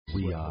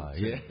We are,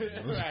 yeah.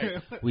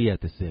 Right. We at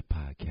the Sit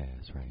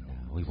Podcast right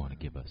now. We want to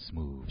give a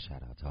smooth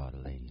shout out to all the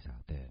ladies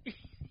out there.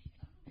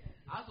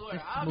 I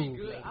swear, I'll be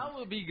good. Lady. I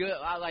would be good.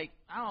 I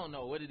don't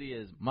know what it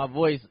is. My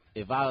voice,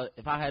 if I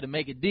had to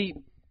make it deep,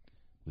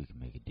 we can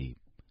make it deep.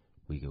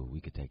 We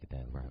could take it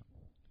that route.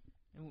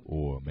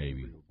 Or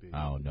maybe,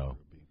 I don't know,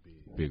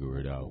 figure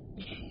it out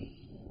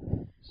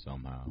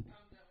somehow.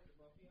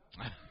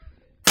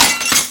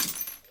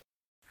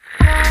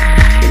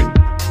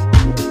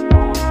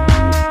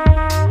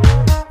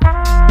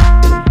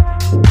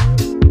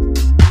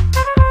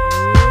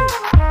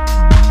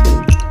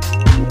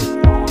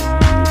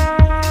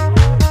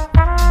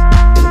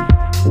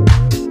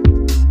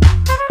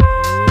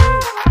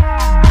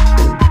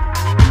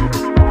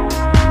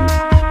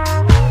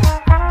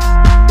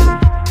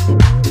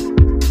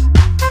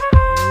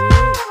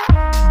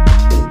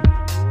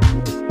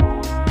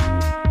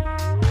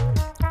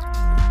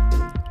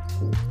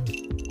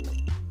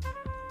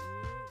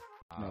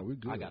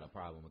 I got a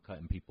problem with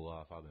cutting people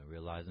off. I've been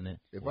realizing it.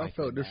 If I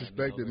felt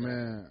disrespected,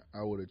 man,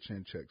 I would have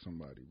chin checked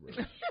somebody,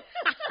 bro.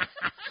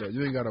 So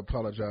you ain't got to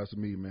apologize to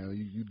me, man.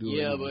 You do it.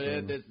 Yeah,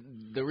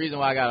 but the reason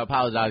why I got to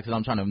apologize is because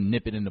I'm trying to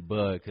nip it in the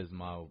bud because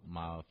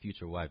my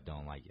future wife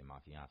don't like it. My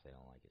fiance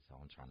don't like it. So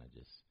I'm trying to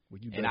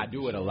just. And I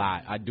do it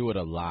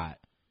a lot.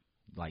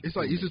 Like it's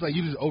just like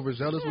you just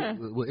overzealous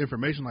with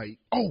information. Like,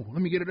 oh,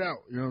 let me get it out.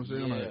 You know what I'm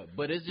saying? Yeah, like,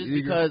 but it's just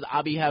because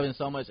I be having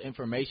so much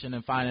information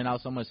and finding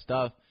out so much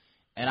stuff.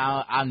 And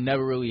I've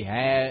never really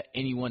had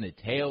anyone to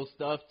tell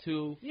stuff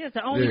to. Yeah, it's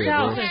the only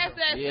child. That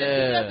same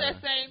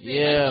thing.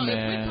 Yeah, like, man.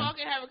 If we're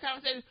talking, have a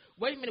conversation.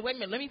 Wait a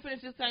minute. Let me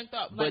finish this same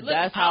thought. But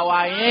that's how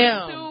I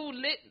am.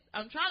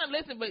 I'm trying to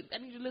listen, but I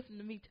need you to listen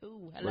to me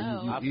too.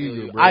 Hello. You I feel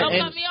eager, you. Bro. Don't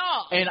cut me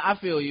off. And I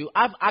feel you.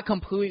 I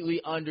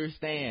completely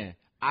understand.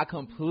 I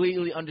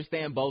completely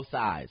understand both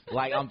sides.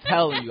 Like, I'm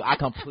telling you, I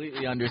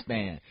completely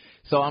understand.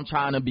 So I'm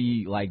trying to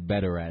be, like,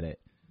 better at it.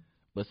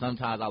 But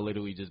sometimes I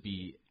literally just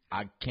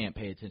I can't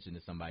pay attention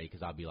to somebody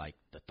because I'll be like,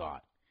 the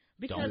thought.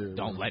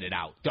 Don't let it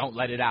out. Don't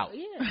let it out.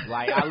 Yeah.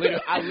 Like, I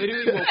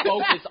literally will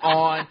focus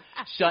on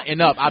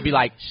shutting up. I'll be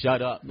like,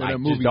 shut up. Like,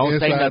 just don't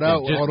say nothing.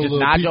 Out, just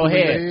nod your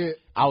head.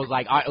 I was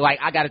like,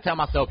 I got to tell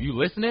myself, you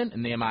listening?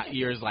 And then my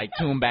ears, like,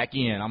 tune back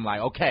in. I'm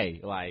like, okay,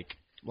 like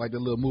the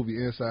little movie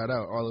Inside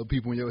Out, all the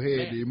people in your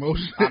head, the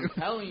emotion. I'm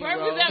telling you, bro.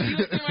 You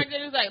was right there.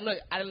 He was like, look,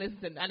 I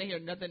didn't hear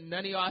nothing none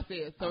of y'all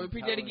said. So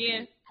repeat that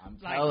again. I'm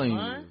telling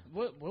you.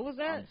 What was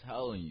that? I'm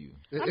telling you.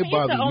 It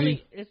bothers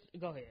me.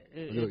 Go ahead.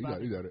 You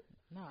got it.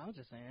 No, I was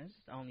just saying, it's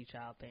the only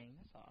child thing.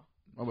 That's all.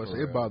 I'm about to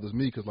say, it bothers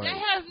me because, like, that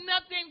has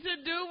nothing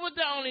to do with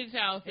the only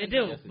child thing. It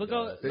do. Yes, but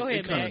go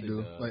ahead, man. It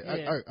do. Like,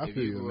 I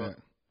feel you, man.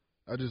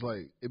 I just,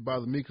 like, it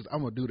bothers me because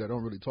I'm a dude that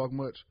don't really talk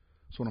much.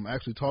 So when I'm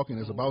actually talking,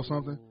 it's about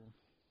something.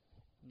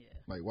 Yeah.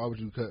 Like, why would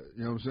you cut?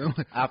 You know what I'm saying?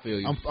 Like, I feel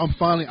you. I'm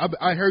finally.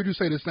 I heard you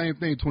say the same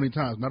thing 20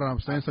 times. Now that I'm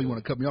saying so, you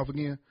want to cut me off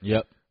again?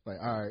 Yep. Like,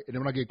 all right. And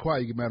then when I get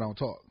quiet, you get mad I don't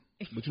talk.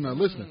 But you're not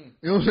listening.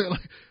 You know what I'm saying?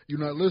 Like, you're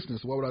not listening,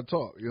 so why would I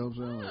talk? You know what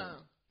I'm saying? Like,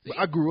 but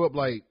I grew up,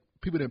 like,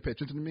 people didn't pay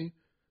attention to me,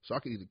 so I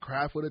could either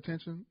cry for the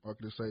attention or I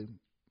could just say,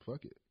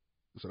 fuck it.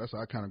 So that's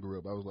how I kind of grew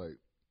up. I was like,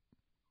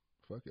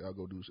 fuck it, I'll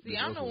go do See,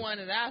 I'm the one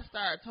that I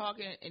start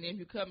talking, and if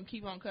you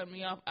keep on cutting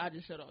me off, I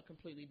just shut off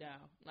completely down.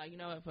 Like, you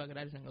know what, fuck it,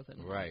 I just ain't gonna say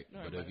nothing. Right,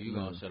 but if you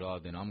gonna shut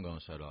off, then I'm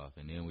gonna shut off,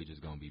 and then we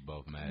just gonna be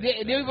both mad.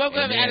 Then we both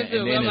have an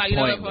attitude. I'm like, you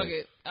know what, fuck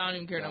it, I don't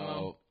even care no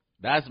more.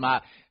 That's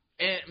my...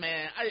 And,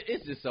 man,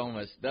 it's just so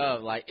much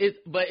stuff. Like,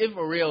 but if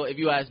for real, if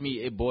you ask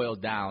me, it boils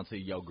down to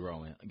your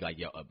growing, like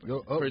your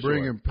upbringing. Your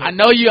upbringing. Sure. I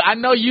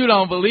know you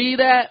don't believe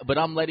that, but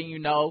I'm letting you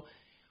know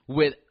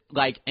with,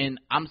 like, and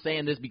I'm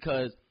saying this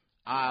because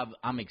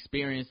I'm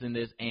experiencing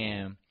this.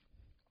 And,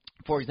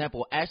 for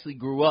example, Ashley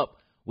grew up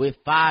with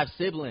 5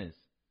 siblings.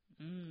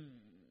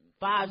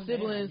 5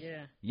 siblings.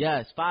 Yeah.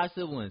 Yes, 5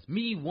 siblings.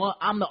 Me, one.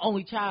 I'm the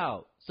only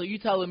child. So you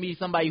telling me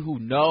somebody who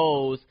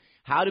knows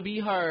how to be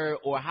heard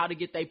or how to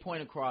get their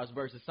point across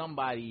versus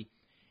somebody,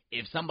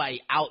 if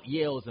somebody out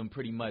yells them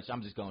pretty much,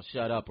 I'm just going to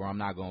shut up or I'm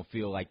not going to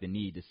feel like the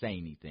need to say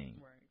anything.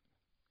 Right.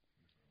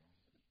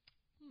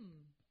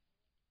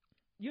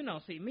 You know,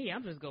 see, me,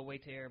 I'm just going to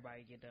wait till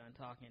everybody get done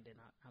talking, then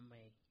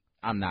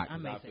I'm not.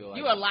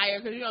 You a liar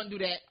because you don't do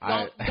that.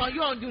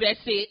 You don't do that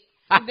shit.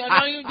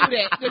 Don't even do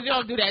that because you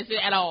don't do that shit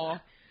at all.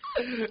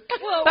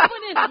 Well, when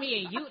it's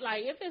me and you,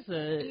 like, if it's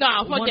a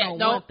fuck that.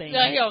 No, thing.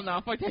 Hell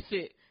no. Fuck that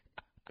shit.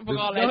 Fuck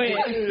all that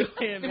shit.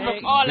 This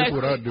is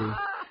what I do.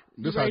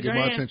 This is how I get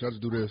my attention. I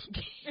just do this.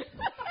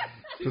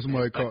 So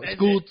somebody called.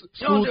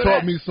 School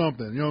taught me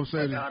something. You know what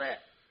I'm saying?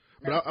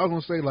 But I was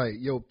going to say, like,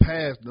 your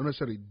past don't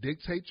necessarily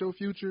dictate your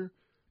future,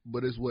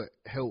 but it's what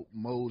help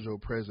mold your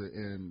present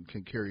and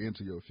can carry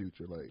into your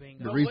future. Like,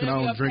 Bingo. the reason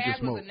I don't drink and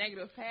smoke. Was a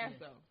negative past,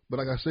 though. But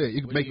like I said,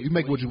 you make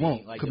it what you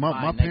want. Like, Because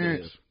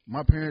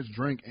my parents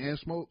drink and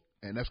smoke,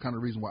 and that's kind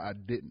of the reason why I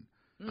didn't.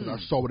 Because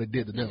I saw what it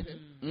did to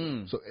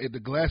them. So the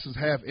glass is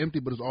half empty,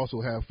 but it's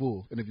also half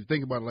full. And if you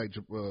think about it, like,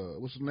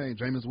 what's his name,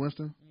 Jameis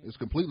Winston, it's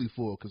completely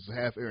full because it's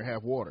half air,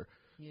 half water.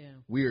 Yeah.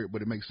 Weird,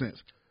 but it makes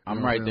sense.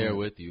 I'm right there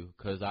with you,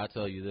 because I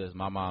tell you this,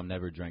 my mom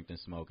never drank and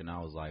smoked, and I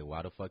was like,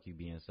 why the fuck you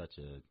being such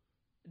a...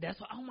 That's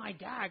what, oh my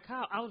God,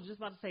 Kyle, I was just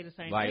about to say the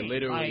same like, thing.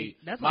 Literally,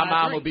 that's my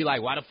mom would be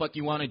like, why the fuck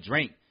you want to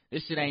drink?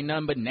 This shit ain't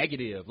nothing but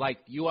negative. Like,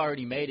 you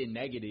already made it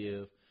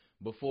negative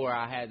before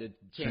I had the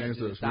chance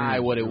to decide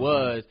what it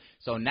was.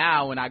 So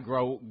now when I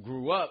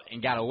grew up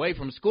and got away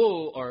from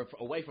school or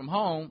away from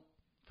home,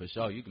 for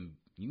sure, you can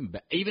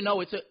even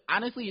though it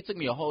took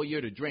me a whole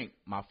year to drink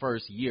my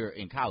first year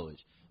in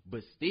college,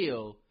 but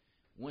still,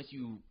 once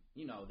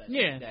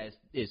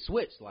it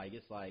switched, like,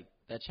 it's like,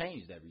 that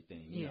changed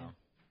everything, you know.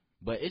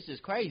 But it's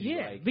just crazy.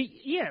 Yeah,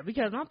 like,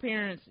 because my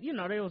parents,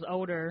 they was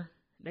older.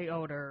 They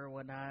older or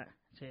whatnot.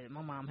 Shit,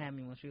 my mom had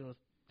me when she was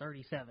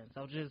 37.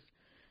 So just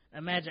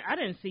imagine, I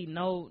didn't see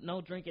no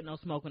drinking, no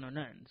smoking or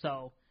nothing.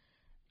 So,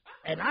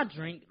 and I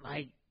drink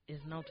like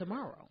it's no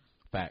tomorrow.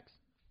 Facts.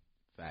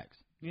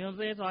 You know what I'm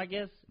saying? So I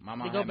guess my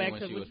mom to go had back me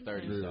when to she was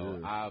 30,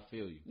 so I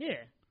feel you. Yeah.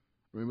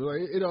 I mean,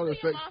 like, it all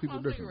affects people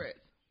differently. Cigarettes.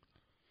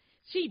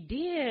 She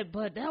did,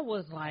 but that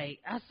was like,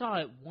 I saw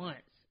it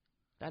once.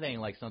 That ain't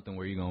like something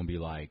where you're going to be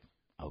like,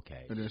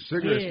 okay. And then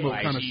cigarette smoke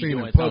like kind of seen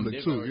in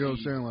public, too. You know what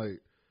I'm saying?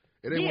 Like,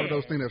 it ain't one of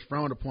those things that's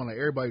frowned upon. Like,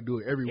 everybody do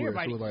it everywhere.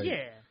 So, like,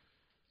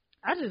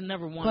 I just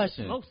never wanted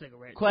to smoke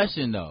cigarettes.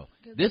 Question, though.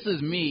 This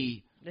is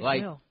me.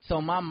 Like, so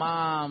my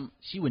mom,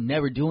 she would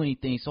never do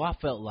anything, so I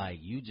felt like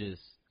you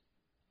just,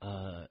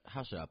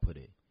 how should I put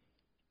it?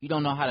 You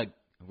don't know how to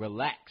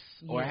relax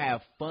or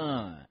have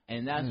fun,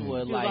 and that's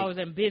what, she was always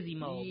in busy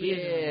mode.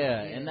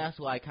 And that's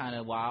why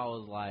I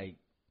was like,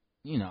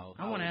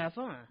 I want to have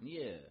fun.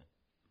 Yeah.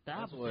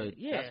 That's what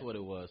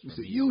it was for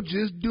me. You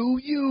just do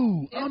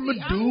you. I'ma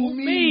do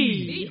me.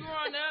 Me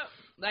growing up,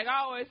 like,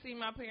 I always see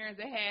my parents,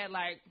 they had,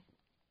 like,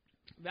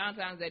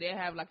 Valentine's Day, they'd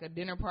have, like, a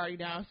dinner party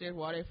downstairs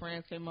where all their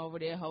friends came over.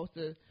 They'd host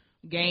a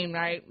game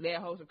night. They'd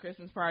host a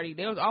Christmas party.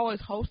 They was always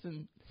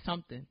hosting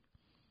something.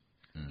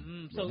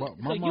 So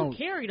my you mom,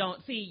 carried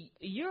on. See,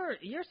 your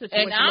situation.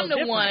 And I'm the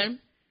different. one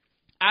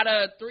out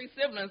of 3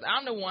 siblings.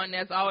 I'm the one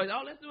that's always,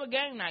 let's do a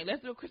game night.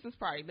 Let's do a Christmas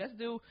party. Let's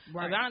do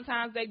a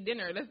Valentine's Day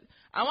dinner.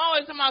 I'm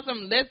always talking about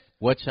something.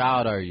 What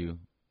child are you?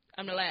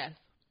 I'm the last.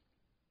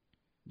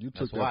 You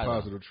took that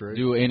positive trait.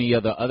 Do any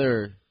of the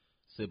other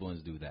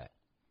siblings do that?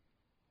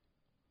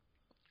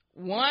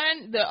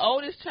 One, the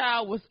oldest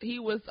child was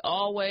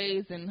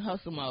always in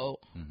hustle mode.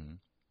 Mm-hmm.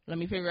 Let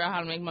me figure out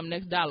how to make my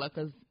next dollar,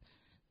 because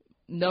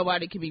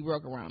nobody can be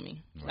broke around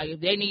me. Right. Like,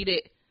 if they need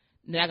it,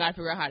 then I got to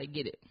figure out how to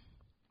get it.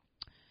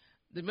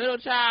 The middle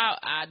child,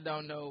 I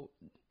don't know.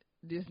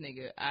 This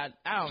nigga, I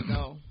don't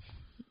know.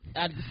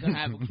 I just don't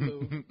have a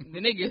clue. The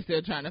nigga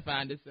still trying to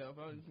find himself.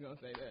 I'm just going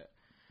to say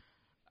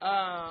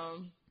that.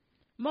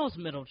 Most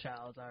middle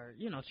childs are,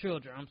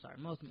 children. I'm sorry,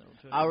 most middle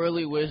children. I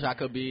really wish I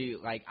could be,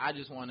 like, I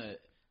just want to,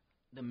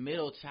 the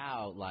middle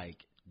child, like,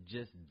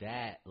 just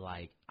that,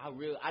 like,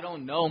 I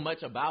don't know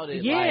much about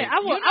it. Yeah, like,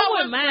 I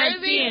wouldn't mind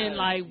seeing,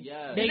 like,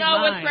 you know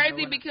what's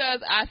crazy?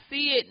 Because I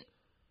see it,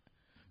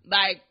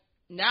 like,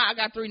 now I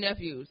got 3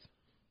 nephews.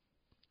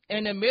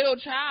 And the middle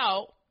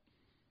child,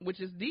 which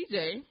is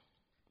DJ,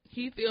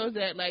 he feels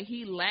that, like,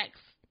 he lacks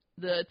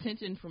the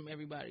attention from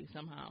everybody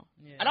somehow.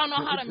 Yeah. I don't know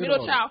how the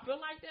middle child feel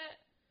like that.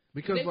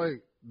 Because,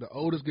 like, the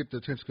oldest get the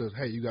attention because,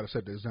 hey, you got to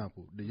set the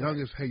example. The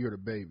youngest, hey, you're the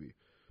baby.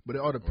 But it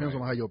all depends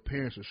on how your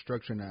parents are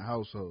structuring that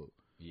household.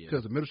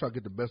 Because the middle child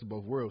get the best of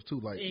both worlds, too.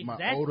 Like,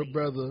 my older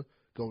brother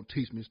going to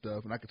teach me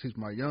stuff, and I can teach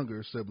my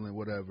younger sibling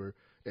whatever,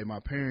 and my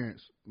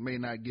parents may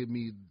not give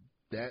me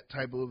that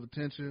type of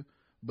attention,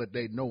 but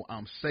they know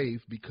I'm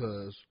safe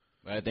because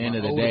at the end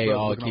of the day,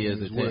 all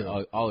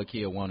a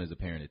kid want is a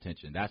parent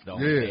attention. That's the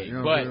only thing. You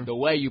know, but the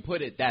way you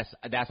put it, that's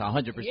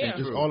 100%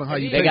 true. All in how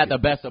you they got the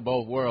best of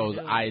both worlds.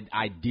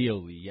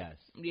 Ideally, yes.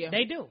 Yeah,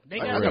 they do. I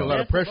got a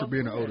lot of pressure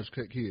being the oldest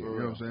kid. You know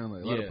what I'm saying?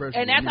 Like, a lot of pressure.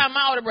 And that's how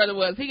my older brother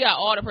was. He got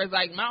all the pressure.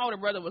 Like, my older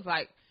brother was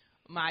like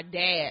my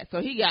dad,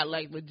 so he got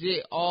like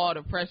legit all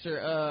the pressure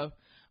of,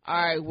 all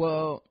right,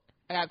 well,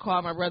 I got to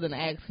call my brother and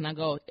ask, and I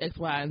go X,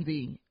 Y, and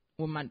Z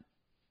with my.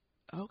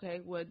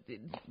 Okay, well,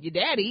 your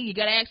daddy, you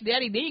got to ask your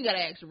daddy, then you got to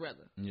ask your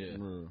brother. Yeah.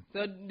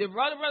 So the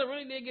brother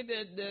really did get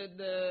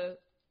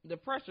the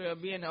pressure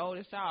of being the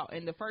oldest child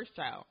and the first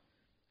child.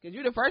 Because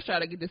you're the first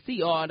child to get to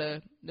see all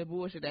the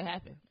bullshit that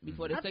happened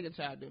before the second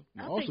child do.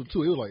 Also,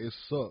 too, it was like, it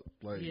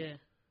sucked. Like,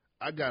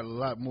 I got a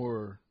lot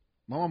more.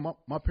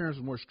 My parents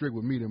were more strict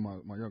with me than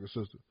my younger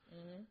sister.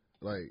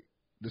 Mm-hmm. Like,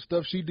 the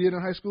stuff she did in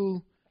high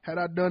school, had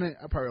I done it,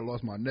 I probably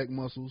lost my neck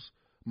muscles.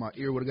 My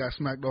ear would have got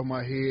smacked off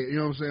my head. You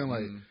know what I'm saying?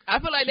 Like, I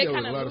feel like they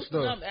kind of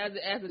loosen up as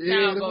the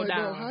time go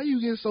down. How you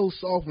get so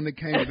soft when it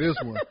came to this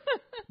one?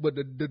 But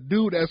the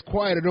dude that's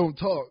quiet and don't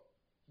talk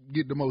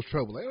get the most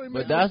trouble. Like,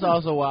 but that's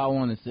also why I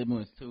wanted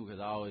siblings too, because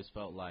I always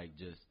felt like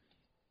just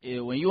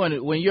when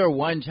you're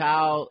one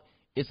child,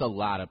 it's a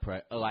lot of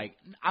pressure. Like,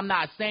 I'm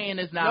not saying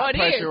it's not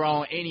pressure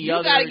on any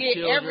other children. You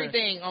gotta get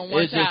everything on one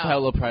child. It's just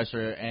hella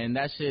pressure, and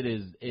that shit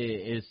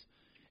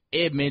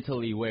it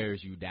mentally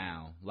wears you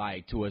down,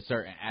 like, to a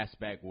certain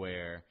aspect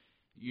where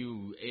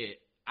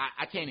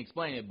I can't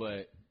explain it,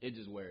 but it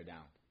just wears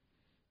down.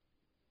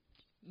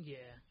 Yeah.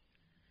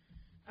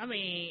 I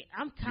mean,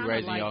 I'm You kind of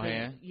raising like your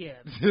hand? Yeah.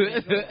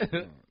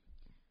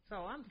 So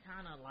I'm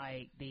kind of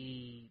like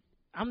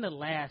I'm the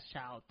last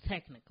child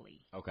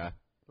technically. Okay.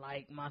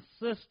 Like my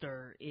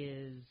sister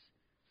is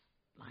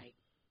like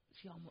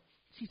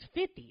she's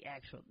 50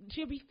 actually.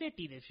 She'll be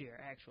 50 this year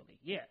actually.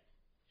 Yeah,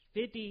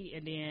 50,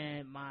 and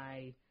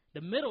then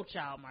the middle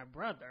child, my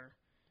brother,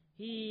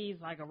 he's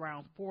like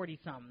around 40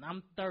 something.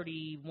 I'm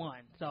 31,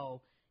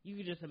 so you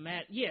can just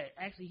imagine. Yeah,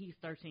 actually he's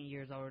 13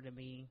 years older than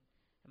me,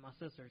 and my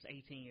sister's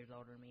 18 years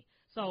older than me.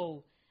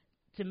 So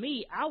to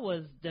me, I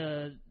was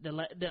the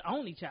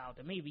only child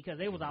to me because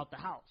they was out the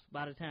house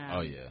by the time.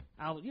 Oh yeah.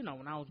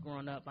 When I was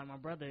growing up, like my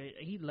brother,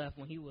 he left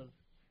when he was,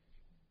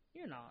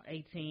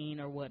 18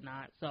 or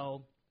whatnot.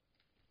 So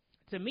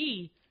to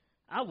me,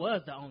 I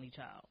was the only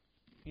child.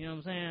 You know what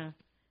I'm saying?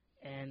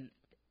 And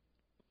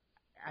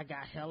I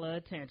got hella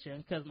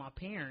attention because my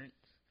parents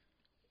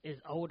is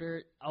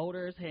older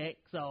as heck.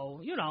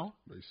 So,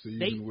 They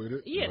seasoned with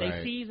it. Yeah, Right.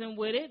 they seasoned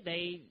with it.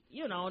 They,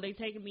 they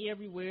taking me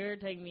everywhere,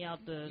 taking me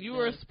out the. You the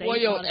were state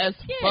spoiled as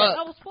Yeah, fuck.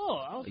 I was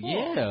spoiled.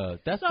 Yeah,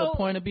 that's So- the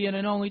point of being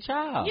an only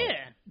child.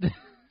 Yeah.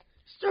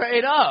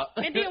 Straight up.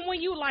 And then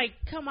when you,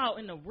 come out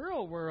in the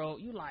real world,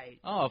 you like.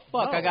 Oh,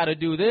 fuck, Whoa. I got to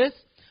do this?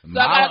 So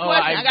I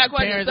got a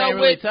question. Parents So ain't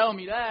really with- telling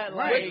me that.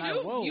 Right.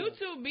 Like, whoa. You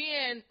two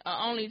being an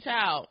only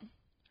child,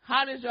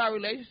 how does your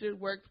relationship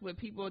work with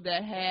people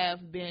that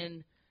have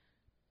been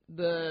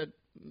the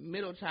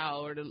middle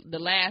child or the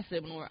last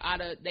sibling, or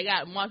they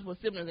got multiple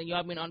siblings and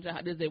y'all been on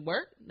child? Does it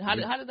work? How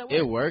does that work?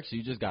 It works.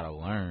 You just got to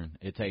learn.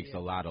 It takes a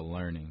lot of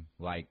learning.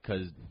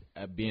 Because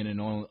being an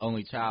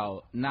only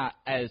child, not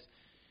as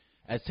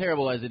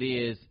terrible as it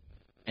is,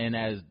 and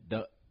as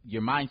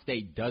your mind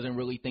state doesn't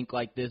really think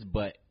like this,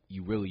 but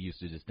you really used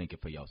to just thinking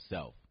for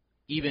yourself.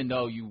 Even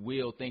though you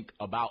will think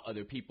about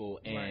other people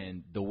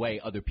and the way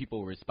other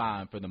people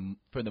respond, for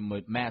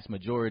the mass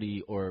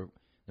majority or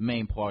the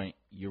main point,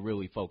 you're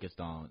really focused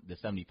on the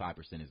 75%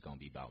 is going to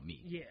be about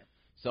me. Yeah.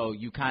 So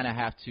you kind of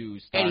have to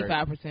start.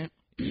 85%.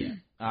 Yeah.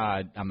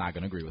 I'm not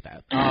going to agree with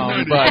that.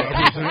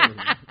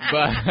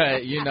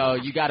 But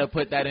you got to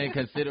put that in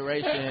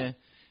consideration.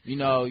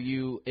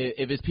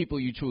 If it's people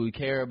you truly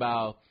care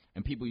about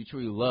and people you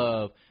truly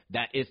love,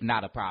 that it's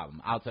not a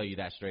problem. I'll tell you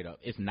that straight up.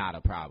 It's not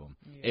a problem.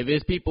 Yeah. If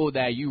it's people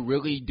that you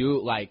really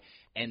do like,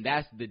 and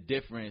that's the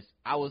difference.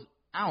 I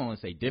don't want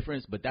to say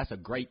difference, but that's a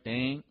great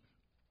thing.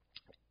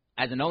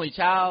 As an only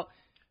child,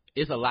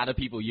 it's a lot of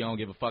people you don't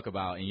give a fuck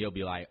about, and you'll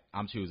be like,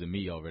 I'm choosing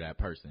me over that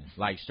person.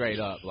 Like, straight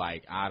up,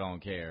 like, I don't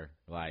care.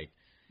 Like,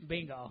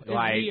 bingo.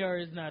 Like, it's me or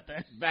it's nothing.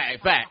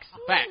 Facts.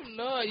 Oh,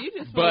 Lord, you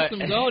just put some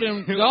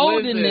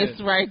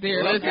goldenness right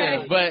there. Listen,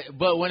 Okay.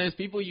 but when it's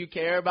people you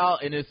care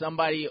about, and it's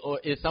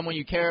someone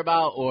you care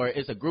about, or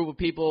it's a group of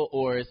people,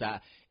 or it's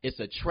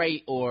a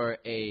trait or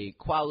a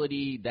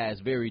quality that's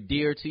very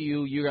dear to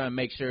you, you're gonna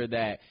make sure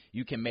that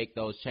you can make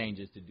those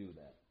changes to do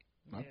that.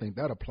 I think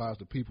that applies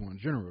to people in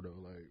general, though.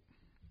 Like,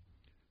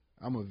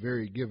 I'm a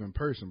very giving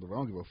person, but if I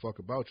don't give a fuck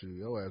about you,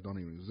 your ass don't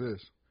even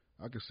exist.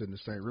 I could sit in the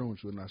same room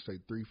with you and not say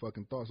 3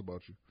 fucking thoughts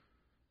about you.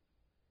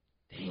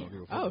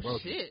 Damn. Oh,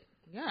 shit.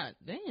 God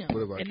damn. But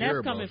if I And care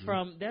that's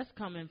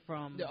coming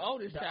from the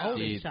oldest the child.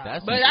 oldest child.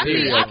 That's But some I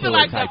serial feel like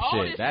killer the type shit.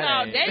 oldest That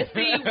child, ain't-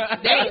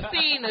 they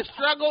seen the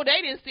struggle. They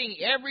didn't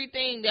see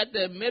everything that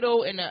the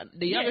middle and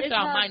the younger it's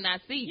child hard- might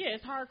not see. Yeah,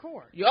 it's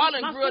hardcore. Y'all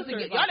done My grew up sister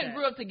is together. like Y'all done that.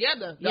 grew up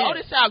together. The Yeah.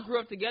 oldest child grew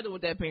up together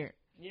with that parent.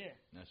 Yeah.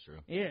 That's true.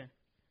 Yeah.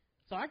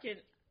 So I can.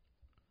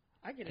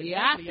 Yeah,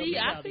 I exactly see.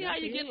 your I see how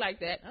you get like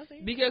that. I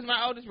see. Because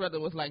my oldest brother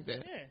was like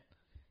that. Yeah.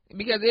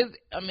 Because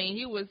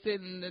he was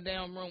sitting in the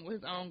damn room with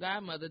his own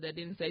godmother that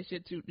didn't say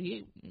shit to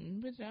bitch.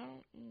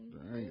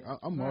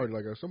 I'm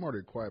already I'm already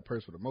a quiet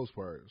person for the most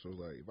part. So it's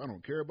like, if I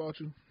don't care about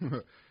you,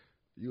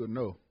 you would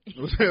know. You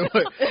know what I'm saying?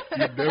 Like,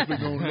 you definitely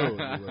gonna know.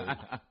 Like,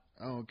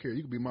 I don't care.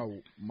 You could be my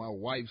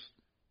wife's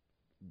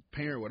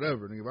parent,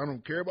 whatever. And if I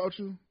don't care about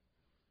you,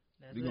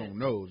 you gonna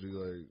know. So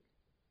you're like,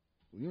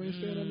 you ain't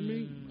saying nothing to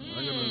me. I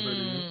ain't got nothing to say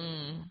to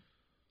you.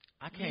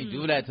 I can't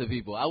do that to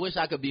people. I wish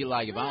I could be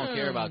like, if I don't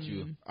care about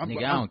you, nigga, I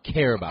don't I'm-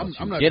 care about I'm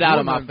you. not Get out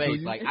of doing my nothing to face.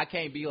 you. Like, I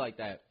can't be like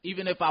that.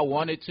 Even if I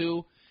wanted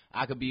to,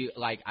 I could be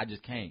like, I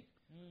just can't.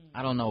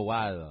 I don't know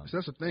why, though. So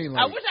that's the thing.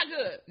 I Like, wish I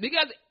could.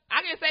 Because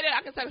I can say that.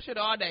 I can say shit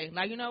all day.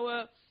 Like, you know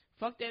what?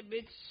 Fuck that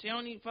bitch. She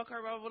don't even fuck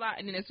her, blah, blah, blah.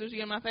 And then as soon as she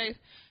get in my face,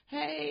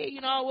 hey,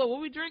 you know what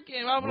we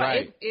drinking? Blah, blah, blah.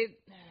 Right.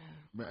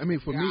 I mean,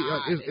 for me,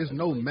 God, it's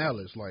no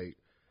malice. Like,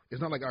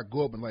 it's not like I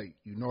go up and like,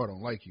 I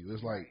don't like you.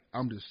 It's like,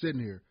 I'm just sitting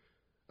here.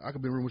 I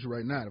could be in a room with you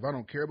right now. If I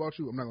don't care about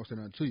you, I'm not going to say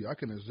nothing to you. I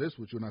can exist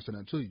with you and not say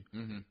nothing to you.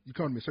 Mm-hmm. You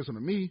come to me and say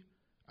something to me,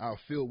 I'll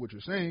feel what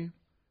you're saying,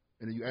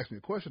 and then you ask me a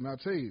question, I'll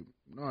tell you,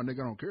 no, nigga,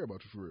 I don't care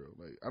about you for real.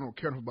 Like, I don't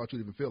care enough about you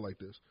to even feel like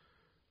this.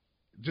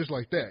 Just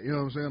like that. You know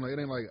what I'm saying? Like, it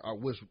ain't like I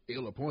wish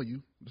ill upon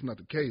you. It's not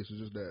the case. It's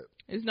just that.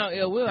 It's no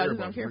ill will. I just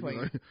about don't care for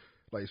you.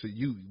 Like, so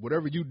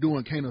whatever you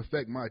doing can't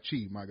affect my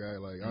chi, my guy.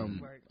 Like,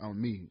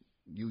 I'm me.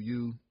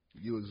 You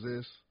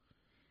exist.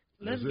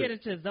 Let's That's get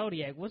it. into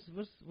Zodiac. What's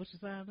your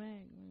sign,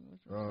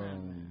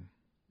 man?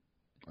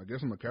 I guess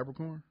I'm a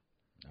Capricorn.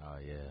 Oh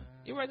yeah.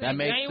 Your birthday That in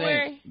makes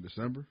January? sense.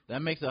 December.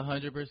 That makes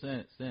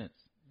 100% sense.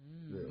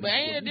 Yeah, But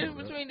ain't a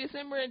difference between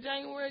December and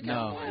January?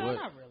 No. Well, What?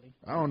 not really.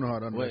 I don't know how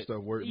that What?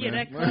 stuff works, Yeah,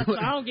 man. that cusp,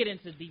 I don't get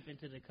deep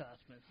into the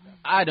cusp and stuff.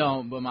 I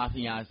don't, but my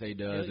fiance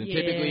does. And Yeah.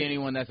 typically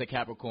anyone that's a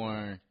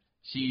Capricorn,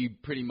 she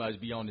pretty much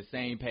be on the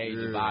same page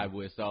and vibe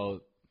with.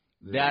 So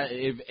that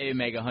it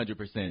make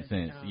 100%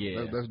 sense.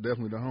 Yeah. That's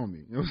definitely the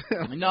homie. You know what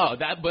I'm saying? No,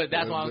 but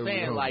that's what I'm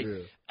Definitely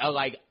saying. the homie,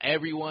 Like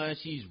everyone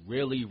she's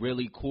really,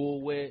 really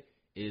cool with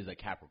is a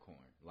Capricorn.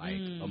 Like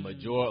a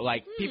majority,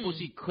 like people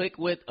she click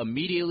with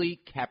immediately,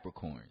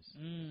 Capricorns.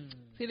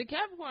 See, the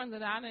Capricorns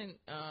that I didn't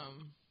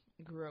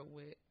grew up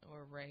with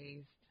or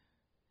raised,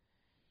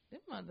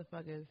 them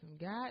motherfuckers some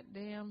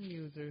goddamn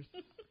users.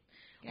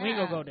 We ain't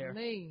gonna go there.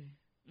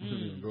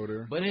 Go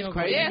there. But it's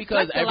crazy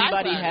because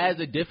everybody has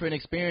a different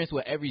experience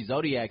with every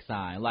zodiac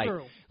sign. Like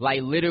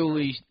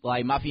literally,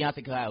 like my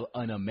fiance could have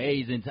an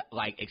amazing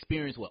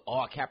experience with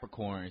all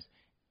Capricorns,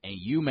 and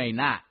you may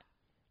not.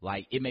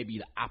 Like it may be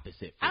the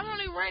opposite. I've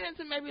only ran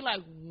into maybe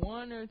like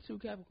 1 or 2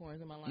 Capricorns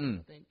in my life.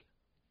 I think.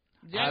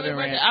 I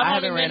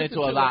haven't ran into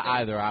a lot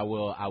either. I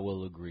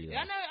will agree. Yeah,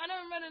 I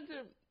never ran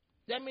into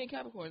that many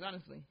Capricorns,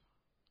 honestly.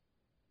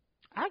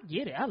 I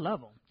get it. I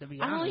love them. To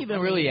be honest, I don't even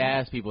really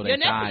ask people their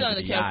signs,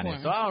 to be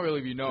honest. So I don't really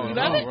be knowing who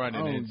I'm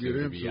running into. Get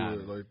into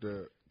it like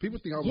that. People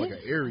think I was like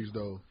an Aries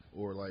though,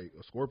 or like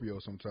a Scorpio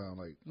sometimes.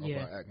 Like if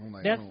I act, I'm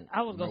like,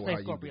 I was gonna say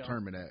how Scorpio. You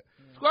determine that.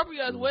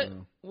 Scorpios,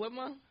 what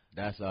month?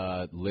 That's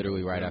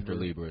literally right after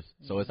Libras.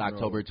 So it's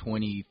October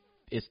 20.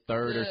 It's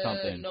 3rd or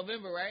something.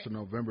 November, right? So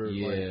November is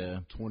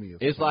like 20th.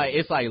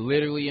 It's like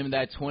literally in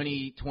that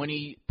 20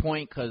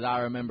 point because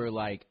I remember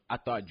like I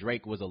thought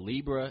Drake was a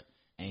Libra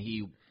and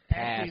he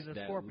passed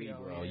that Scorpio,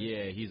 Libra.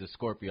 Yeah, he's a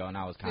Scorpio and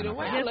I was kind of. The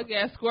way I look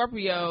at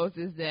Scorpios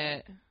is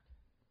that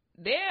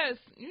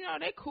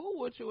they cool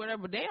with you,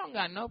 whatever. But they don't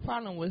got no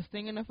problem with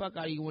stinging the fuck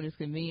out of you when it's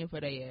convenient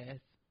for their ass.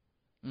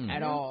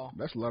 At all.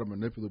 That's a lot of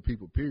manipulative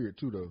people, period,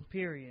 too, though.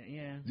 Period,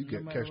 yeah. You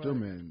can catch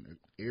them in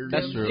Aries.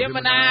 That's true.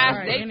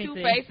 Gemini, they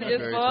two-faced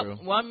as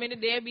fuck. 1 minute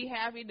they'll be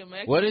happy. The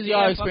next what is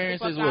y'all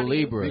experiences with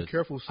Libras? Be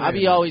careful saying I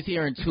be always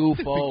hearing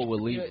twofold with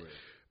Libras.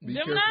 Be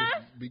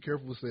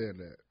careful saying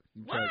that.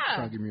 You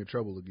trying to get me in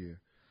trouble again.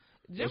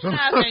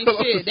 Gemini ain't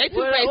shit. They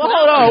two-faced.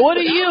 Hold on. What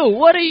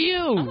are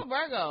you? I'm a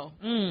Virgo.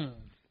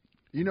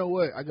 You know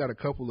what? I got a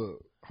couple of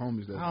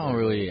homies that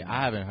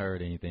I haven't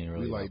heard anything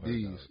really like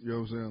these. You know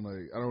what I'm saying?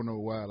 Like I don't know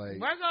why. Like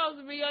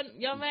Virgos be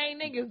your main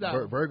niggas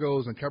though.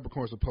 Virgos and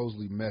Capricorn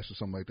supposedly mesh or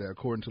something like that,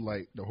 according to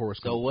like the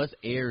horoscope. So what's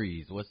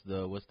Aries? What's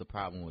the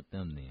problem with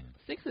them then?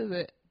 6 is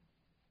it?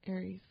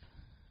 Aries.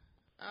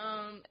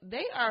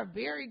 They are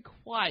very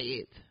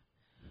quiet,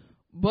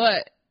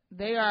 but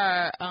they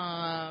are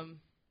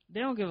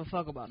they don't give a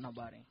fuck about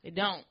nobody. They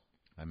don't.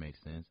 That makes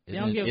sense.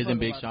 Isn't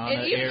Big Sean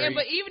Aries?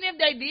 But even if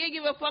they did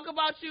give a fuck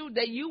about you,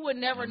 that you would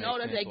never know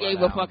that they gave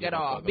a fuck at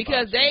all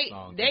because they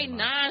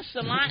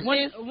nonchalant.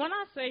 When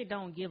I say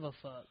don't give a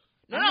fuck,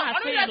 no, I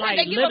don't mean like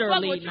they give a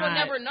fuck, but you'll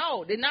never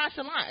know. They're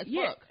nonchalant as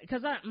fuck.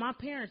 Because my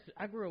parents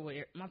are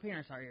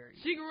Aries.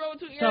 She grew up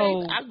with 2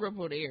 Aries. I grew up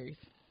with Aries,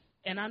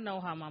 and I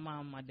know how my mom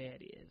and my dad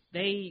is.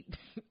 They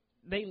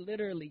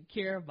literally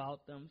care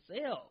about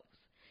themselves,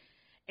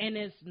 and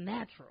it's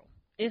natural.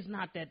 It's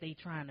not that they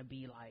trying to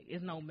be like,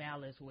 it's no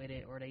malice with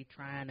it or they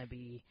trying to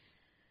be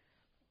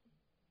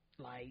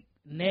like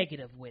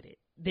negative with it.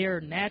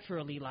 They're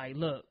naturally like,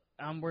 look,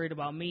 I'm worried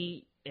about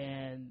me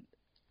and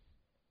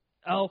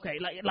okay,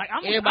 like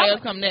I'm everybody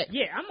else come next.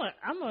 Yeah,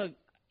 I'm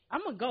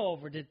gonna go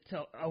over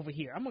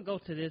here. I'm gonna go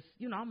to this.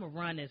 I'm gonna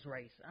run this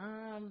race.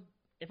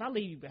 If I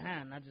leave you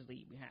behind, I just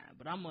leave you behind.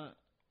 But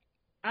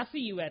I see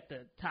you at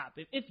the top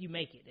if you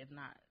make it. If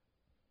not.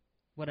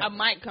 Whatever. I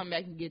might come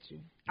back and get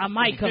you. I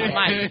might come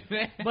back,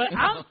 but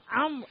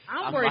I'm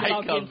worried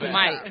about getting to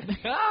Mike.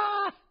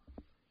 I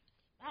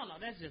don't know.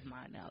 That's just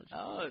my analogy.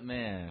 Oh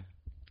man,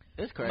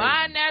 it's crazy.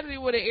 My analogy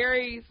with an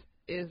Aries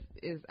is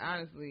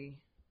honestly.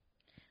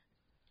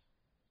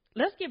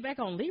 Let's get back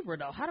on Libra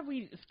though. How do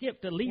we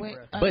skip to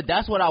Libra? But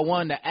that's what I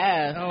wanted to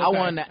ask. Okay. I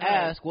wanted to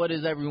ask what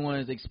is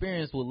everyone's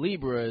experience with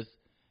Libras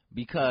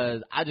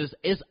because I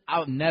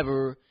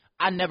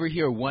never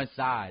hear one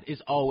side.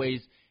 It's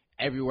always.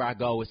 Everywhere I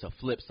go, it's a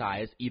flip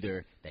side. It's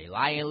either they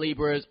lying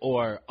Libras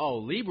or,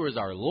 Libras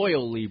are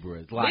loyal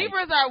Libras. Like,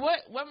 Libras are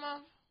what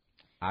month?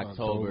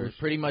 October.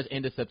 Pretty much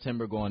end of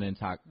September going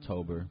into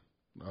October.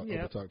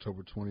 It's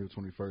October 20th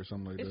or 21st,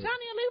 something like that. Is Johnny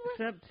a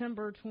Libra?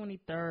 September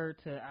 23rd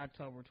to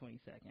October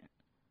 22nd.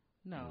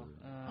 No.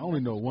 I only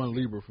know one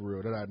Libra for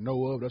real that I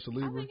know of. That's a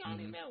Libra. I think I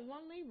only met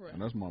one Libra.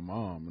 And that's my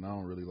mom, and I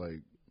don't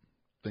really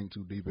think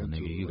too deep into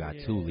it. You got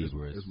 2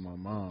 Libras. It's my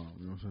mom,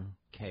 you know what I'm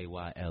saying?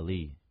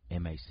 KYLE.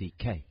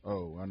 MACK.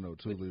 Oh, I know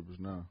 2 Libras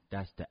now.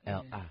 That's the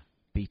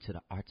LIB to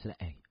the R to the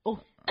A.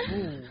 Oh,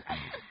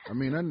 I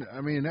mean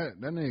that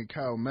nigga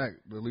Kyle Mack,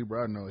 the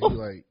Libra I know,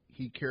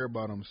 he care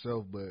about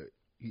himself, but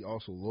he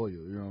also loyal.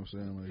 You know what I'm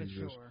saying? Like he's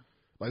just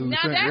like we were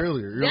saying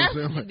earlier. You know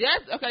what I'm saying?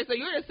 That's okay. So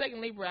you're the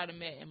second Libra I've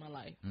met in my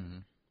life. Mm-hmm.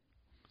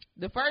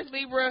 The first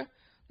Libra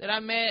that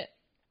I met,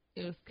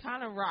 it was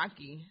kind of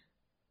rocky.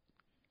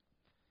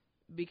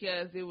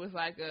 because it was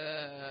like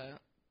a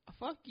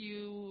fuck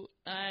you,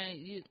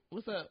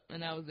 what's up,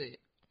 and that was it.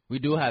 We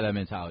do have that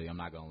mentality. I'm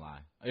not gonna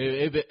lie.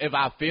 If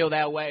I feel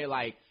that way,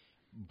 like,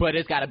 but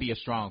it's got to be a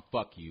strong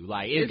fuck you.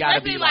 Like it's got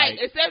to be like.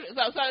 So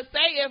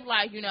say if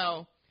like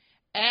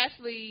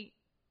Ashley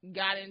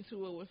got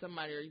into it with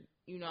somebody, or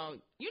you know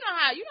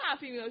how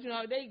females,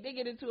 they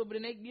get into it,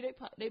 but then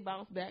they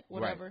bounce back,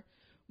 whatever.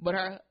 Right. But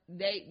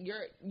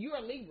you're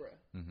a Libra,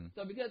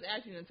 so because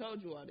Ashley done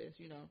told you all this,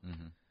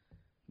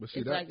 But see,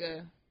 it's like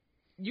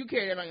you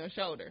carry that on your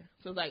shoulder.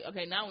 So it's like,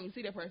 okay, now when you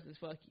see that person, it's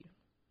fuck you.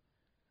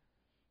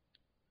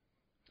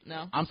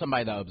 No, I'm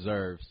somebody that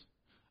observes.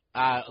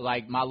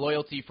 Like my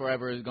loyalty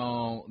forever is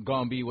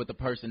gonna be with the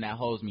person that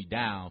holds me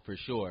down for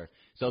sure.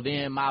 So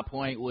then my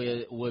point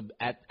would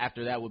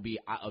after that would be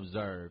I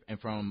observe, and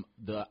from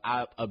the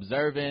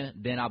observing,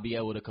 then I'll be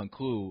able to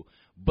conclude.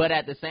 But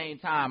at the same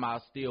time, I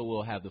still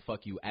will have the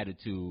fuck you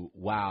attitude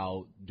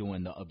while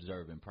doing the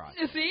observing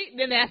process. See,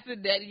 then that's the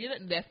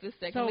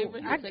second. So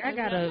I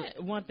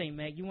got one thing,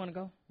 Meg. You want to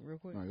go real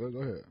quick? All right, go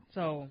ahead.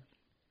 So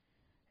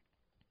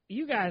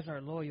you guys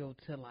are loyal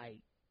to like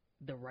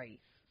the race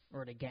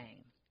or the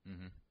game,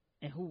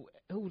 and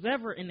who's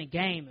ever in the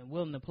game and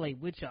willing to play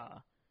with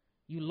y'all,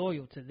 you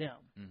loyal to them.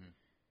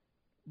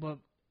 But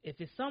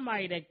if it's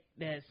somebody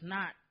that's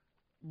not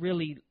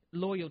really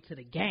loyal to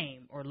the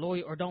game or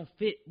loyal or don't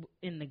fit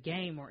in the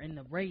game or in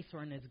the race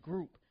or in this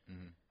group,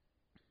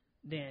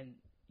 then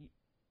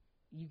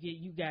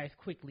you guys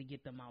quickly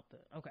get them out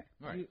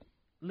right. You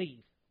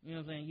leave. You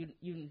know what I'm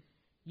saying?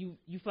 You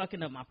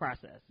fucking up my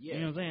process. Yeah. You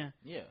know what I'm saying?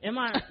 Yeah.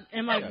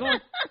 Am I going?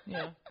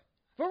 Yeah.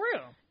 For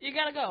real. You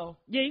gotta go.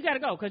 Yeah, you gotta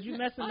go because you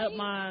messing up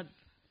my.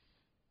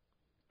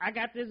 I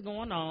got this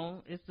going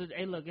on. It's the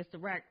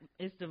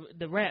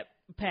rap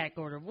pack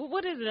or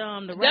what is it?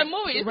 The rap, that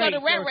movie. It's called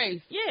the Rat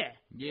Race. Yeah.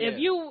 Yeah. If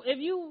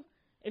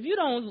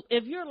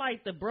you're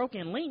like the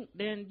broken link,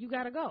 then you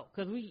gotta go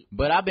because we.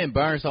 But I've been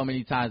burned so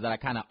many times that I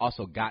kind of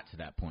also got to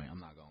that point.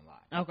 I'm not gonna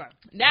lie. Okay.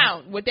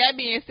 Now, with that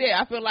being said,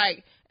 I feel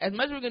like as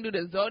much as we're gonna do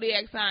the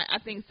zodiac sign, I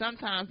think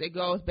sometimes it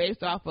goes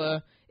based off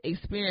of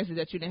experiences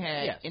that you done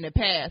had in the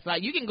past.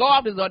 Like you can go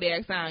off the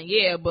zodiac sign,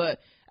 but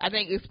I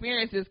think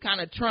experiences kind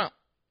of trump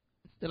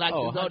the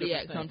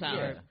zodiac sometimes.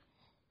 Yeah.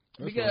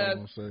 That's because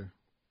what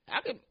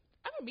I could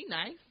be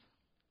nice.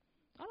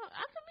 I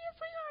could be a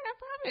sweetheart, I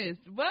promise.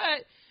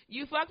 But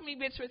you fuck me,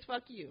 bitch, it's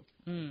fuck you.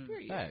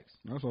 Period. Facts.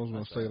 That's what I was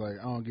gonna say. Like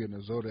I don't get in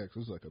the zodiac.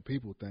 It's like a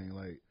people thing.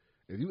 Like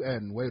if you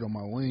adding weight on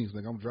my wings,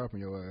 like I'm dropping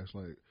your ass.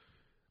 Like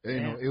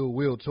ain't no ill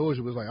will towards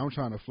you. But it's like I'm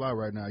trying to fly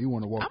right now. You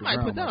want to walk around? I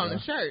might put that on guy.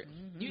 the shirt.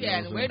 You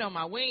adding weight on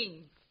my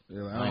wings.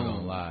 Yeah, like, I ain't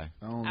gonna lie.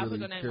 I don't I'll really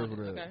put your care name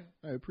for on that. it. Okay.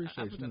 I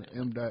appreciate you.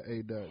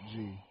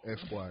 M.A.G.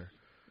 Esquire.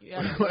 You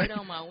adding weight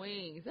on my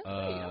wings. That's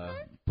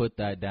okay. Put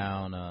that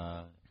down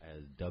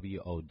as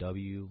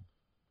WOW,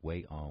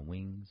 weight on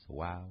wings.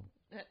 Wow.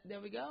 There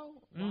we go.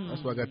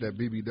 That's why I got that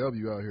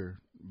BBW out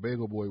here.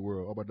 Bagel Boy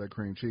World. All about that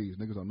cream cheese.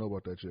 Niggas don't know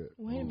about that yet.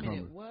 Wait a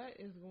minute. What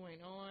is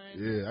going on?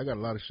 Yeah, I got a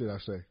lot of shit I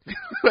say.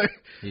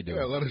 He do. I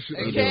got a lot of shit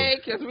I Okay,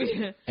 because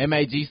we...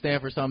 M.A.G.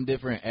 stand for something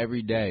different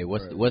every day.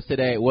 What's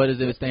today? What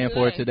does it stand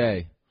for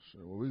today? So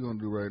what we going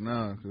to do right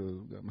now, because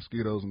we got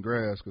mosquitoes and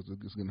grass because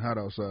it's getting hot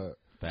outside.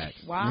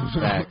 Facts.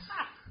 Wow.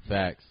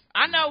 Facts.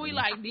 I know we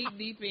like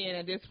deep in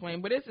at this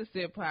point, but it's a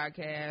sip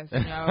podcast.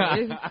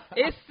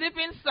 It's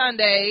sipping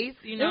Sundays.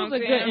 You know, it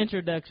was a good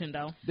introduction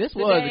though. This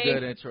was a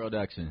good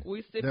introduction.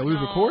 We sipping that we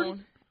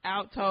recording?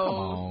 Altos. Come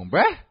on,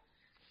 bruh.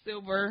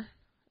 Silver,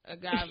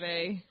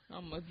 agave.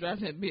 Almost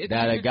dropped that bitch.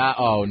 That agave.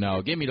 Oh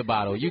no, give me the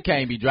bottle. You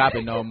can't be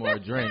dropping no more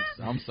drinks.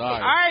 I'm sorry.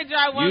 All right,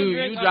 drop one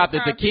drink. You dropped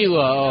the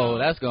tequila. Oh,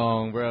 that's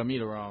going rub me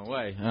the wrong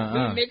way.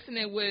 We're mixing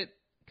it with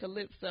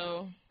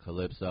Calypso.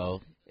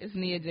 It's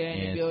Nia J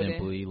in the building.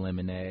 Simply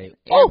lemonade.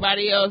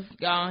 Everybody else,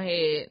 go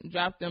ahead.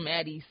 Drop them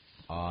addies.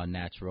 All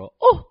natural.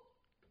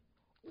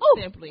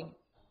 Simply.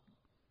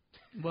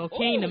 Well,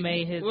 King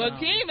made his.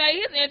 King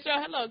made his intro.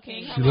 Hello,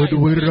 King. She like the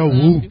way that I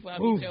woo. Before I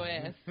beat your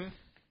ass.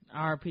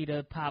 RP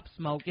to Pop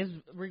Smoke. It's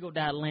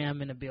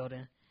Regal.Lamb in the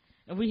building.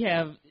 And we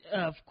have,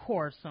 of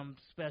course, some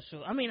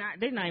special. I mean,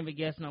 they're not even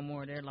guests no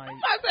more. They're like. I'm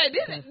about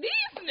to say,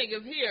 these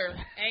niggas here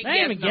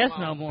ain't even guests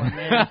no more,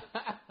 man.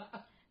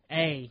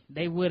 Hey,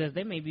 they with us.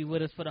 They may be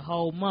with us for the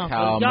whole month.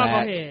 Y'all go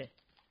ahead.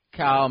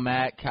 Kyle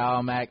Mack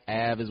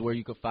Av is where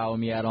you can follow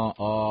me at on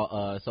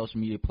all social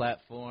media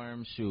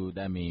platforms. Shoot,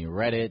 that mean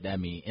Reddit, that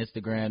mean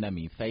Instagram, that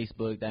mean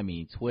Facebook, that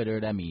mean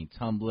Twitter, that mean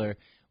Tumblr,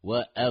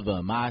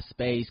 whatever.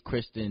 MySpace,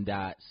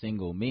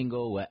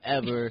 Kristen.singlemingle,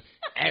 whatever,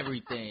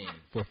 everything.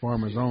 For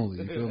farmers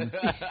only, you feel me?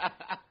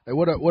 Hey,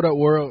 what up,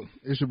 world?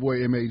 It's your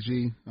boy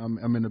M.A.G.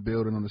 I'm in the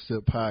building on the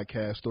SIP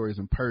podcast, Stories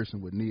in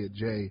Person with Nia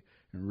J.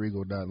 and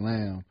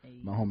Regal.Lamb.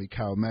 My homie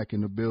Kyle Mack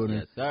in the building.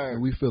 Yes, sir.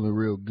 And we feeling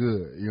real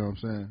good. You know what I'm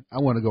saying? I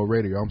want to go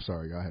radio. I'm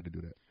sorry, y'all had to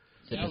do that.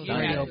 Sipping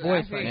Sundays.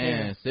 Voice right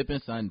Man, sipping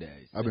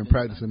Sundays. I've been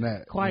practicing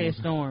that. Quiet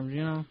storms,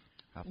 you know.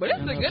 But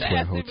it's a good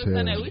ass Hotel. sipping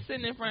Sunday. We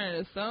sitting in front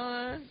of the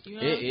sun. You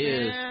know It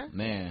is, saying?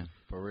 man,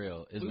 for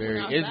real. It's We very.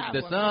 went It's outside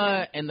the for a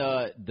sun and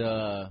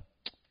the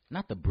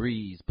not the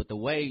breeze, but the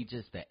way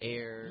just the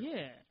air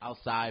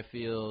outside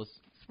feels.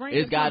 Spring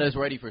it's got us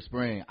ready for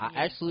spring.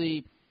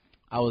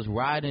 I was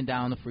riding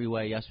down the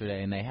freeway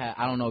yesterday, and they had,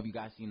 I don't know if you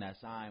guys seen that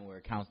sign where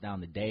it counts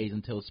down the days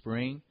until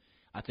spring.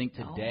 I think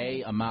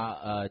today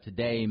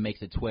today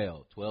makes it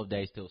 12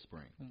 days till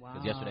spring. Wow.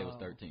 Because yesterday was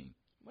 13.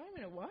 Wait a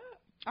minute, what?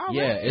 Oh,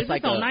 yeah, it's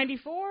like on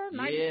 94,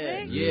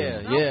 96?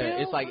 Yeah.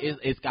 It's like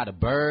it's got a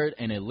bird,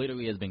 and it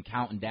literally has been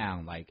counting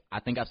down. Like, I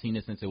think I've seen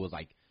it since it was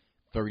like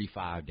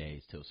 35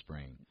 days till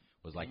spring.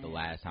 Was like the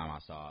last time I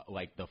saw it,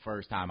 like the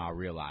first time I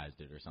realized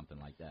it or something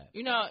like that.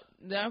 You know,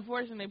 the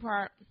unfortunate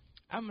part,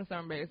 I'm a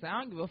summer baby, so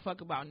I don't give a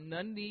fuck about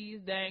none of these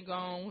dang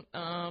on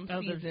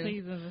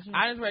seasons.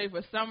 I'm just ready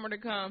for summer to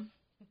come,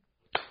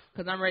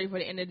 because I'm ready for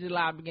the end of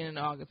July, beginning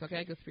of August,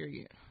 okay? Because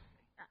period.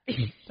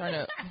 Turn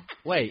up.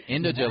 Wait,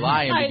 end of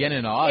July and beginning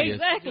of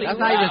August? Exactly. That's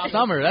not even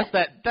summer. That's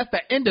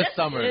the end of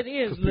summer. It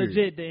is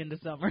legit the end of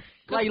summer.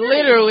 Like,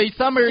 literally,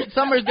 summer's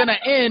going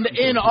to end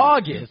in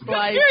August.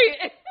 Like,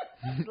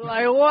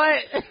 like,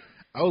 what?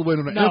 I was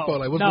waiting on the info,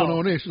 like, what's going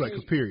on there? She's like,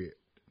 'cause period.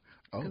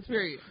 Because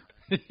period.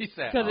 He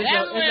said, because it's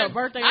your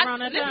birthday around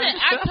that time.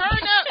 Listen, I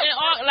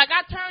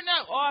turn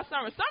up all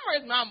summer. Summer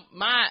is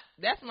my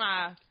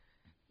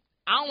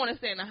I don't want to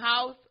stay in the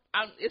house.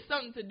 It's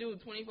something to do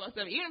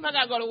 24/7. Even if I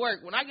got to go to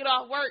work. When I get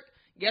off work,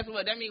 guess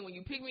what? That means when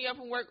you pick me up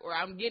from work or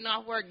I'm getting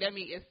off work, that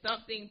means it's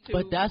something to do.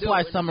 But that's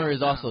why summer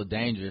is also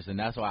dangerous, and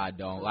that's why I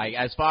don't. Like,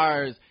 as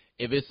far as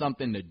if it's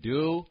something to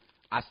do,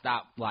 I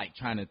stop, like,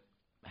 trying to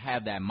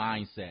have that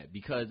mindset,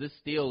 because there's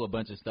still a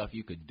bunch of stuff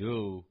you could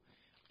do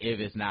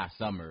if it's not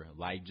summer.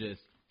 Like,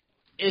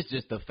 it's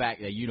just the fact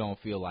that you don't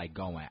feel like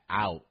going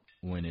out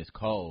when it's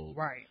cold.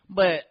 Right.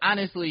 But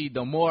honestly,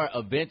 the more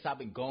events I've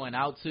been going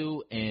out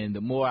to and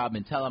the more I've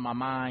been telling my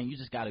mind, you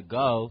just got to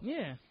go.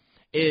 Yeah.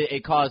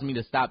 It caused me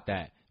to stop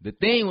that. The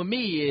thing with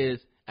me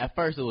is, at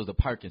first it was a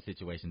parking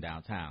situation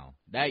downtown.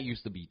 That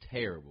used to be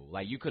terrible.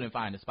 Like, you couldn't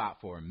find a spot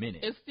for a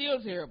minute. It's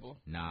still terrible.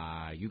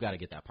 Nah, you got to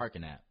get that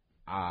parking app.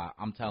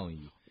 I'm telling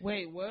you.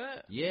 Wait,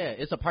 what? Yeah,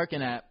 it's a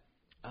parking app.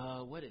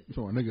 What is it?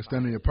 So a nigga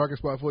standing in your parking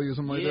spot for you or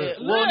something like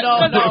that? Well,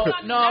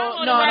 no,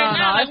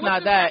 it's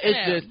not that.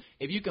 It's just,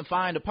 if you can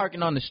find the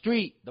parking on the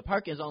street, the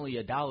parking is only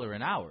 $1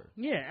 an hour.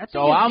 Yeah, I think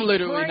so I'm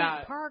literally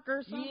not. Park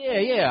or something.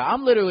 Yeah,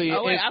 I'm literally.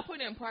 Oh wait, I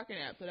put in parking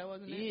app, so that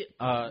wasn't it.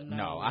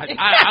 No,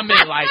 I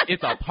meant like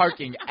it's a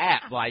parking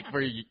app, like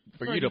for you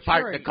to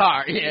park the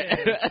car. Yeah.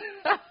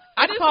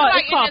 I just feel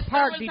like in the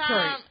Park summertime,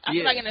 Detroit. I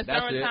feel like in the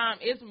summertime,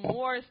 it's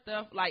more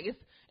stuff like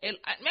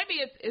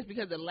maybe it's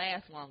because it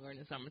lasts longer in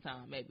the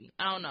summertime. Maybe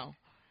I don't know,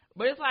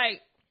 but it's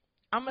like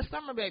I'm a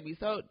summer baby,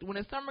 so when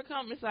the summer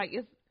comes, it's like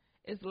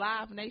it's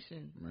Live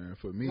Nation. Man,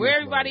 for me, where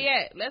everybody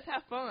at? Let's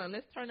have fun.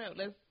 Let's turn up.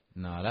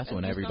 No, that's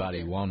when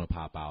everybody want to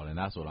pop out, and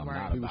that's what I'm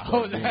not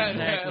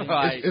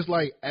about. It's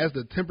like as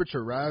the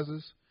temperature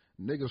rises,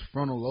 niggas'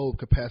 frontal lobe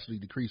capacity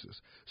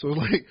decreases. So it's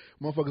like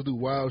motherfuckers do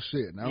wild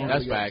shit. And I don't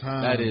really got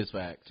time that is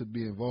fact. to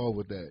be involved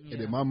with that. Yeah.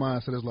 And then my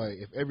mindset is like,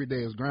 if every day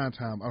is grind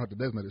time, I don't have to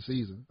designate a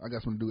season. I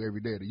got something to do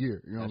every day of the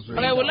year. You know what I'm saying?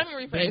 Okay, well, let me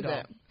rephrase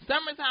that.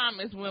 Summertime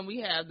is when we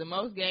have the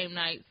most game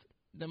nights,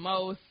 the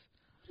most.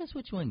 What's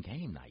with you and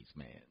game nights,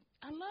 man?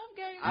 I love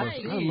game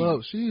nights. I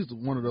love. She's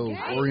one of those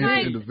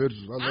oriented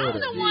individuals. I love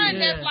that. I'm the one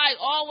that's like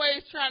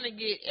always trying to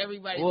get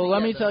everybody. Well,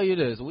 together. let me tell you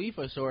this: we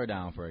for sure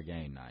down for a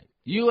game night.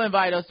 You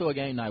invite us to a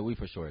game night, we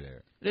for sure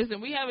there. Listen,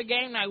 we have a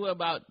game night with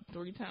about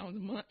 3 times a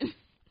month.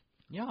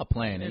 Y'all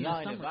playing it. Y'all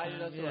ain't invited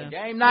us to a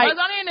game night. Well,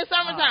 it's only in the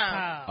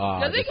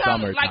summertime. Because it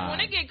comes like when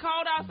it get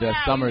cold outside. The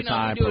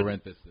summertime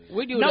parenthesis.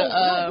 We do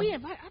we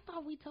invite. I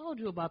thought we told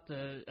you about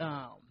the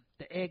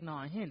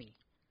eggnog Henny.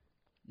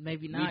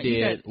 Maybe not. We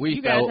did.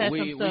 We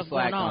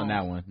slacked on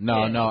that one.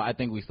 No, I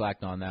think we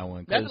slacked on that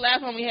one. That's the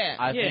last one we had.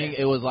 I think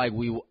it was like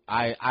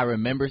I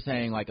remember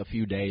saying like a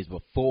few days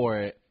before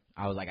it,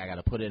 I was like, I got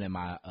to put it in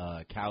my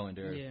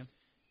calendar. Yeah.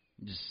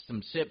 Just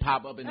some shit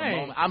pop up in the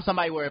moment. I'm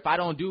somebody where if I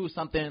don't do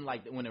something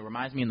like when it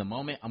reminds me in the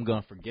moment, I'm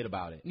going to forget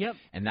about it. Yep.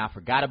 And I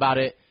forgot about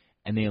it.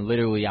 And then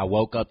literally I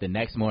woke up the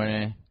next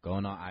morning,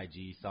 going on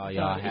IG, saw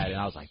y'all had it.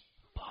 And I was like,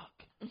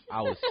 fuck.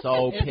 I was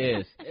so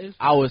pissed.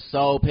 I was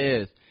so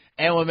pissed.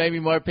 And what made me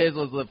more pissed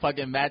was the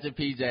fucking matching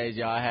PJs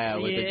y'all had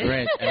with the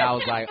Grinch. And I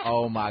was like,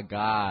 oh my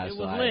gosh. It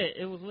was lit.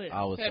 It was lit.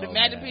 I was so the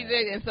matching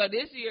PJs. And so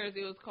this year's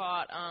it was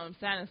called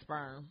Santa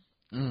Sperm.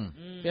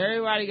 Mm. So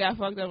everybody got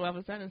fucked up off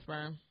of Santa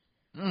Sperm.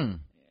 Mm.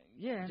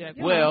 Yeah.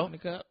 Well,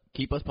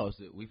 keep us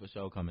posted. We for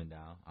sure coming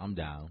down. I'm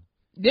down.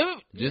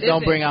 Just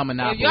don't bring out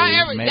Monopoly. When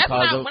I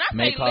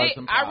say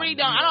lit, I really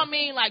don't. I don't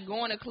mean like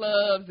going to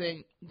clubs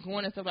and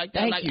going and stuff like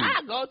that.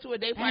 I go to a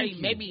day party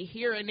maybe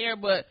here and there,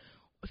 but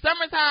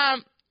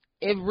summertime,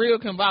 if Real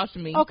can vouch for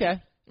me.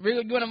 Okay.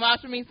 Real, you want to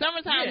vouch for me?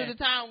 Summertime is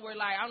the time where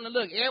like, I'm gonna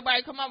look,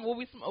 everybody come up,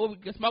 we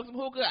can smoke some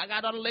hookah. I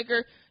got all the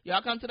liquor.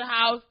 Y'all come to the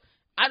house.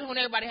 I just want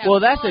everybody to have fun. Well,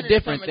 that's a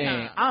different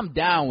thing. I'm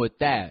down with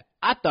that.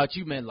 I thought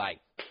you meant like,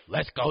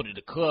 let's go to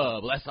the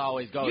club. Let's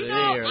always go to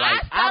there.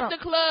 Like, I stopped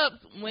the clubs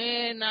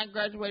when I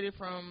graduated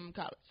from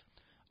college.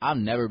 I've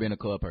never been a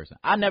club person.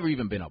 I've never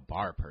even been a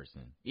bar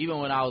person. Even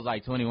when I was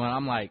like 21,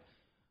 I'm like,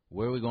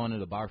 where are we going to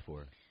the bar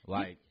for?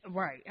 Like,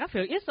 right. I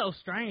feel it's so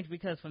strange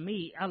because for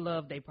me, I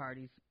love day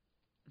parties.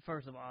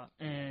 First of all,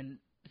 and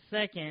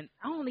second,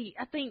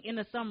 I think in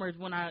the summers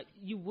when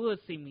you would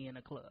see me in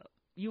a club.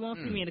 You won't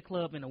see me in the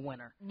club in the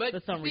winter. But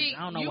for some reason,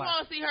 I don't know you why.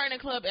 won't see her in the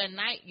club at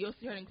night. You'll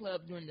see her in the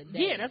club during the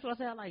day. Yeah, that's what I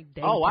say. I like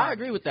day. oh, parties. I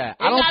agree with that.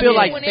 I don't feel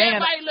like when staying.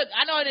 everybody look.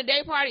 I know in a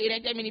day party it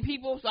ain't that many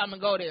people, so I'm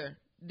gonna go there.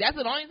 That's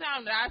the only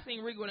time that I've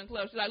seen Regal in the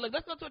club. She's like, look,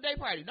 let's go to a day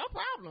party. No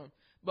problem.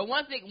 But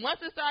once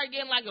it started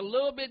getting like a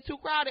little bit too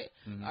crowded,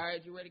 all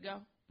right, you ready to go?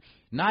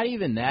 Not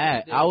even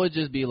that. I would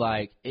just be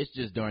like, it's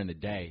just during the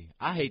day.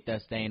 I hate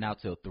that staying out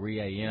till 3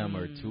 a.m.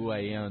 or 2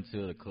 a.m.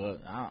 to the club.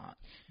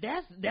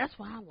 That's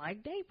why I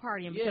like day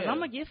partying because I'm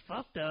gonna get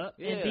fucked up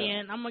and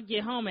then I'm gonna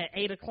get home at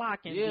 8 o'clock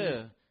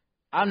and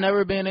I've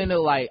never been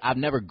into I've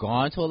never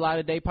gone to a lot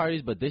of day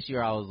parties, but this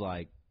year I was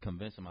like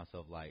convincing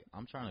myself like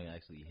I'm trying to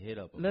actually hit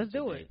up a bunch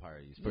of day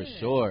parties for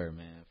sure,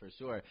 man, for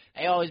sure.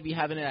 They always be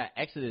having it at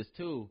Exodus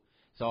too.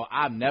 So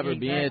I've never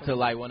been to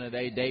like one of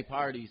their day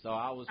parties. So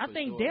I was. I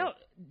think sure.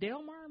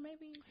 Delmar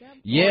maybe.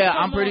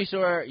 I'm pretty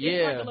sure. It's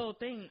like a little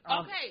thing.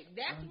 Okay,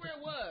 that's where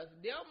it was.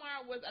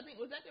 Delmar was. I think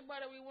was that the bar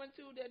that we went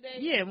to that day?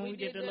 Yeah, when we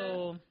did the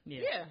little.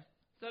 Yeah.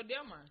 So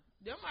Delmar,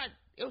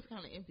 it was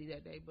kind of empty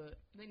that day, but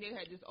I think they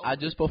had just. I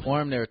just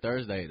performed there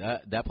Thursday.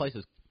 That place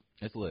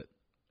it's lit.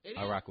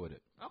 I rock with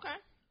it. Okay.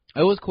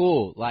 It was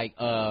cool. Like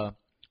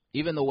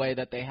even the way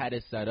that they had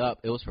it set up,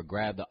 it was for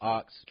Grab the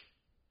Aux.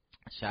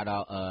 Shout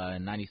out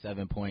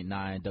 97.9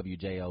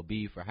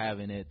 WJLB for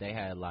having it. They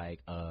had like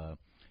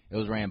it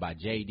was ran by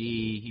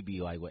JD. He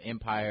be like with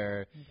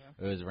Empire.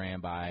 Okay. It was ran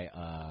by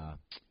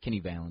Kenny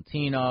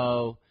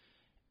Valentino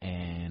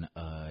and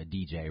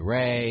DJ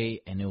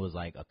Ray, and it was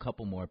like a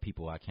couple more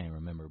people I can't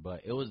remember,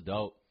 but it was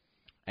dope.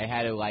 They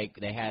had it like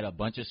they had a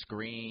bunch of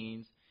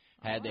screens,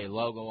 had their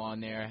logo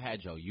on there,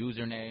 had your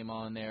username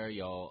on there,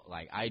 your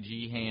like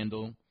IG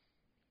handle.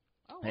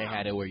 Oh, wow. They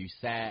had it where you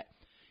sat.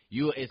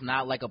 It's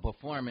not like a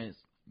performance.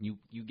 You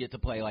get to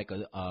play like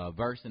a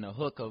verse and a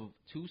hook of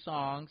 2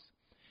 songs.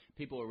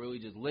 People are really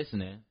just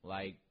listening,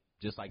 like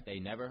just like they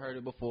never heard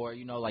it before.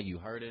 You know, like you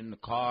heard it in the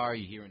car,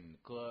 you hear it in the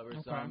club or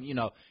something. You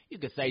know, you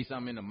could say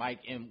something in the mic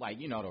and like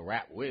to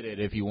rap with it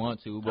if you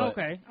want to. But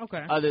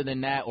other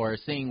than that, or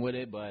sing with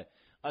it. But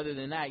other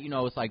than that,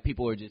 it's like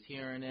people are just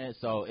hearing it.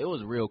 So it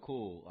was real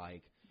cool.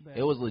 Like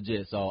it was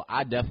legit. So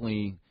I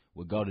definitely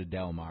would go to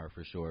Delmar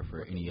for sure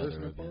for any other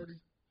events. Party?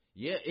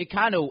 Yeah, it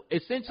kind of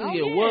essentially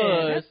it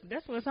was.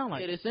 That's what it sounded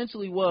like. It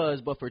essentially was,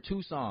 but for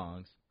 2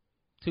 songs,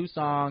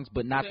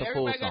 but not the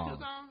full song. Got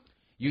 2 songs?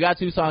 You got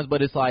 2 songs,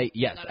 but it's like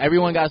yes,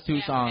 everyone got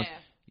 2 songs.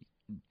 Half.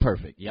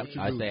 Perfect. Yep,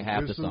 I say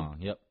half the song.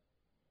 Yep.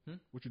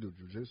 What you do,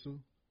 jiu-jitsu?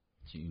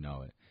 You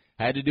know it.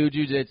 Had to do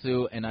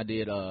jiu-jitsu, and I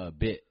did a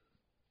bit.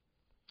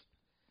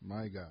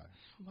 My God.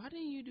 Why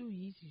didn't you do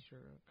Yeezy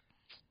Shrug?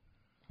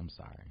 I'm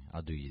sorry.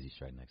 I'll do Yeezy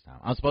Shrug next time.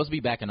 I'm supposed to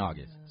be back in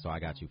August, so I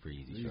got you for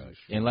Yeezy Shrug.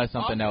 Unless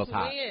something else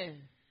hot.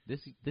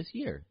 This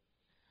year.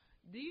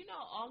 Do you know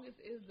August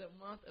is the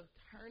month of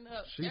turn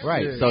up?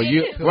 Right. So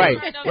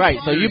right.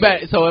 So you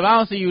bet. So if I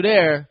don't see you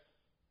there,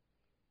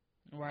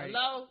 right.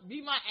 Hello,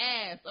 be my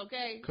ass,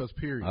 okay? Cause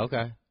period.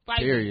 Okay. Fight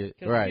period.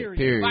 Me. Right. Period.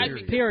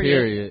 Period.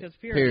 Period.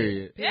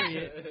 Period.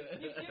 Period.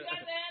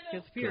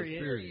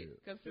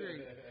 Cause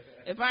period.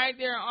 If I ain't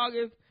there in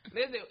August,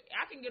 listen,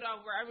 I can get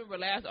off where I remember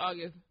last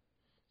August.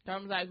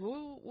 Tom was like,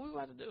 what we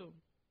about to do?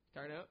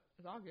 Turn up.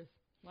 It's August.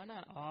 Why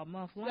not? All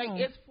month long.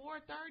 Like, it's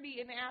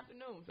 4:30 in the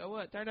afternoon. So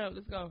what? Turn up.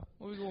 Let's go.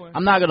 Where we going?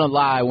 I'm not going to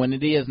lie. When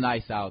it is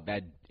nice out,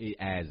 that it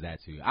adds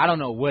that to you. I don't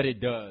know what it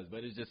does,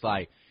 but it's just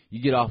like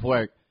you get off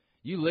work.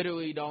 You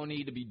literally don't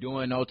need to be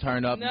doing no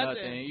turn up,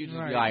 nothing. You just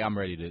be like, I'm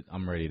ready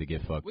to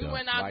get fucked up. We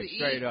went out like, to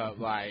straight eat. up,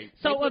 like.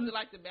 So put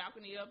the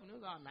balcony up, and it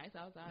was all nice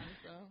outside and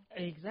stuff.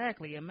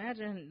 Exactly.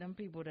 Imagine them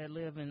people that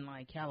live in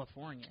like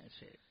California and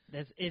shit.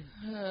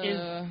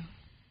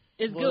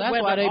 It's well, good that's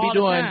weather why they be all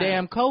doing the time.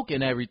 Damn coke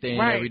and everything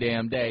every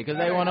damn day because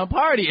they want to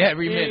party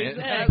every minute.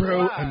 Exactly.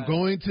 Bro, I'm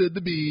going to the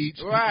beach.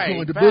 Right. I'm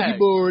going to boogie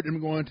board. I'm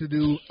going to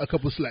do a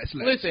couple slaps.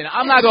 Listen,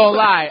 I'm not gonna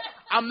lie.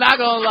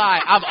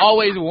 I've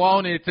always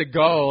wanted to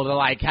go to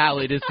like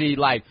Cali to see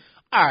like,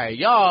 all right,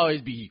 y'all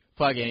always be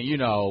fucking,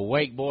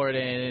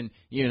 wakeboarding,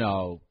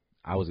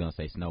 I was gonna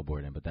say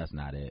snowboarding, but that's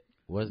not it.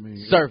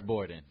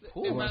 Surfboarding.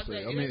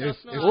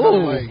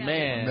 It's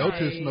man,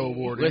 melted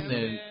snowboarding.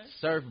 Listen,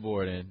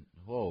 surfboarding.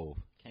 Whoa,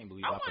 can't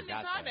believe I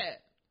forgot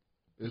that.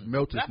 It's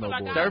melted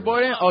snowboarding.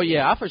 Surfboarding? Oh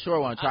yeah, I for sure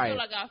want to try it. I feel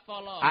like I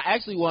fall off. I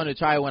actually wanted to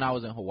try it when I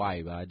was in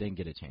Hawaii, but I didn't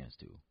get a chance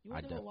to. You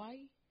went to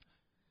Hawaii?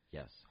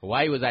 Yes,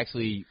 Hawaii was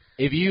actually.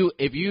 If you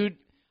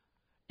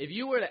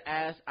were to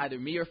ask either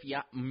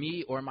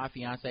me or my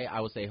fiance,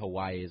 I would say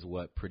Hawaii is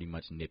what pretty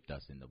much nipped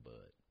us in the bud.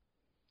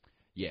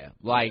 Yeah,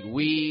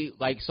 we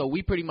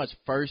pretty much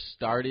first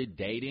started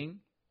dating.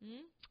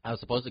 Mm-hmm. I was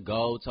supposed to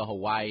go to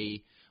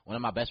Hawaii. One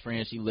of my best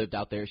friends, she lived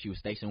out there. She was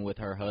stationed with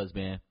her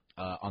husband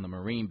on the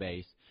Marine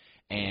base.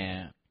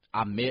 And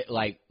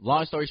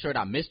long story short,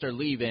 I missed her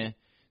leaving.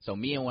 So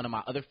me and one of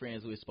my other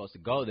friends who was supposed to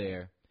go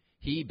there,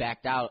 he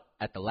backed out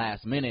at the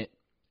last minute.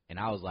 And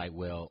I was like,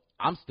 well,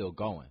 I'm still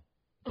going.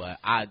 But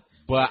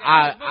But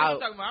I'm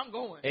talking about. I'm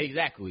going.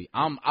 Exactly.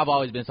 I've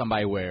always been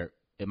somebody where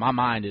if my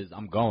mind is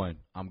I'm going.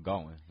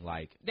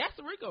 Like that's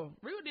Rico.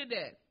 Rico did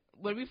that.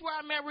 But before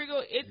I met Rico,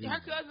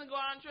 her cousin go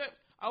on a trip.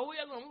 Oh,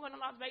 we're going to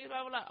Las Vegas, blah,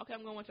 blah, blah. Okay,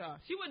 I'm going with y'all.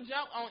 She would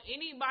jump on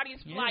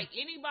anybody's flight,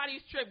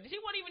 anybody's trip. She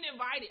wasn't even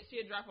invited.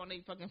 She'd drop on their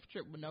fucking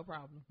trip with no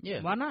problem.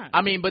 Yeah. Why not?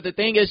 I mean, but the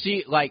thing is,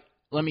 she, like,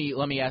 let me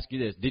ask you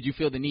this. Did you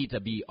feel the need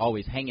to be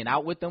always hanging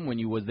out with them when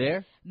you was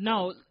there?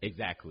 No.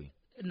 Exactly.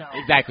 No.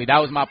 Exactly. That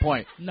was my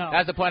point. No.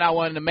 That's the point I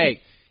wanted to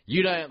make.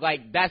 You don't,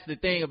 like, that's the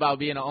thing about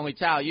being an only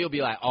child. You'll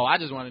be like, oh, I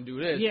just want to do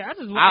this. Yeah, I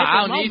just want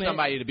I don't need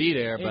somebody to be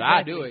there, but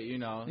I do it, you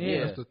know.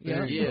 Yeah. That's the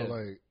thing. Yeah.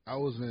 Like, we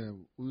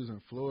was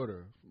in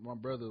Florida. My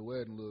brother's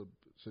wedding, little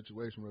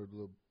situation, a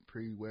little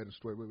pre-wedding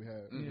story we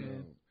had.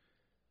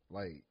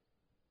 Like,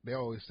 they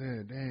always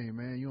saying, dang,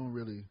 man, you don't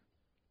really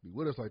be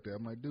with us like that.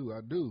 I'm like, dude, I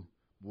do.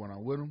 But when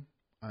I'm with them,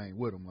 I ain't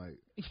with them. Like,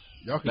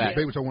 y'all can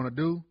debate what y'all want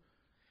to do.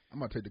 I'm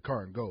going to take the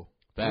car and go.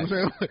 You know what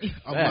I'm saying?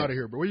 I'm out of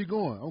here, bro. Where you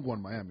going? I'm going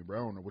to Miami, bro.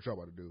 I don't know what y'all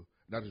about to do.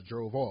 And I just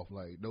drove off.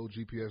 Like, no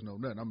GPS, no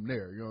nothing. I'm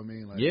there. You know what I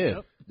mean? Like,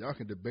 y'all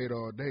can debate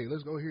all day.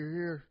 Let's go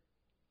here.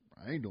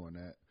 I ain't doing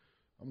that.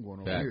 I'm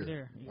going over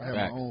here. I have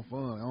my own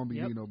fun. I don't be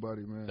needing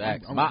nobody, man.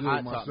 I'm my good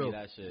aunt with taught me myself.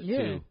 that shit,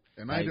 too.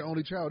 And I ain't the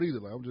only child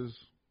either. Like, I'm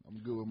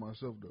good with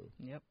myself, though.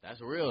 Yep.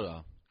 That's real,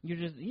 though. You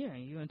just, you're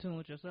in tune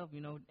with yourself, you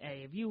know.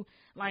 Hey, if you,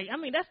 like, I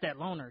mean, that's that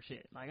loner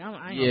shit. Like,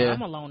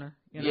 I'm a loner,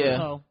 you know,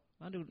 so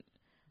I do.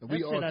 And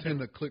we all tend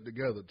to click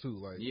together, too.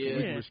 Like, we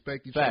can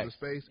respect each other's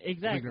space.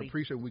 Exactly. We can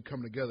appreciate when we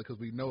come together because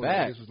we know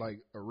that this is, like,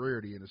 a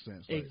rarity in a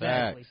sense. Like,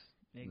 exactly.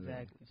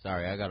 Yeah.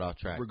 Sorry, I got off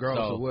track.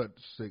 Regardless of what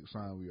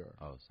sign we are.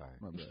 Oh, sorry.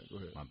 My bad. Go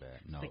ahead. My bad.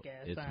 No,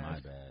 it's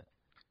signs.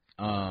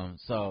 my bad.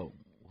 So,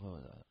 what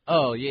was that?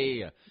 Oh,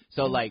 yeah.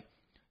 So, like,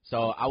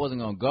 I wasn't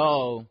going to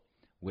go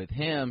with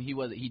him.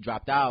 He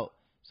dropped out.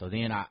 So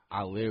then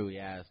I literally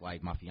asked,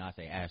 like, my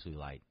fiance Ashley,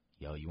 like,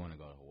 yo, you want to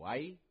go to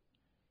Hawaii?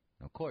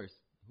 And of course,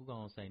 who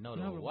going to say no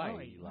to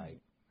Hawaii?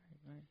 Like,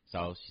 right.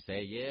 So she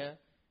said, yeah.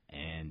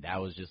 And that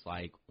was just,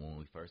 like, when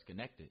we first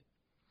connected.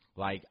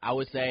 Like, I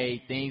would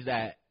say things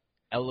that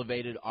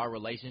elevated our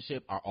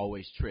relationship are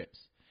always trips.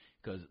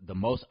 Because the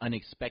most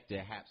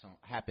unexpected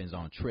happens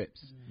on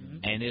trips. Mm-hmm.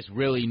 And there's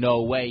really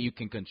no way you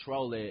can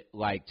control it,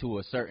 like, to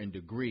a certain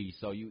degree.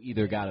 So you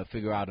either got to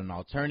figure out an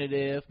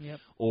alternative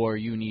or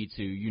you need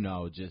to, you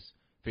know, just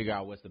figure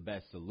out what's the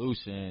best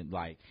solution.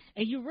 Like,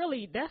 and you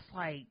really, that's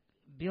like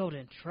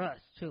building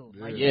trust, too.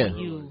 Yeah, like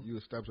you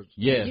establish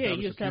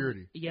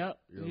security.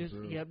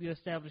 You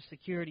establish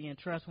security and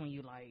trust when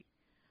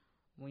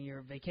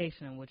you're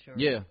vacationing with your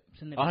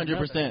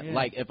 100%. Yeah.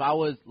 Like, if I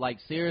was, like,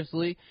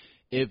 seriously,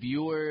 if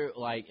you were,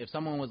 like, if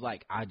someone was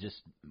like, I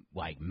just,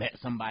 like, met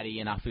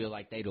somebody and I feel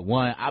like they the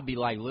one, I'd be,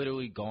 like,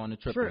 literally go on a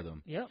trip with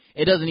them. Yep.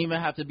 It doesn't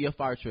even have to be a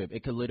far trip.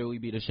 It could literally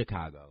be to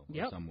Chicago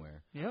or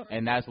somewhere. Yep.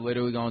 And that's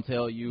literally going to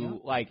tell you,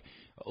 like,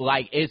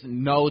 it's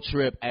no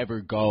trip ever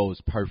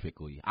goes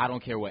perfectly. I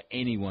don't care what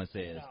anyone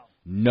says.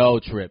 No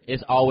trip.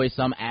 It's always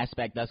some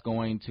aspect that's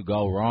going to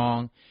go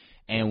wrong.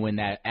 And when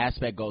that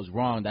aspect goes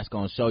wrong, that's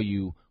going to show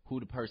you who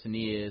the person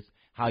is,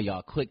 how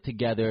y'all click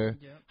together,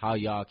 how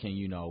y'all can,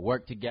 you know,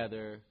 work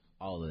together,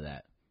 all of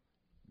that.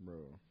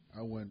 Bro,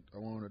 I went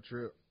on a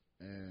trip,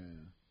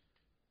 and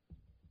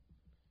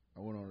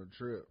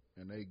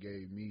they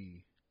gave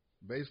me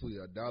basically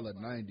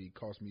 $1.90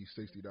 cost me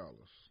 $60.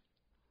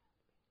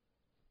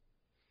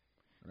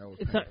 And that was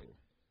painful.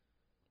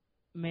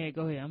 Man,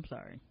 go ahead. I'm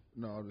sorry.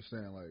 No, I'm just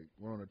saying, like,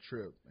 went on a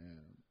trip, and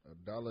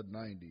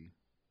 $1.90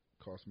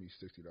 cost me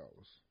 $60.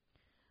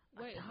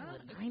 Wait, how?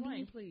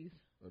 Explain, please.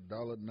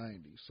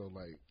 $1.90. So,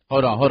 like,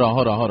 hold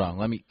on.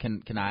 Let me.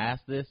 Can I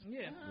ask this?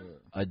 Yeah.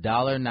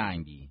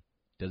 $1.90.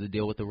 Does it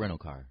deal with the rental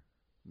car?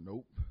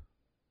 Nope.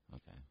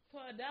 Okay. So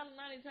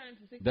 $1.90 turns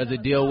to $60. Does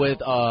it deal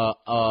with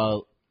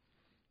a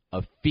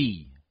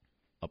fee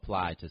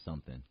applied to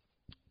something?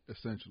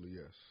 Essentially,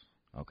 yes.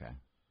 Okay.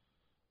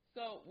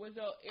 So was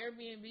your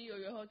Airbnb or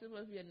your hotel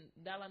supposed to be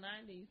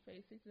 $1.90? You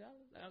pay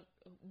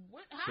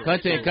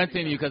 $60.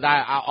 Continue, because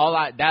that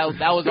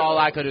was all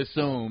I could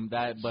assume.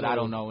 But I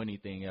don't know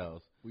anything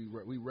else. We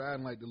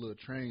riding like the little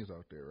trains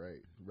out there,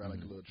 right? We ride like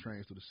the little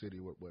trains through the city,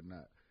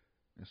 whatnot.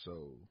 And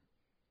so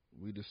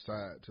we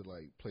decide to,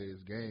 like, play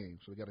this game.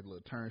 So we got a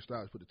little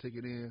turnstiles, put the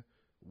ticket in.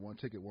 One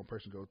ticket, one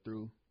person go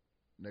through.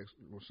 Next,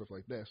 stuff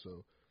like that.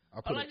 So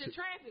I put like the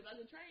train.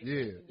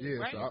 Yeah.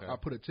 Right? So I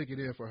put a ticket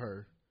in for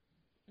her.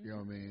 You know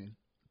what I mean?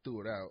 Threw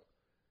it out.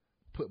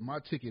 Put my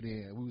ticket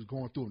in. We was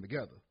going through them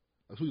together.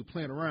 So we were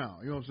playing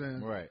around. You know what I'm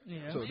saying? Right.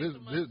 Yeah. So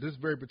this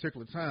very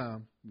particular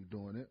time, we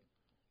doing it,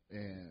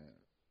 and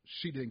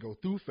she didn't go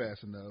through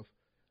fast enough.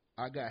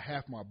 I got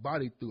half my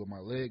body through, and my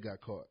leg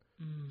got caught.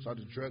 So I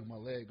just dragged my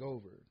leg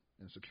over,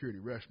 and security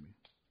rushed me.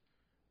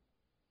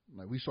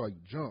 Like, we saw you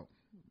jump.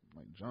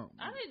 Like, jump.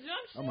 I didn't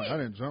jump shit. I'm like, I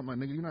didn't jump. My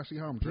nigga, you not see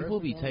how I'm dressed?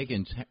 People be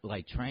taking,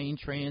 like, train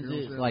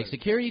transits. You know like,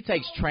 security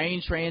takes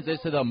train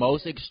transits to the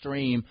most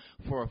extreme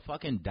for a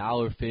fucking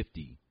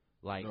 $1.50.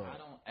 Like, I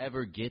don't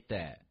ever get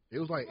that. It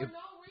was like, for no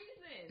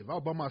reason. If I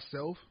was by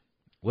myself.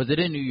 Was it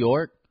in New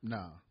York?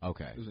 Nah.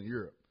 Okay. It was in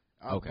Europe.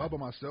 by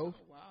myself.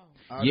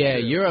 Oh, wow. Yeah,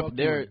 Europe,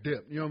 they're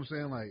dip. You know what I'm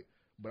saying? Like,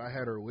 but I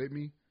had her with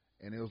me,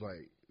 and it was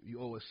like, you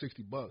owe us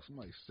 $60. I'm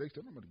like, 60?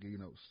 I'm not going to give you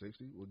no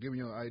 60. Well, give me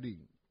your ID.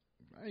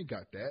 I ain't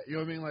got that. You know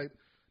what I mean? Like,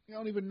 I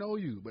don't even know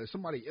you. But if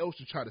somebody else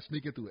would try to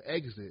sneak in through an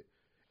exit,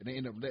 and they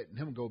end up letting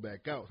him go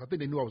back out. So I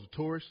think they knew I was a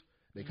tourist.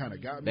 They kind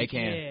of got me. They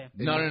can. Yeah.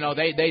 No.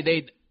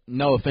 They.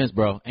 No offense,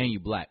 bro, and you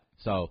black.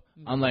 So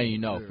I'm letting you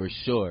know for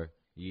sure.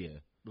 Yeah.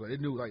 But they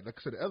knew, like I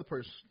said, the other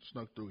person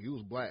snuck through. He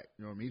was black.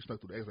 You know what I mean? He snuck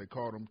through the exit. They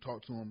called him,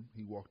 talked to him.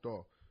 He walked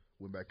off,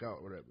 went back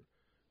out, whatever.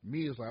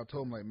 Me, it's like, I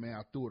told him, like, man,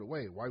 I threw it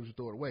away. Why would you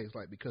throw it away? It's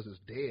like, because it's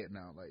dead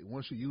now. Like,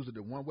 once you use it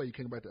the one way, you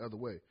can't go back the other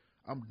way.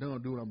 I'm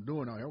done doing what I'm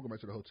doing now. I'm going back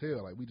to the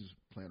hotel. Like, we just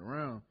playing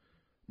around.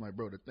 I'm like,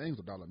 bro, the thing's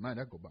 $1.90. I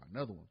can go buy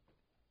another one.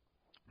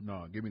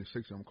 No, give me the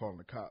 60. I'm calling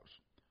the cops.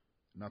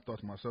 And I thought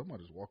to myself, I might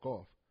just walk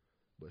off.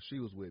 But she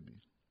was with me.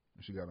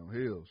 And she got on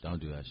heels.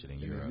 Don't do that shit in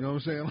Europe. You know what I'm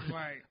saying? Like,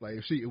 Right. Like,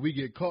 if we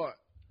get caught,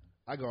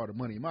 I got all the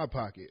money in my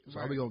pocket. So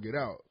how we going to get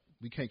out?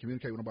 We can't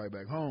communicate with nobody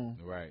back home.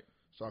 Right.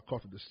 So I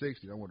coughed up the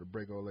 60. I wanted to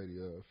break old lady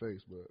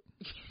face,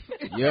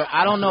 but Yeah,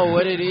 I don't know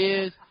what it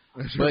is,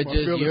 but just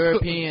feelings.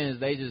 Europeans,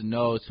 they just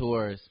know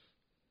tourists. It's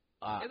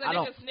I like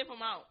don't. they just sniff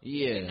them out.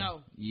 Yeah. They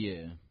know.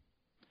 Yeah.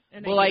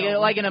 And But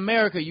like in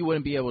America, you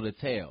wouldn't be able to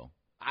tell.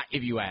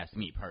 If you ask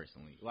me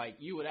personally, like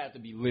you would have to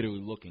be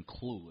literally looking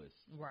clueless,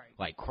 right.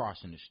 like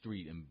crossing the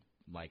street and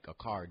like a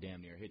car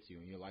damn near hits you,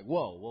 and you're like,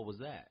 "Whoa, what was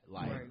that?"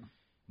 Like, Right.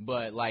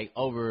 but like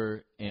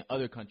over in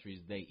other countries,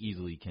 they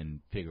easily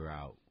can figure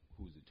out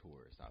who's a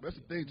tourist. That's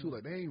the thing too.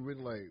 Like they ain't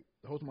really like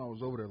the whole time I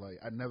was over there. Like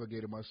I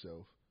navigated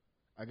myself.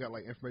 I got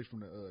like information from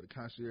the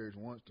concierge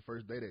once the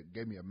first day that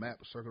gave me a map,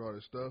 circled all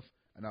this stuff,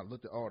 and I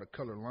looked at all the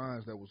color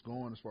lines that was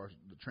going as far as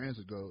the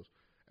transit goes.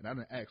 And I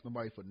didn't ask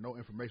nobody for no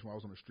information while I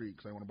was on the street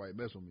because I didn't want nobody to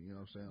mess with me. You know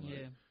what I'm saying? Like,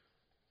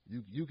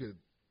 Yeah. You could.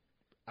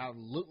 I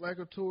looked like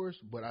a tourist,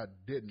 but I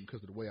didn't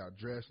because of the way I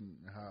dressed and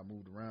how I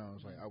moved around.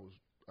 It's like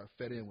I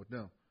fed in with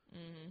them.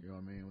 Mm-hmm. You know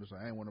what I mean? It's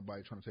like I ain't want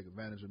nobody trying to take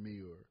advantage of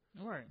me or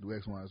Right. do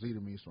X, Y, and Z to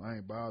me, so I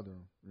ain't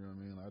bothering. You know what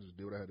I mean? I just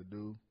did what I had to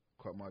do.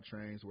 Caught my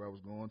train to where I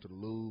was going, to the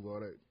Louvre, all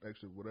that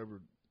extra whatever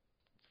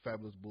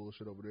fabulous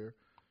bullshit over there,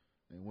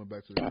 and went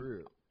back to the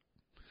crib.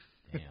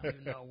 Damn.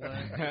 You know what?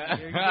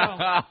 There you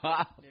go.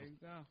 There you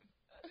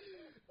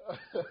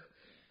go.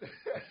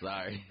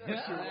 Sorry. I'm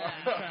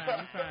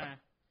trying.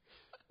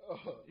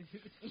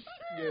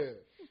 Yeah.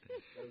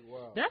 That's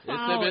wild. That's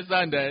why It's Sippin'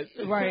 Sundays.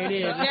 Right, it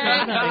is.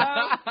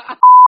 Yeah.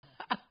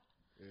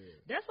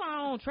 That's why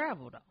I don't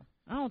travel, though.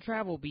 I don't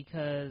travel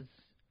because,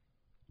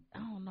 I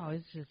don't know,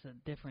 it's just a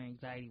different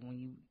anxiety when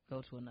you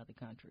go to another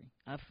country.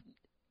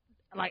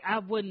 I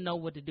wouldn't know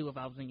what to do if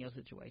I was in your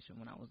situation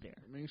when I was there.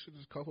 I mean, you should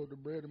just cough up the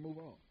bread and move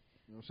on.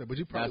 You know what I'm saying? But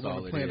you probably That's want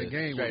all to play it the is.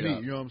 game Straight with me.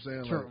 up. You know what I'm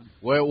saying? True.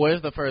 Like,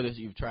 Where's the furthest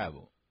you've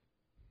traveled?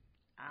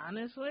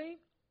 Honestly,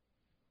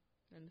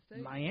 In the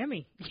States.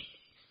 Miami.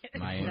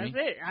 Miami?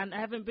 That's it. I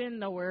haven't been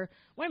nowhere.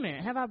 Wait a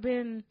minute. Have I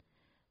been?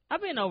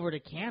 I've been over to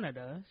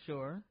Canada,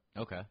 sure.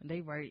 Okay.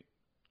 They right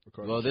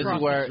Well, this across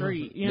is where the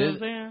street. You know what I'm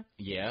saying?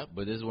 Yeah,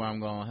 but this is where I'm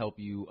going to help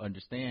you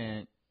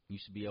understand. You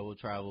should be able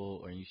to travel,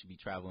 or you should be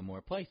traveling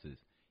more places.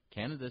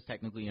 Canada is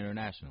technically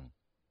international,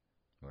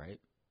 right?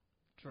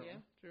 True. Yeah,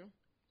 true.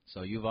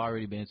 So you've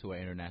already been to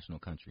an international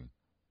country.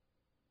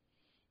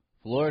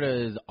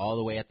 Florida is all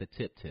the way at the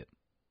tip.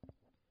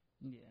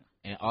 Yeah.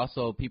 And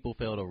also, people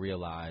fail to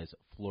realize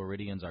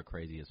Floridians are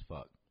crazy as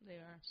fuck. They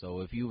are. So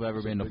if you've ever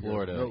That's a been to big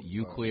Florida, ass melting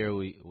you pot.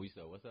 clearly – we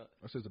said, what's up?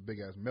 that's just a big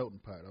ass melting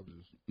pot. I was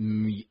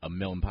just A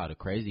melting pot of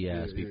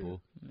crazy-ass Yeah,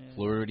 people. Yeah.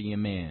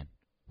 Floridian man,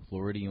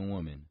 Floridian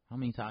woman. How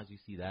many times you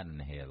see that in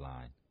the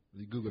headline?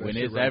 you Google that When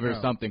shit it's right ever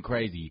now. something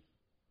crazy,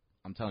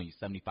 I'm telling you,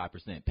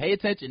 75%. Pay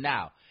attention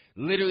now.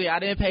 Literally, I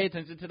didn't pay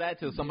attention to that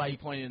till somebody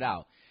pointed it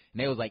out. And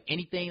they was like,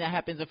 anything that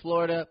happens in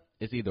Florida,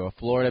 it's either a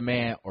Florida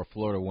man or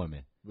Florida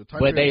woman.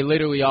 But they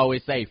literally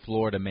always say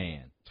Florida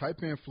man.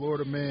 type in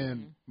Florida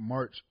man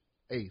March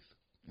 8th,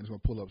 and it's gonna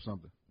pull up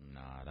something.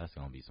 Nah, that's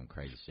going to be some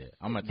crazy shit.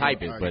 I'm going to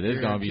type it, but it's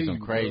going to be some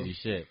crazy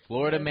shit.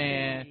 Florida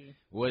man,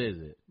 what is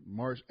it?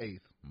 March 8th.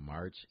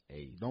 March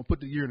 8th. Don't put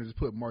the year in it. Just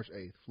put March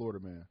 8th. Florida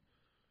man.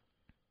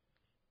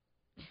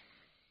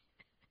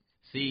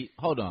 See,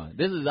 hold on.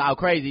 This is how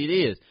crazy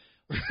it is.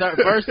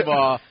 First of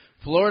all,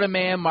 Florida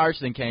Man March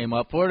then came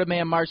up. Florida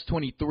Man March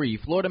 23.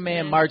 Florida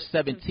Man March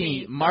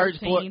 17. March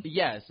 13.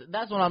 Yes,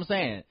 that's what I'm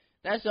saying.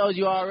 That shows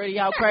you already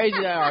how crazy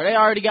they are. They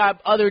already got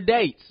other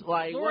dates.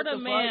 Like, Florida what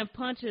the man fuck?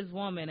 punches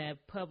woman at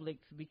Publix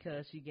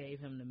because she gave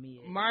him the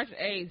meal. March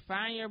 8th,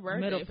 find your Middle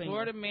birthday. finger.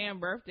 Florida man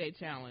birthday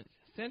challenge.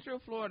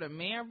 Central Florida,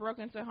 man broke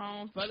into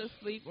home, fell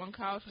asleep on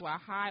couch while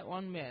high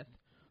on meth.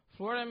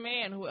 Florida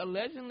man who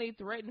allegedly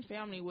threatened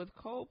family with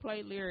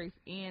Coldplay lyrics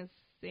ends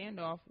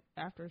standoff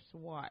after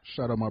SWAT.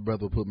 Shout out my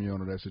brother who put me on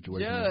to that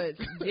situation. Judge,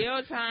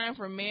 jail time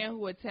for man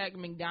who attacked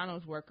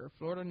McDonald's worker.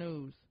 Florida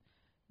News.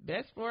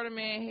 Best Florida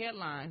man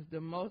headlines, the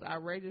most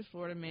outrageous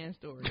Florida man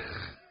story.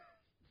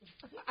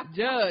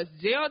 Judge,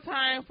 jail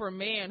time for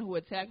man who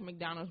attacked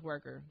McDonald's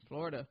worker.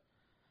 Florida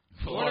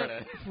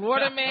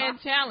man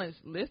challenge,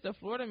 list of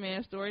Florida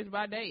man stories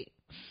by date.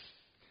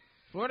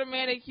 Florida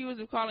man accused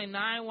of calling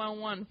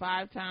 911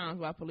 5 times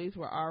while police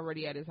were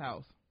already at his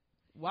house.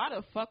 Why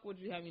the fuck would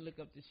you have me look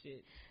up this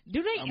shit?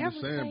 Do they I'm ever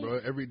just saying, say, bro,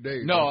 every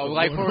day. No,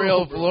 like for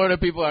real, Florida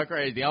people are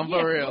crazy. I'm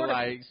for real, Florida,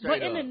 like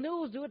straight but up. in the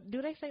news,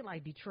 do they say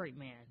like Detroit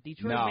man?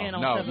 Detroit No, man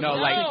on no, 7 no,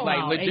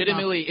 like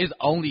legitimately, it's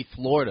only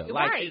Florida.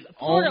 Like right. it's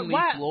Florida, only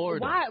why,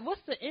 Florida. Why?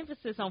 What's the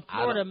emphasis on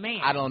Florida man?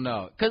 I don't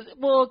know, cause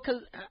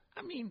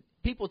I mean,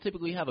 people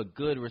typically have a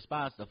good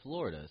response to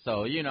Florida,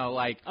 so you know,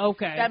 like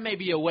that may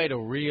be a way to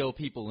reel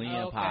people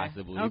in,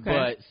 possibly,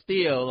 but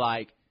still,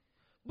 like.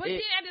 But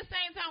then at the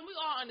same time, we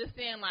all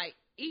understand like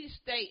each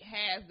state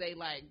has they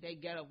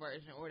ghetto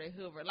version or they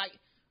hood version. Like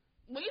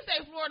when you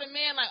say Florida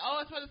man, like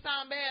it's supposed to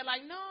sound bad.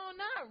 Like no,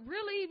 not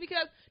really,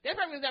 because that's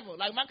for example.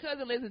 Like my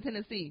cousin lives in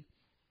Tennessee,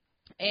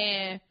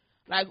 and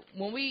like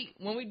when we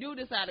do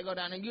decide to go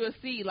down there, you'll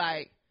see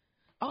like,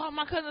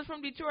 my cousin's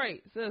from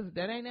Detroit. Sis,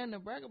 that ain't nothing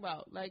to brag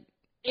about. Like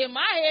in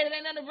my head, it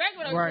ain't nothing to brag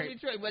about from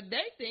Detroit, but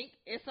they think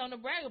it's something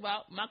to brag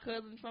about. My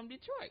cousin's from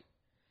Detroit.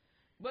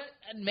 But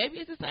maybe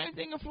it's the same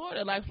thing in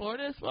Florida. Like,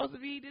 Florida is supposed to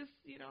be this,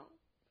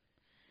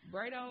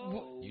 bright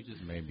old. You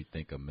just made me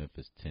think of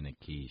Memphis,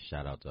 Tennessee.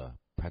 Shout out to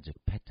Project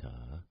Peta.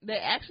 They're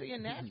actually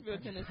in Nashville,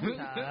 Tennessee.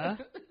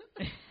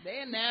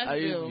 They're in Nashville. I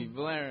used to be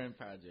blaring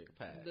Project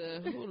Pat.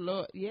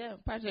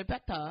 Project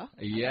Peta.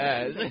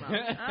 Yes.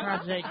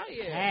 Project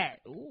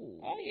Pat.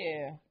 Ooh. Oh,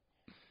 yeah.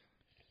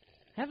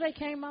 Have they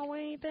came out with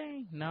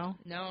anything? No.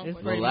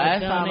 The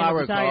last time I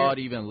recalled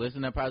even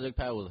listening to Project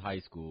Pat was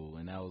high school,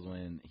 and that was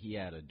when he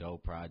had a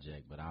dope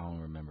project, but I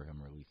don't remember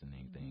him releasing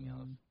anything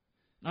else.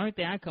 The only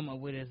thing I come up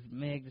with is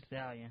M.A.G the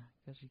Stallion,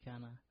 because she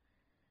kind of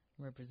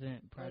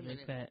represent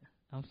Project Pat.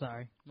 I'm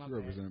sorry. She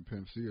represent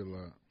Pimp C a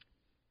lot.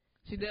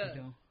 She does.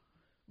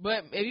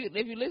 But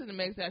if you listen to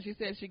M.A.G Stallion, she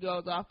said she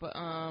goes off of,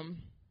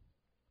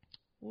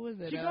 what was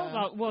it? She goes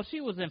off, well,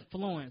 she was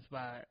influenced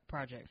by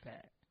Project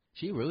Pat.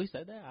 She really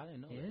said that? I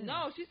didn't know that.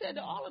 No, she said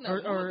to all of them.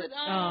 Or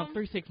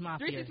 3-6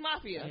 Mafia. 3-6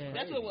 Mafia. Yeah.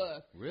 That's what it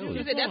was. Really?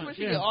 She said that's where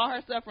she get all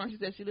her stuff from. She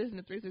said she listened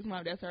to 3-6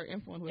 Mafia. That's her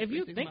influence. If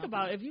you think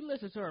about it, if you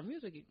listen to her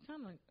music, it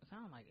sound like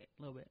it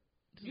a little bit.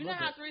 You know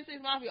how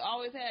 3-6 Mafia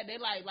always had? They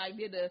like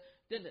did the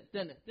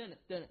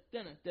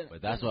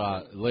But that's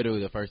why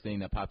literally the first thing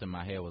that popped in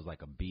my head was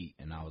like a beat,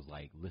 and I was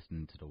like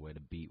listening to the way the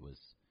beat was.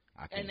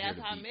 And that's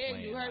how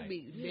M.A.G do her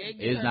beat.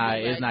 It's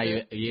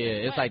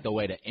like the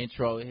way the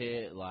intro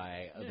hit,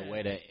 like the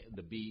way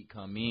the beat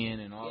come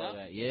in and all of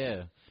that.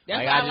 Yeah.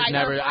 That's like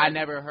I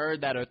never heard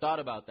that or thought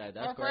about that.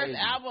 That's crazy. Her first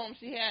album,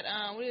 she had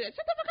what is that?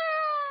 Shut the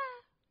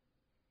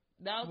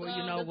fuck up. Well,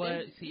 you know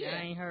what? See,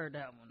 I ain't heard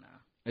that one now.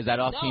 Is that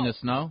off Tina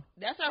Snow?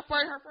 That's her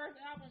first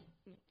album.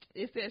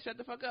 It said "Shut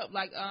the fuck up,"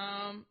 like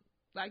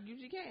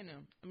UGK and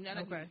them. I mean, not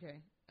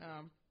UGK.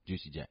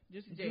 Juicy J.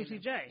 Juicy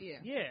J.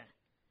 Yeah.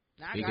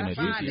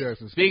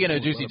 Speaking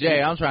of Juicy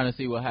J, I'm trying to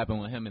see what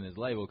happened with him and his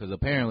label, because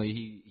apparently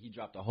he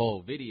dropped a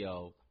whole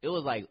video. It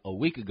was like a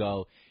week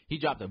ago. He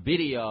dropped a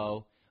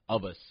video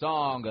of a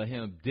song of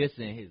him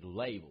dissing his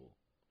label.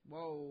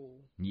 Whoa.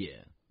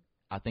 Yeah.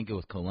 I think it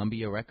was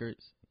Columbia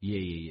Records.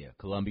 Yeah.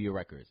 Columbia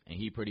Records. And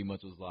he pretty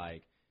much was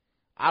like,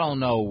 I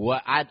don't know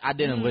what. I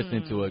didn't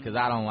listen to it because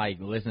I don't like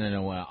listening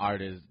to when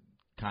artists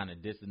kind of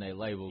dissing their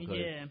label. Cause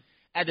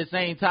at the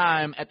same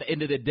time, at the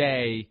end of the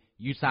day,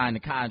 you signed the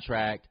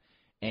contract.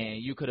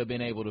 And you could have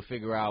been able to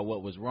figure out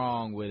what was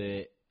wrong with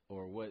it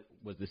or what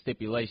was the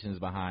stipulations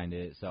behind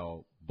it.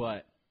 So,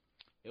 but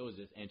it was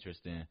just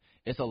interesting.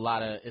 It's a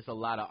lot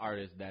of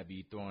artists that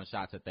be throwing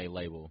shots at their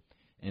label.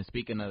 And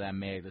speaking of that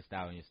M.A.G the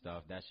Stallion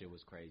stuff, that shit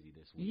was crazy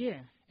this week. Yeah.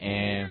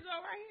 And go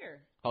right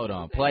here. Hold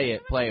on, play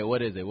it.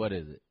 What is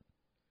it?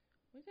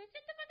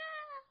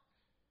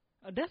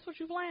 That's what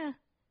you playing.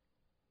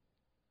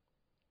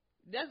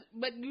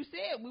 But you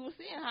said we were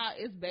seeing how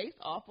it's based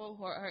off of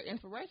her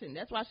inspiration.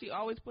 That's why she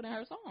always put in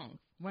her songs.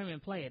 Wait a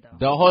minute, play it though.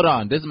 Hold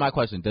on, this is my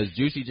question. Does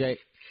Juicy J?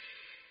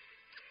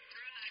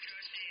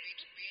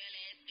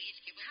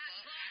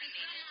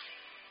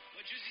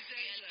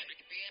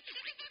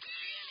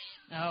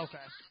 Oh, okay.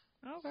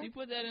 She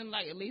put that in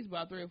like at least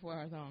about 3 or 4 of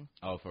her songs.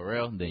 Oh, for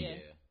real? Then yeah.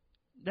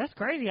 That's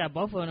crazy how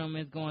both of them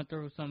is going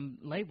through some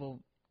label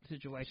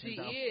situations. She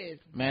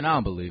is. Man, I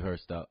don't believe her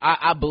stuff.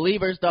 I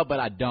believe her stuff, but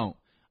I don't.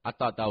 I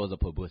thought that was a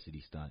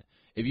publicity stunt.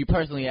 If you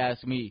personally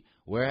ask me,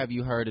 where have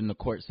you heard in the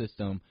court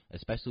system,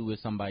 especially with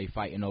somebody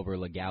fighting over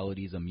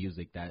legalities of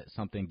music, that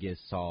something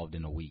gets solved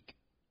in a week?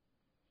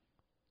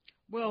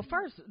 Well,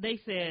 first they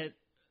said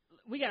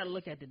we got to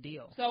look at the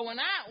deal. So when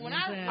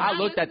I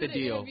looked at the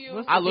deal.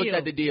 I looked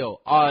at the deal.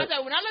 When I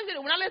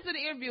listened to the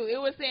interview, it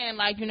was saying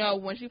like,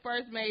 when she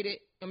first made it.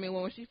 I mean,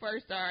 when she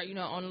first started,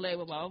 on the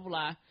label, blah blah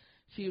blah.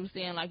 She was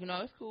saying like,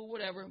 it's cool,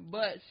 whatever.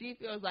 But she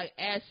feels like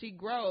as she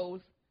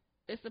grows,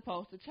 it's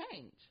supposed to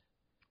change.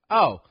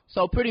 Oh,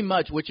 so pretty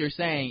much what you're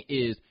saying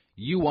is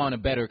you want a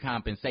better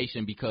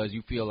compensation because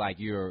you feel like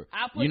you're,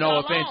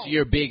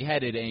 you're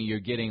big-headed and you're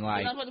getting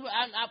like. I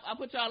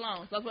put y'all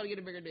on, so I'm supposed to get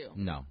a bigger deal.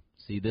 No.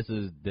 See, this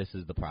is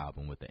the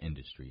problem with the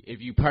industry.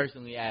 If you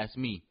personally ask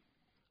me,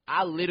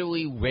 I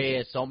literally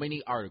read so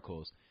many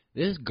articles.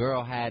 This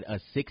girl had a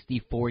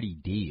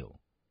 60-40 deal.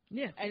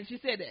 Yeah. And she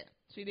said that.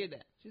 She did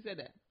that. She said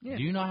that. Yeah.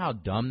 Do you know how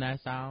dumb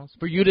that sounds?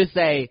 For you to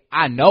say,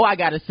 I know I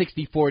got a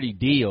 60-40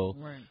 deal,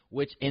 Right.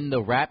 which in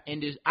the rap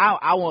industry,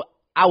 I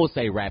will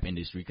say rap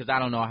industry, because I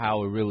don't know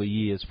how it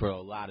really is for a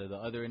lot of the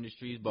other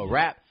industries, but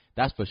rap,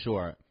 that's for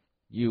sure.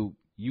 You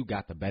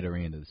got the better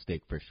end of the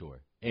stick for sure.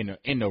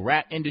 In the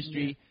rap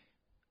industry,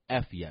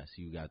 yes,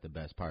 you got the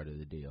best part of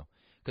the deal,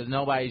 because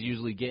nobody's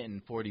usually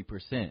getting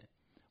 40%.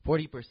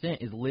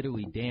 40% is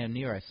literally damn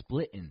near a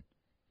splitting.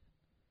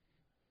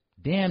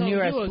 Damn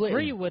near a splitting. So you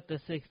agree with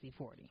the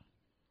 60-40?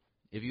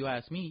 If you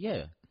ask me,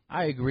 yeah,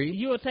 I agree.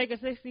 You would take a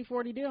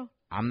 60-40 deal?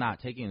 I'm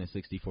not taking a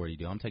 60-40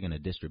 deal. I'm taking a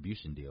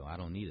distribution deal. I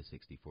don't need a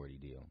 60-40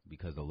 deal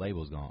because the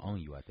label's going to own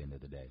you at the end of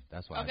the day.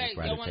 That's why I just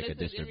rather take a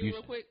distribution.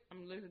 Real quick?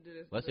 I'm listening to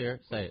this. Let's hear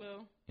it. Say it.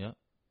 Yep. The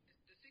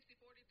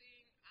 60-40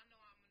 thing, I know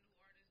I'm a new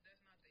artist.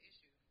 That's not the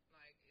issue.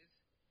 Like,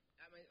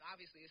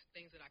 obviously it's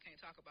things that I can't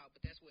talk about,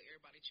 but that's what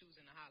everybody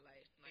choosing to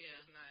highlight. Like,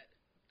 that's not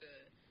the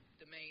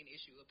main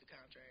issue of the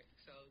contract.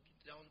 So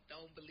don't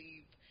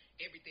believe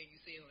everything you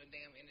see on the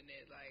damn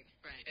internet. Like,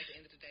 at the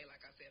end of the day,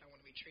 like I said, I want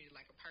to be treated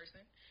like a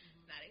person,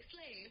 not a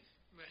slave.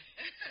 Right.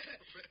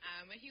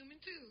 I'm a human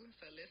too.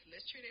 So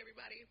let's treat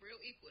everybody real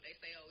equal. They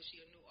say, oh,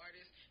 she a new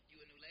artist, you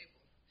a new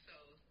label. So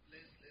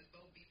let's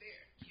both be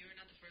fair. You're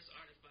not the first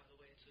artist, by the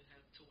way, to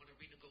want to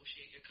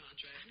renegotiate your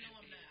contract. I know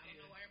I'm not. I don't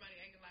know why everybody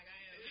acting like I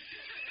am.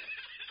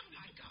 Oh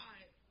my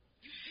God,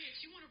 you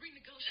bitch! You want to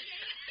renegotiate?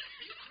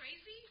 Are you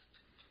crazy?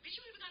 Bitch,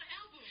 you even got an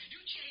album.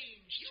 You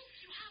changed. You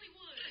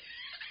Hollywood.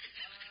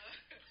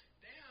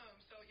 Damn.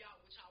 So what y'all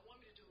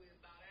want me to do is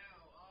bow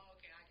down. Oh,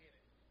 okay, I get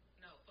it.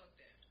 No, fuck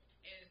that.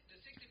 And the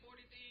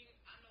 60-40 thing,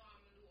 I know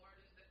I'm a new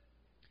artist.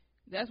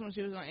 That's when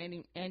she was on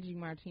Angie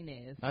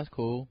Martinez. That's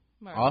cool.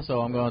 Also,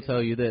 I'm going to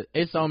tell you that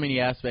it's so many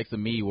aspects of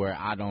me where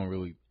I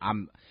won't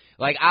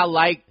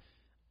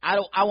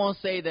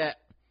say that,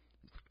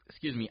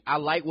 I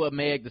like what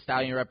Meg the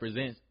Stallion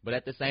represents, but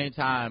at the same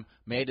time,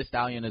 Meg the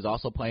Stallion is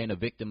also playing a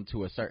victim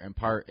to a certain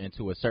part and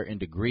to a certain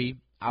degree.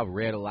 I've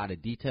read a lot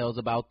of details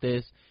about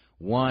this.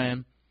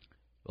 One,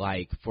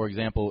 like, for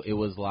example, it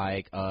was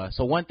like,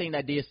 so one thing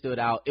that did stood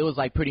out, it was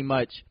like pretty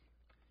much,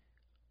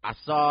 I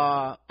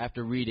saw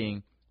after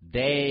reading,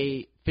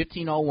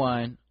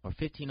 1501 or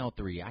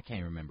 1503, I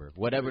can't remember,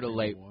 whatever the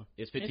late,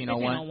 it's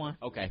 1501?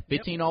 Okay,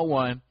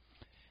 1501,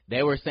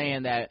 they were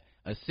saying that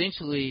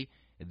essentially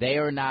they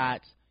are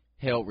not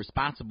held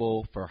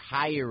responsible for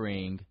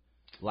hiring,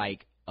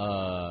 like,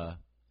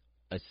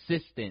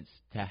 assistants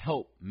to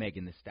help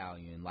Megan Thee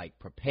Stallion, like,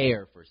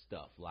 prepare for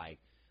stuff. Like,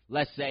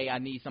 let's say I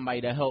need somebody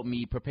to help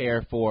me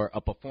prepare for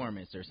a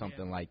performance or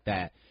something like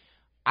that.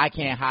 I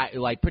can't hire,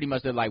 like, pretty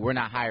much they're like, we're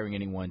not hiring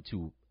anyone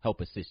to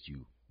help assist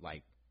you,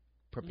 like,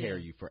 prepare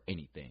you for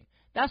anything.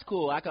 That's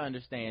cool. I can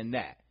understand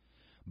that.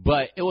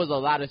 But it was a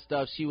lot of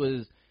stuff she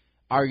was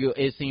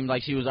it seemed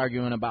like she was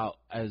arguing about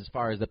as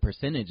far as the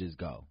percentages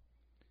go.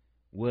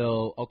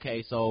 Well,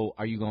 okay, so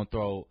are you going to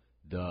throw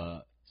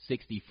the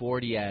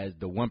 60-40 as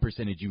the one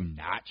percentage you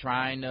not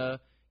trying to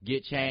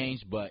get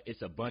changed, but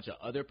it's a bunch of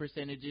other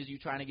percentages you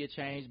trying to get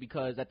changed?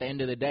 Because at the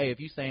end of the day,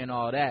 if you saying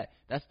all that,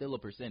 that's still a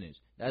percentage.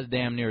 That's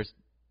damn near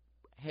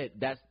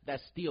that's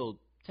still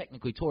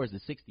technically towards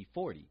the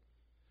 60-40.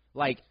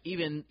 Like,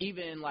 even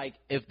like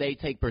if they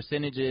take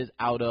percentages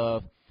out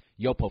of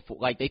your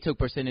like they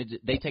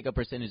take a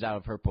percentage out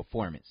of her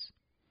performance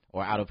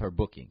or out of her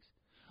bookings.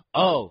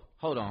 Oh,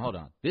 hold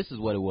on. This is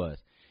what it was.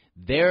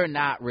 They're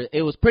not.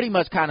 It was pretty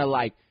much kind of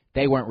like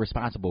they weren't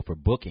responsible for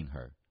booking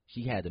her.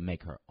 She had to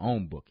make her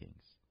own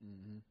bookings,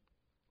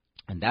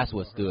 and that's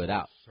what stood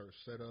out. Her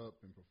setup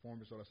and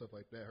performance, all that stuff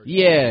like that.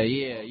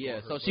 Yeah.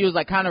 So she was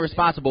like kind of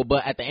responsible,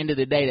 but at the end of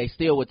the day, they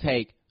still would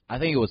take. I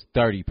think it was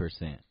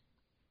 30%.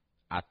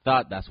 I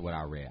thought that's what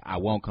I read. I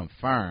won't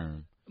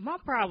confirm. My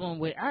problem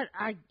with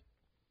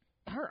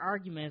her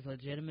argument is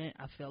legitimate.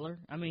 I feel her.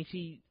 I mean,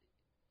 she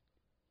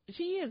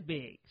is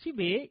big. She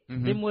big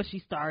than what she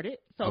started,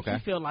 so she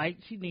feel like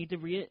she need to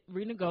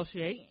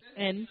renegotiate,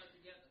 and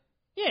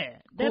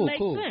that makes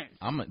sense.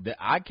 I'm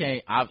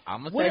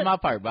gonna say my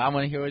part, but I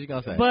want to hear what you're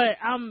gonna say. But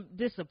I'm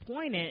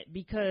disappointed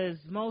because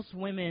most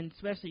women,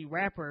 especially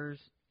rappers,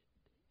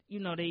 you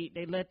know,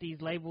 they let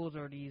these labels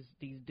or these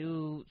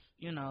dudes,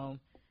 you know,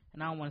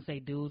 and I don't want to say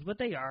dudes, but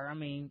they are. I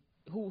mean,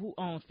 who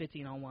owns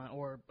 1501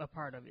 or a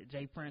part of it?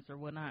 Jay Prince or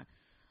whatnot?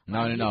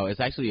 No. It's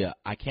actually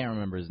I can't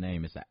remember his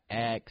name. It's an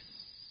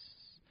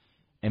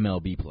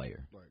ex-MLB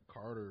player. Like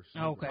Carter.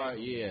 Okay.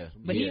 Yeah.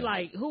 But he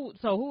like who?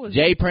 So who is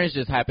Jay Prince?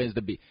 Just happens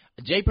to be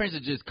Jay Prince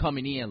is just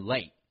coming in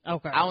late.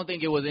 Okay. I don't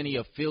think it was any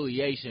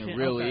affiliation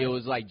really. Okay. It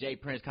was like Jay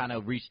Prince kind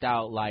of reached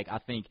out. Like I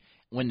think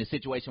when the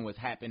situation was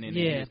happening, and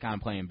he was kind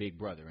of playing Big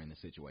Brother in the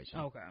situation.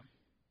 Okay.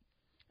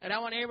 And I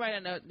want everybody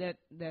to know that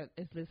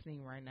is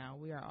listening right now.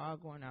 We are all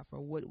going out for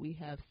what we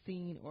have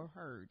seen or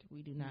heard.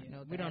 We do not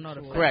know. We don't know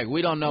the facts. Correct.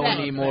 We don't know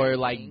any more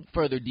like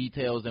further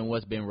details than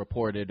what's been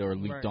reported or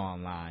leaked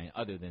online.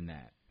 Other than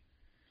that,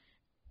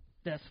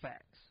 that's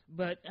facts.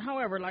 But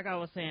however, like I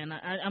was saying,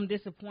 I'm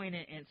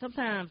disappointed, and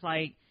sometimes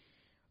like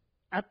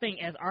I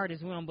think as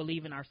artists, we don't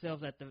believe in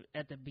ourselves at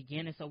the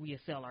beginning, so we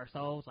sell our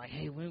souls. Like,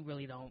 hey, we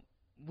really don't.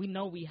 We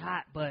know we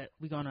hot, but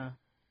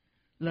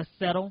let's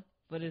settle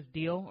for this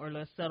deal, or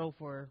let's settle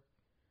for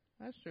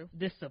that's true.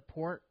 This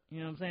support. You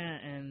know what I'm saying?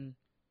 And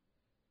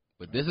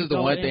but this is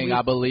the one thing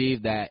I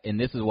believe that, and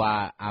this is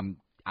why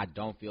I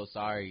don't feel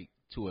sorry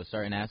to a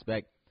certain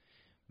aspect.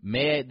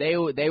 Meg, they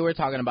were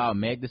talking about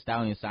Meg Thee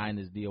Stallion signed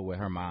this deal with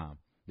her mom.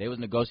 They was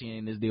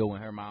negotiating this deal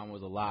when her mom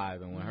was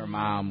alive and when her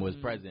mom was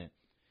president.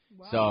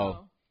 Wow.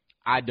 So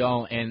I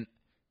don't, and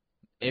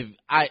if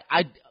I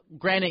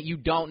granted you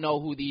don't know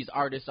who these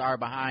artists are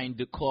behind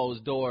the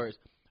closed doors,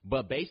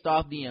 but based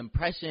off the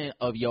impression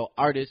of your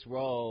artist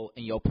role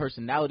and your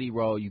personality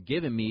role you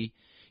given me,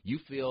 you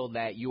feel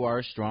that you are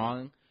a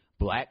strong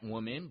black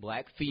woman,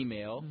 black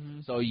female,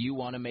 so you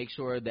want to make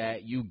sure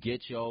that you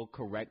get your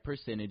correct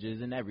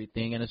percentages and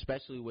everything, and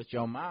especially with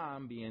your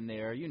mom being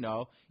there, you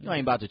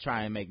ain't about to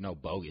try and make no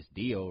bogus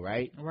deal,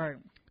 right? Right.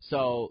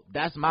 So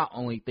that's my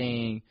only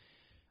thing.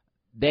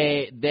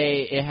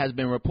 It has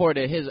been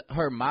reported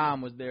her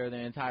mom was there the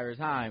entire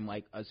time,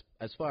 like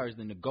as far as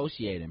the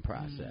negotiating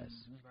process.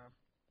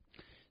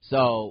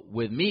 So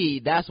with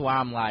me, that's why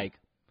I'm like,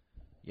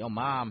 your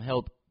mom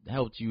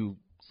helped you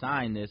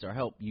sign this or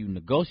help you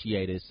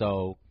negotiate it.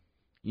 So,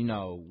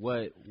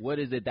 what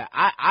is it that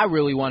I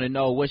really want to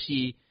know what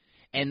she,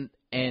 and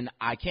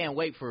I can't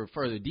wait for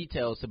further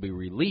details to be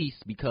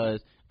released,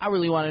 because I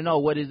really want to know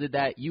what is it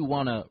that you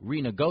want to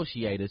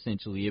renegotiate,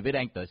 essentially, if it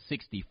ain't the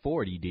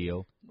 60-40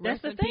 deal.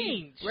 That's the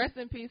thing. Rest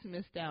in peace,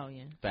 Miss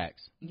Stallion.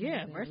 Facts.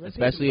 Yeah,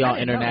 especially on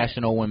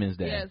International Women's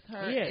Day. Yes,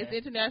 it's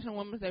International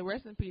Women's Day.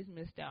 Rest in peace,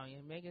 Miss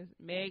Stallion.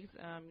 Meg's,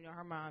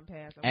 her mom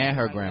passed. And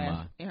her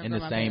grandma in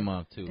the same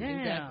month too. Damn,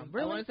 exactly.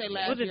 really? I want to say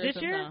last was it year.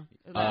 This year?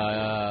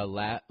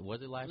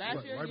 Was it last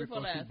year? Right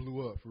before she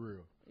blew up, for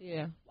real.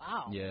 Yeah.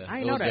 Wow. Yeah, I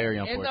it know was that. very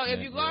And unfortunate. so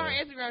if you go on her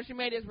Instagram, she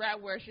made this rap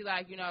where she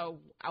like, when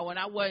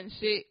I wasn't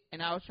shit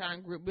and I was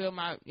trying to build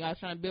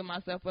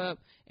myself up,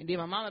 and then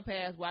my mama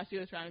passed while she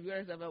was trying to build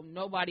herself up,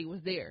 nobody was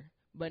there.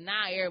 But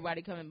now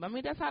everybody coming. I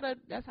mean, that's how the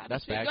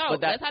shit go.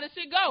 That's how the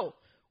shit go.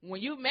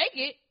 When you make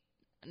it,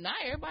 not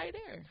everybody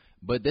there.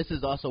 But this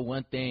is also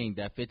one thing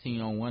that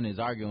 1501 is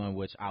arguing,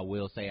 which I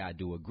will say I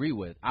do agree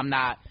with.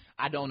 I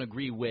don't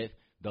agree with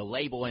the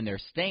label and their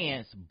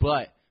stance,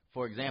 but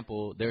for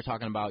example, they're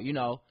talking about,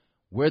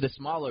 we're the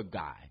smaller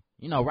guy.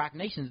 Rock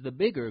Nation's the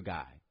bigger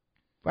guy.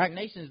 Rock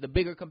Nation's the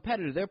bigger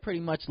competitor. They're pretty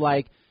much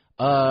like,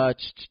 they're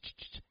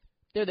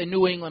the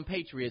New England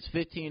Patriots.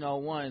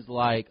 1501's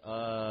like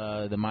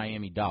the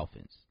Miami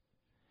Dolphins.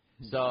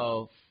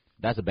 So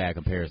that's a bad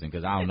comparison,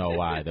 because I don't know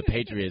why. The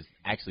Patriots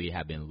actually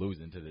have been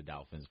losing to the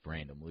Dolphins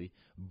randomly.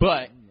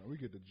 But we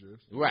get the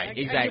gist. Right,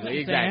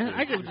 exactly.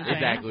 I get what you're saying.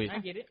 Exactly. I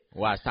get it.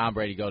 Watch Tom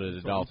Brady go to the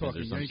Dolphins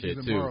or some Yankees shit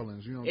and too.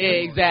 Marlins,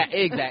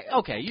 Exactly.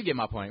 Okay, you get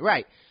my point.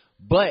 Right.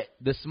 But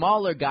the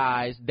smaller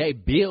guys, they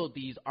build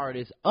these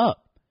artists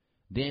up.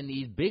 Then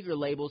these bigger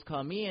labels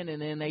come in, and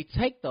then they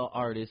take the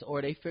artist,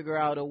 or they figure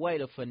out a way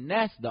to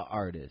finesse the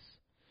artist.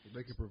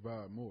 They can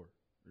provide more.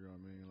 You know what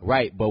I mean?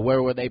 Right, but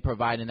where were they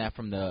providing that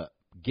from the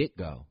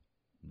get-go?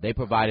 They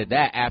provided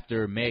that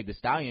after Meg Thee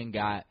Stallion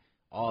got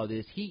all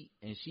this heat,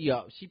 and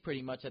she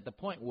pretty much at the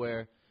point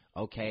where,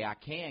 okay, I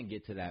can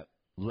get to that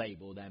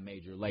label, that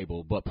major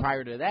label. But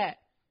prior to that,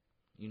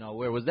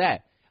 where was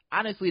that?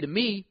 Honestly, to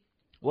me,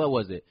 what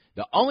was it?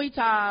 The only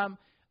time,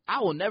 I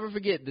will never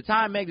forget, the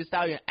time Meg Thee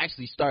Stallion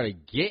actually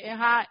started getting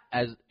hot,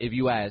 as if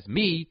you ask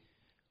me,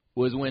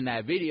 was when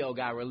that video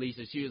got released,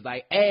 and she was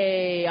like,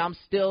 hey, I'm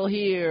still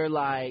here,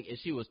 like, and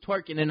she was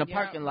twerking in the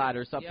parking lot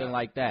or something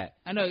like that.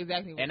 I know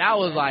exactly what and I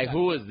was like,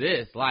 who is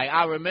this? Like,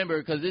 I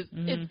remember, because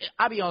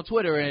I be on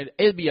Twitter, and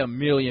it'd be a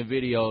million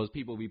videos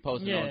people be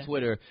posting on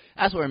Twitter.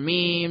 That's where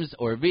memes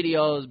or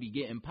videos be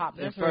getting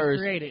popping That's first.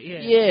 Created,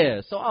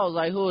 yeah, so I was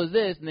like, who is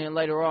this? And then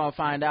later on,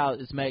 find out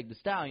it's Meg Thee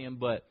Stallion.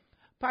 But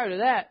prior to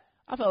that,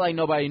 I felt like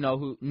nobody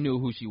knew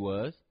who she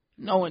was.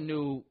 No one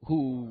knew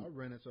who. I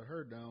ran into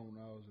her down when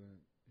I was in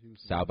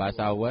Houston. South by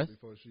Southwest?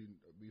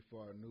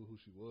 Before I knew who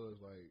she was,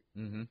 like,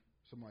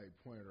 somebody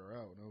pointed her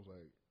out, and I was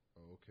like,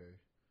 oh, okay.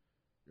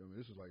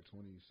 This was like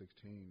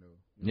 2016, though.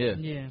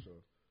 Yeah. So,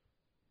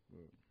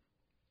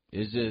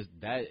 it's just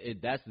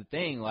that's the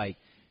thing. Like,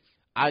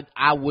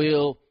 I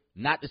will,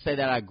 not to say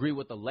that I agree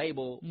with the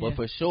label, but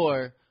for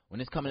sure, when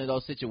it's coming to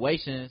those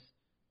situations,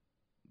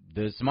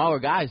 the smaller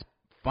guys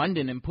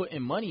funding and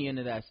putting money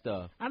into that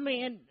stuff. I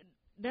mean,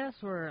 that's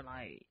where,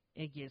 like,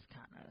 it gets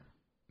kind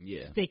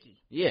of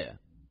sticky. Yeah.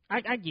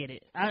 I get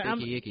it.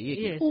 Icky.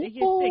 Yes, it gets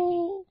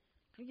sticky.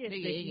 It gets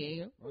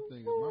sticky. My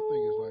thing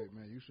is like,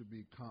 man, you should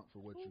be comp for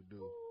what you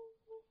do.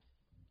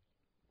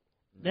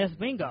 That's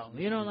bingo.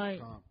 Like,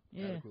 comp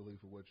adequately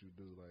for what you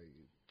do. Like,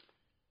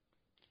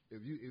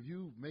 if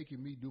you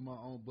making me do my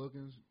own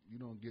bookings, you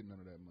don't get none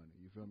of that money.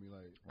 You feel me?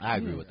 Like, I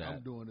agree with that.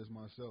 I'm doing this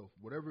myself.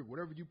 Whatever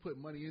you put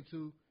money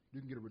into, you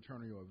can get a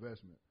return on your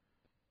investment.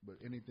 But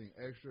anything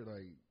extra,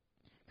 like.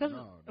 Cause,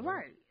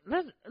 right,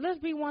 let's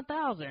be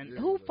 1,000.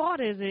 Who fault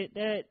is it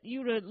that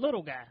you the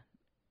little guy?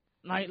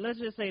 like, let's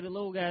just say the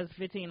little guy's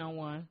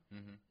 15-on-1, Mm-hmm.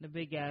 the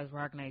big guy's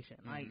Rock Nation.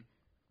 Like,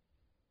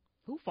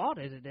 who fault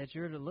is it that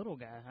you're the little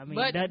guy? I mean,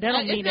 but that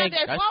don't mean it's not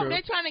their that's fault. true.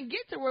 They're trying to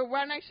get to where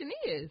Rock Nation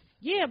is.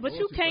 Yeah, but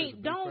you Loyalty plays a can't,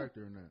 big don't.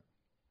 factor in that.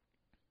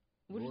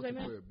 What you say,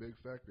 man? Play a big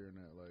factor in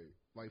that.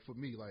 Like for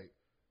me, like,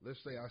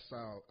 let's say I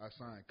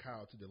signed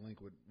Kyle to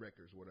Delinquent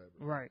Records, whatever.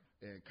 Right.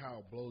 And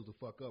Kyle blows the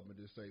fuck up and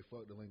just say,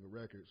 fuck Delinquent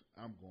Records.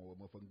 I'm going with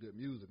motherfucking good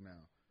music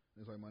now.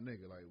 It's like, my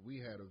nigga, like, we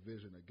had a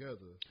vision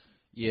together.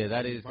 Yeah,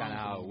 that is kind of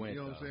how it went. You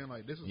know what I'm saying?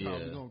 Like, this is how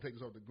we're going to take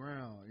this off the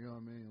ground. You know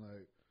what I mean?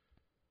 Like,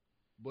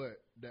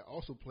 but that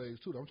also plays,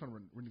 too. I'm trying to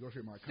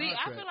renegotiate my contract. See,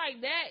 I feel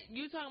like that,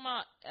 you talking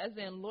about as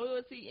in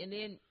loyalty, and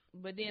then,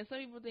 but then some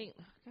people think,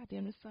 God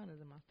damn, the sun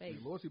is in my face.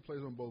 See, loyalty plays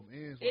on both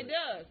ends. It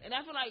does. And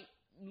I feel like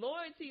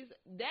loyalty,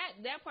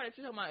 that part that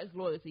you're talking about is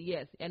loyalty,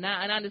 yes. And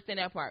I understand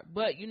that part.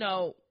 But, you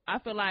know, I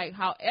feel like,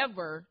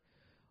 however,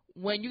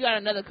 when you got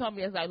another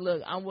company that's like,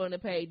 look, I'm willing to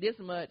pay this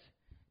much,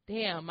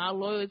 damn, my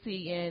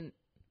loyalty and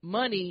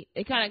money,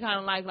 it kind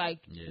of like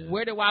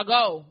where do I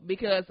go?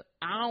 Because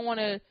I don't want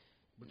to,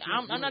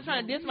 I'm not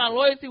trying to diss my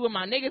loyalty with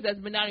my niggas that's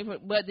been down here,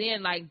 but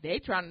then, like, they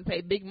trying to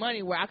pay big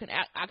money where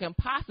I can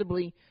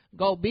possibly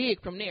go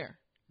big from there.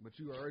 But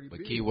you already But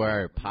big.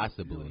 keyword, You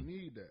possibly. don't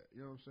need that.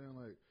 You know what I'm saying?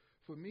 Like,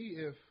 for me,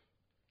 if,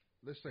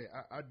 let's say,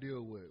 I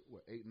deal with,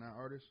 8, 9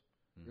 artists,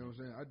 you know what I'm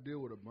saying? I deal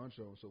with a bunch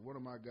of them. So one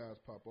of my guys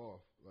pop off.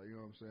 Like, you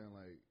know what I'm saying?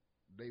 Like,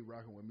 they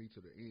rocking with me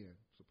to the end,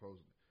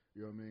 supposedly.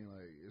 You know what I mean?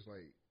 Like, it's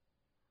like,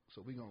 so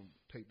we going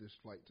to take this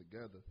flight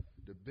together.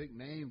 The big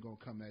name going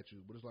to come at you,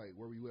 but it's like,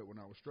 where were you at when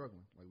I was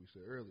struggling, like we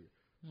said earlier.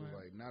 So,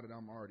 like, now that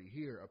I'm already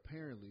here,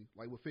 apparently,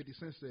 like what 50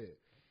 Cent said,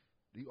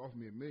 you offer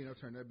me $1 million, I'll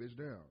turn that bitch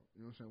down.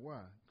 You know what I'm saying?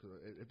 Why? Because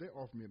if they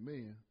offer me $1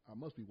 million, I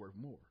must be worth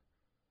more.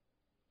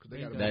 Because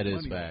they got that money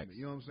is on facts. me.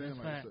 You know what I'm saying?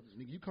 That's Like, so,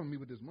 nigga, you come to me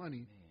with this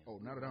money. Oh,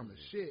 now that I'm the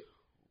shit,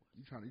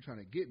 you trying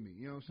to get me.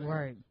 You know what I'm saying?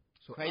 Right.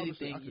 So Crazy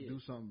obviously thing I could do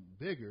something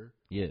bigger.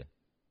 Yeah.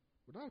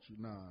 Without you,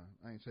 nah,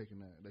 I ain't taking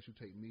that. Unless you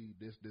take me,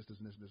 this. Like,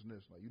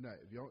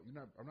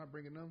 I'm not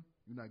bringing them.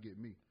 You're not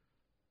getting me.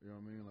 You know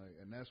what I mean? Like,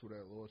 and that's where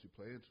that loyalty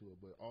play into it.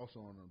 But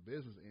also on the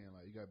business end,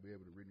 like, you got to be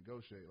able to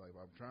renegotiate. Like, if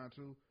I'm trying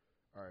to,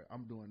 all right,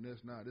 I'm doing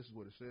this now. This is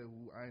what it said.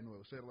 I ain't know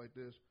it was said like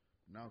this.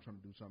 Now I'm trying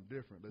to do something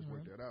different. Let's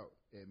work that out.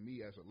 And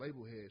me as a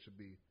label head should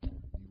be,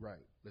 you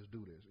right. Let's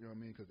do this. You know what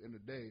I mean? Because in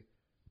the day,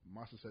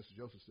 my success is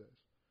your success.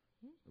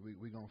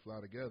 We gonna fly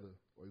together,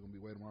 or you gonna be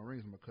waiting my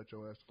rings. I'm gonna cut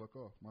your ass the fuck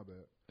off. My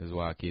bad. That's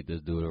why I keep this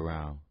dude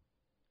around.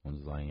 I'm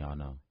just letting y'all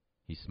know.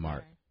 He's smart.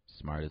 Right.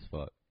 Smart as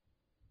fuck.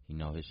 He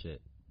know his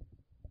shit.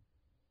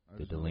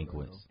 The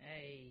delinquents.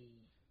 Hey.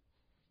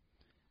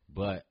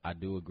 But I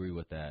do agree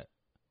with that.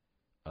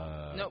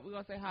 No, we're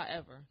going to say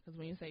however, because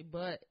when you say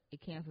but,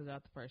 it cancels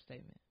out the first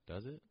statement.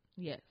 Does it?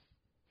 Yes.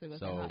 So, we're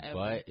So gonna say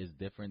however. but is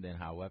different than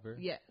however?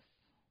 Yes.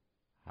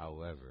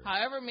 However.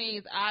 However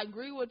means I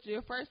agree with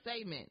your first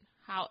statement.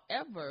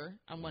 However,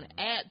 I'm going to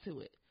add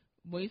to it.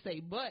 When you say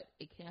but,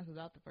 it cancels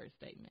out the first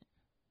statement.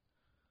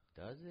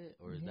 Does it?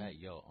 Or is that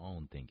your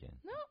own thinking?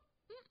 No.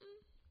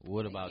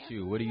 What about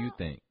you? What do you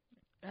think?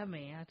 I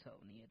mean, I told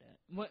Nia that.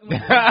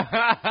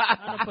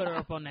 I'm gonna put her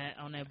up on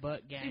that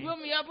butt game. She put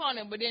me up on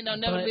it, but then they'll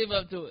never live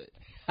up to it.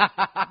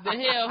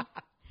 The hell?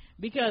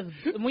 Because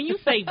when you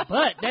say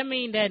but, that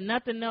means that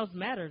nothing else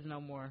matters no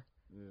more.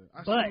 Yeah, I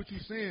see But, what you're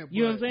saying.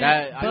 You know what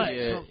I'm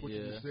saying? Trump what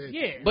you just said.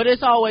 Yeah. But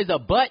it's always a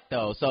but,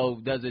 though. So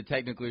does it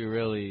technically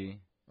really?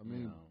 I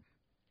mean,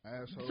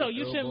 assholes, So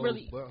you shouldn't elbows,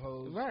 really-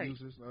 buttholes, right.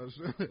 excuses.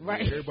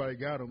 Right. Everybody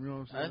got them. You know what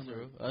I'm saying? That's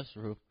true. That's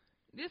true.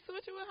 This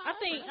what you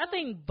I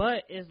think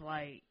but is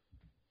like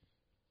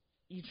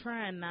you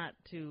trying not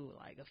to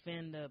like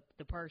offend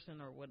the person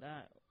or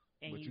whatnot,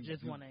 and But you you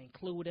just do. want to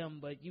include them,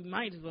 but you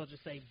might as well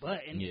just say but,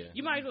 and Yeah.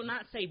 you might as well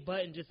not say but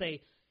and just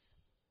say,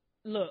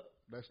 look,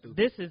 That's stupid.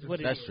 this is what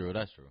it That's is. true.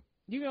 That's true.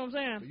 You know what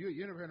I'm saying?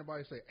 You never heard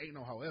nobody say ain't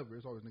no however.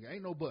 It's always nigga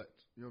ain't no buts.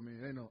 You know what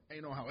I mean?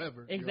 Ain't no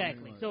however. You know what I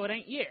Exactly. mean? Like, So it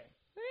ain't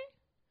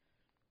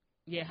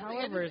Yeah,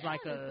 however is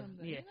like a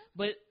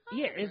but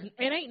yeah, it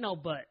ain't no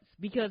buts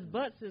because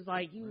buts is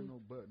like you ain't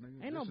no but,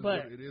 nigga. ain't no This is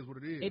but. what it is what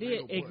it is. it Ain't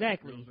is no but.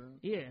 exactly You know what I'm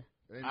saying? yeah.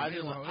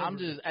 Ain't no I'm however.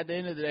 just at the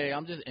end of the day,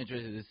 I'm just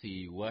interested to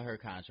see what her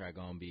contract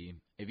gonna be.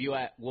 If you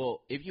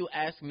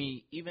ask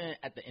me, even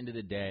at the end of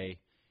the day,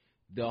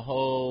 the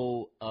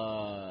whole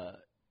how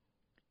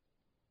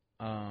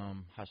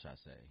should I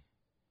say,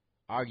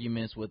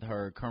 arguments with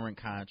her current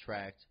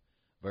contract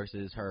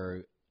versus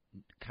her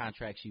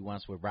contract she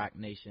wants with Rock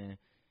Nation.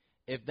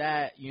 If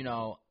that,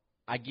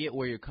 I get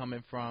where you're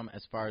coming from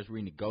as far as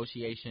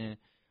renegotiation,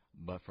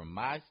 but from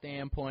my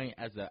standpoint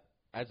as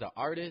an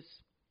artist,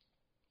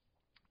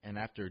 and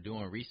after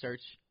doing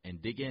research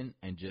and digging,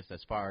 and just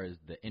as far as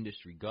the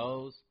industry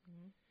goes,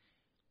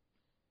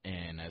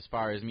 and as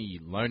far as me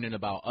learning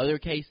about other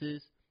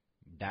cases,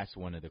 that's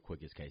one of the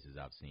quickest cases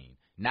I've seen.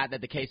 Not that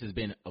the case has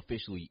been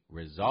officially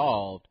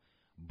resolved,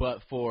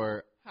 but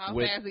for how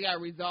fast it got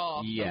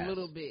resolved yes, a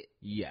little bit.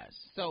 Yes.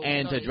 So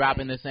and to drop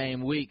in the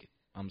same week,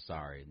 I'm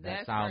sorry. That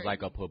That's sounds crazy.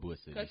 like a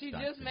publicity Because she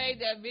stunt just to made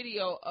me. that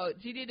video.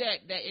 She did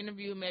that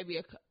interview maybe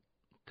a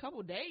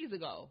couple days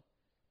ago.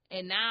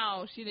 and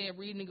now she didn't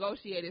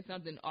renegotiated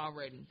something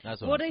already.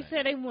 That's what well, I'm they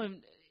saying. said they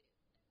went.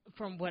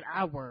 From what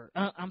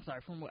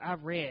from what I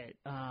read,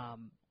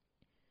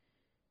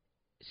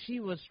 she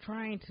was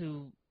trying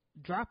to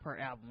drop her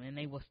album, and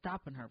they were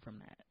stopping her from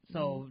that.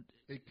 So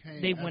it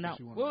came they after went out.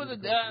 she wanted What was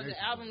to the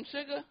renegotiation. album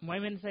Sugar? Wait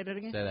a minute, say that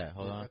again. Say that.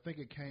 Hold on. I think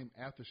it came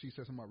after she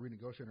said something about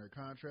renegotiating her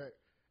contract,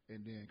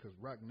 and then because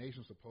Rock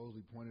Nation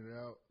supposedly pointed it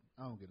out.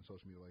 I don't get in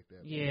social media like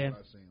that. Yeah. But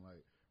I've seen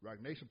like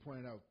Rock Nation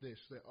pointed out this.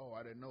 Said, "Oh,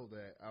 I didn't know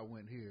that. I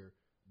went here,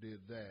 did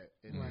that,"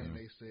 and then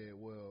they said,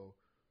 "Well,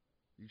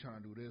 you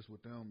trying to do this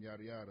with them,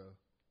 yada yada."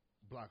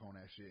 Block on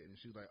that shit, and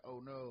she's like,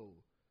 "Oh no."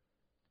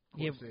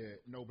 Court said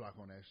no block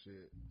on that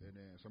shit, and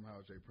then somehow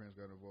Jay Prince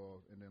got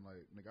involved, and then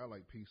like, nigga, I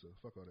like pizza.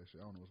 Fuck all that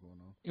shit. I don't know what's going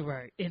on.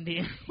 Right, and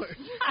then,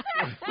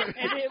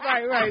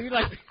 right. You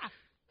like,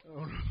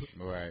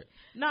 Right.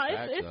 no,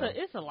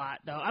 it's a lot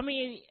though. I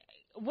mean,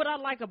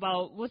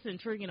 what's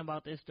intriguing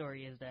about this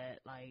story is that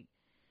like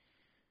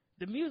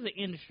the music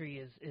industry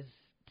is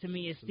to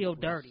me is still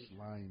dirty.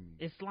 Slimy.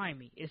 It's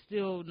slimy. It's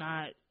still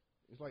not.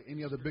 It's like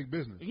any other big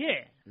business.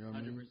 Yeah. You know what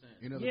I mean?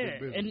 100%. Any other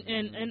big business.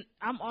 And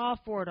I'm all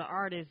for the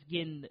artists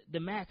getting the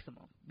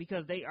maximum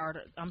because they are.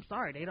 I'm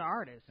sorry, they the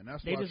artists. And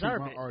that's they why I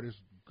deserve treat my it.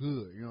 artists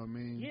good. You know what I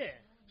mean? Yeah.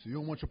 So you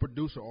don't want your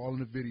producer all in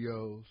the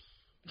videos,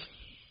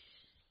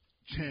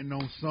 chanting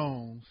on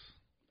songs,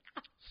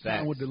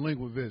 sign with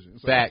Delinquent Vision.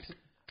 So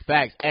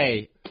Facts.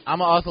 Hey, I'm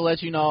going to also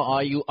let you know,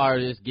 all you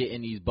artists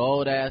getting these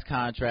bold-ass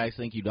contracts,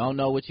 think you don't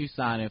know what you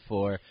signing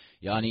for.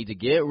 Y'all need to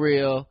get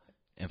real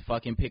and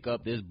fucking pick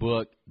up this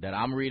book that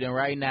I'm reading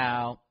right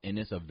now, and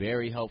it's a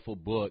very helpful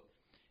book.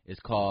 It's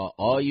called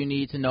All You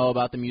Need to Know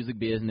About the Music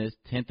Business,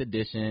 10th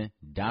edition,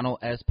 Donald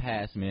S.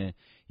 Passman.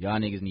 Y'all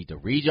niggas need to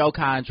read your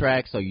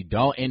contract so you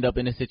don't end up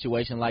in a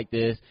situation like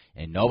this,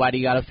 and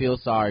nobody got to feel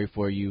sorry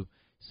for you.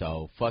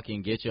 So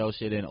fucking get your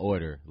shit in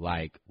order,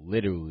 like,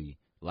 literally,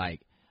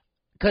 like,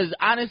 because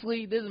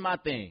honestly, this is my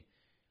thing.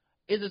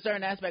 It's a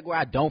certain aspect where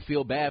I don't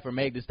feel bad for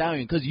Meg Thee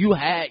Stallion because you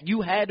had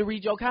to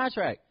read your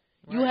contract.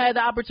 Right. You had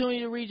the opportunity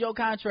to read your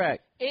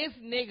contract. It's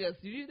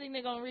niggas. Do you think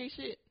they're going to read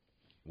shit?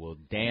 Well,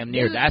 damn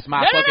near. That's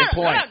my fucking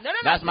point.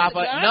 That's my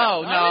fucking...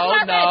 No.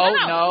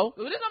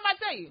 This is what I'm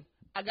tell you.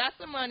 I got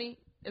some money.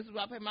 This is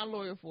what I pay my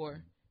lawyer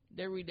for.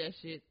 They read that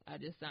shit. I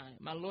just signed.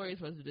 My lawyer's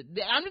supposed to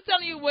do. I'm just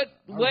telling you what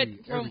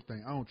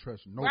everything. I don't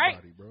trust nobody,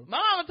 right? Bro. My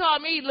mama taught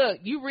me, look,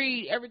 you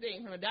read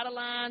everything from the dotted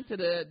line to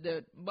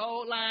the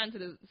bold line to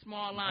the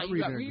small line.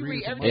 You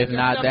read everything. If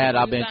not that,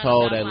 I've been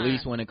told at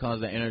least when it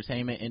comes to the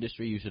entertainment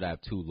industry, you should have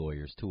two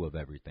lawyers, two of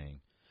everything.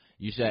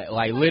 You should,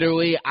 like,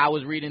 literally, I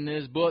was reading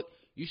this book.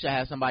 You should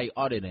have somebody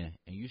auditing,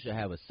 and you should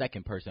have a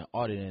second person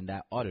auditing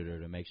that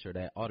auditor to make sure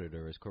that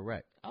auditor is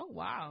correct. Oh,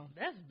 wow.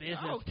 That's business,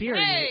 okay.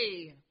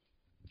 Period.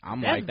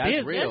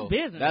 That's real.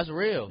 That's business. That's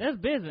real. That's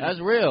business.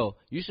 That's real.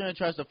 You shouldn't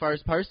trust the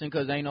first person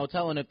because ain't no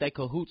telling if they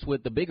cahoots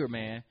with the bigger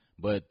man.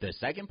 But the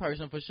second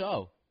person for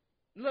sure.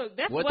 Look,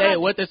 that's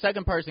what the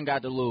second person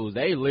got to lose.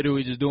 They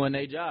literally just doing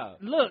their job.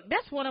 Look,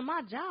 that's one of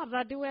my jobs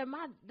I do at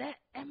my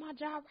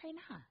job right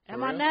now. At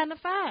my 9 to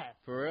 5.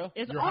 For real?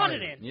 It's You're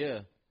auditing. Hired. Yeah.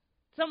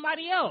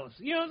 Somebody else.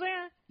 You know what I'm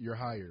saying? You're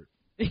hired.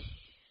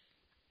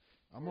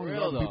 I'm only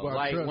real though.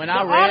 Like when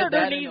I read auditor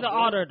that needs in an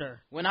auditor.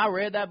 When I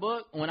read that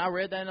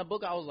in the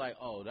book, I was like,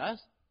 oh,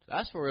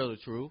 that's for real the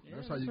truth. Yeah,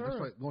 that's how you. That's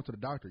like going to the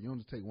doctor. You don't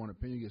just take one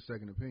opinion; you get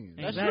second opinion.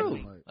 That's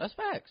exactly. true. Like, that's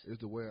facts.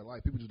 It's the way of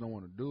life. People just don't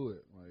want to do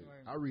it. Like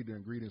I read the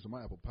ingredients of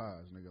my apple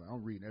pies, nigga.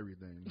 I'm reading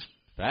everything.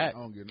 Fact. I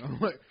don't get no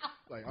like.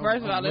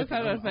 First of all, let's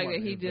talk about the fact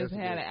that he just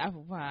had an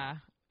apple pie.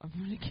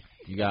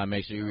 You gotta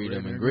make sure you read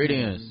them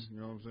ingredients.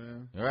 You know what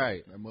I'm saying?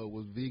 Right. That mug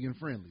was vegan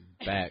friendly.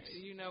 Facts.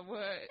 You know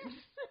what?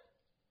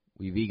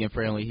 We vegan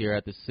friendly here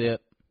at the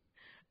SIP.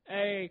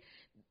 Hey,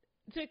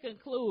 to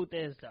conclude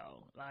this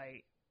though,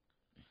 like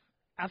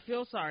I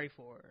feel sorry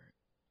for her.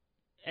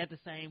 At the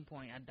same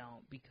point, I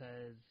don't,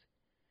 because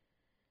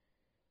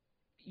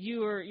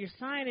you're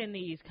signing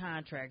these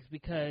contracts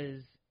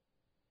because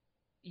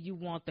you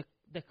want the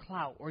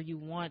clout, or you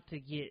want to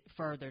get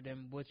further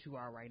than what you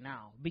are right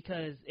now.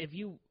 Because if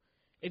you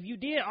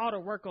did all the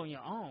work on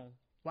your own,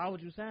 why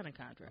would you sign a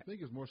contract? I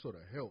think it's more so to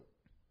help.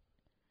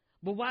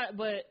 But why?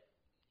 But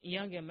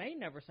Young M.A.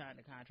 never signed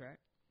a contract.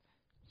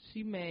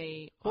 She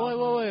made.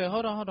 Wait,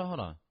 hold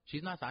on.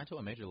 She's not signed to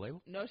a major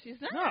label? No,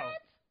 she's not. No.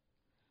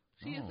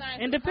 She is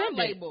signed independent.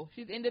 to her label.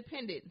 She's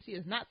independent. She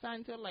is not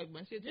signed to a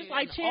label. She's just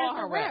like Chance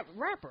the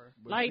rapper.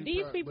 But like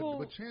these people.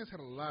 But Chance had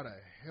a lot of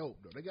help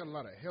though. They got a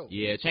lot of help.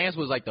 Yeah, Chance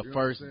was like the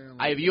first.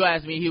 Like, if you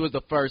ask me, he was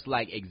the first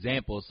like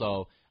example.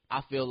 So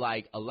I feel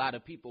like a lot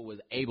of people was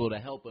able to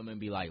help him and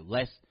be like,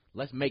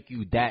 let's make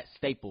you that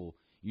staple.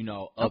 You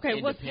know.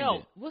 Okay, what's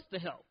help? What's the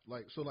help?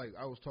 Like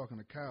I was talking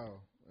to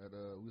Kyle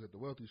we was at the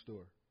Wealthy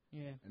store.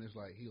 Yeah. And it's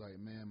like he like,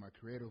 man, my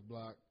creative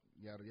block,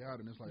 yada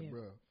yada, and it's like,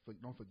 bro,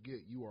 don't forget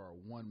you are a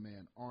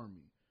one-man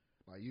army.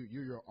 Like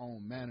you're your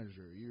own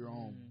manager, you're your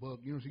own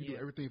book. You know, so you do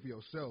everything for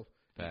yourself.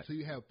 So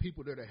you have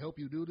people there to help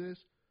you do this.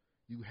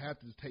 You have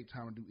to just take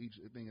time to do each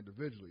thing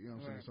individually. You know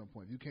what I'm saying? At some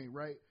point, if you can't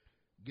write,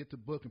 get the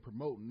book and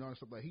promote and all that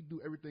stuff. Like, he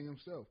do everything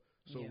himself.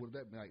 So with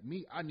that, like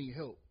me, I need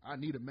help. I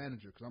need a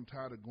manager because I'm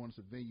tired of going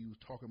to venues,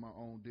 talking my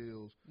own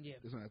deals. Yeah.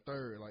 This and that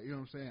third. Like, you know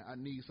what I'm saying? I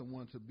need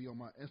someone to be on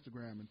my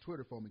Instagram and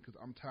Twitter for me because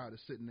I'm tired of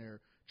sitting there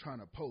trying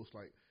to post.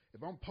 Like,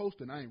 if I'm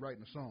posting, I ain't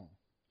writing a song.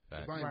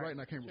 If I ain't writing,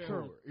 I can't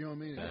record. You know what I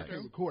mean? If I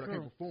can't record, I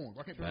can't perform.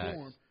 If I can't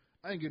perform,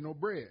 I ain't getting no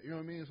bread. You know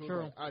what I mean? So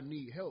like, I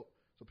need help.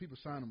 So people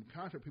sign them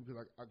contract. People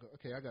like,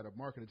 okay, I got a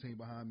marketing team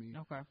behind me,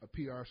 a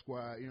PR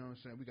squad. You know what I'm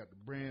saying? We got the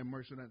brand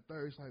merch and that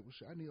third. It's like, well,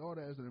 shit, I need all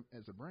that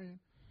as a brand.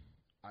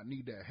 I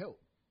need that help.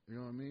 You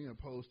know what I mean?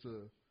 Opposed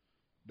to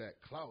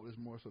that clout is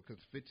more so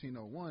because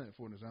 1501,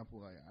 for an example,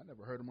 like I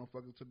never heard of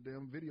motherfuckers to the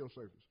damn video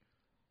service.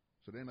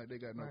 So then like they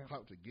got no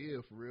clout to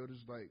give for real.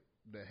 Just like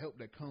the help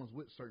that comes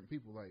with certain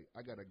people. Like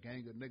I got a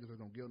gang of niggas that's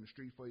gonna get on the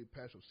street for you,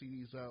 pass your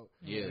CDs out.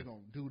 Yeah. They're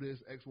gonna do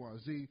this X, Y, and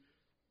Z.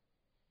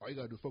 All you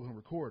gotta do is focus on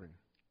recording.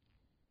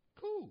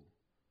 Cool.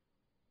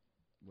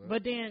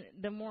 But then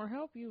the more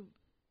help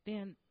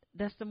then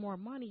that's the more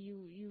money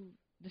you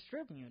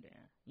distribute then.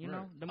 You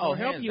know, the more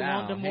help you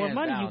want, the more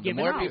money you give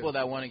out. The more people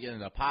that want to get in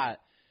the pot.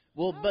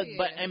 Well,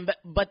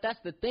 but that's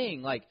the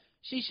thing. Like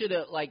she should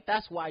have. Like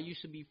that's why you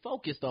should be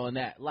focused on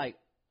that. Like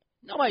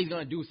nobody's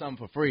gonna do something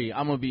for free.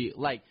 I'm gonna be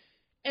like,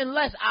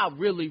 unless I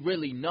really,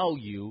 really know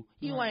you,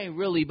 you ain't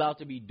really about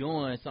to be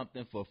doing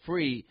something for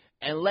free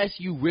unless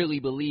you really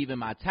believe in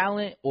my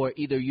talent or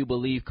either you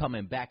believe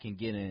coming back and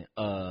getting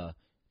a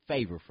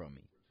favor from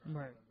me.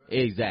 Right.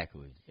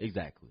 Exactly.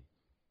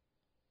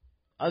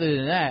 Other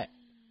than that,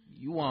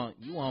 you want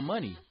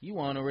money. You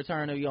want a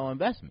return of your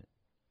investment.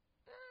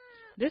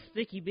 This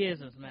sticky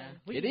business,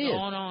 man. We it can is. go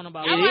on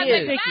about it. It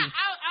is. Sticky.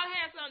 I'll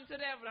have something to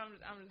that, but I'm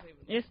just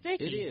leaving it. It's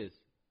sticky. It is.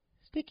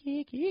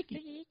 Sticky.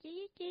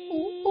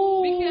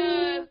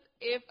 Because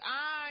if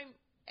I'm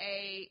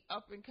a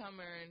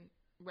up-and-coming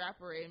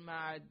rapper in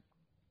my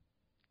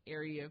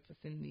area,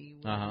 vicinity,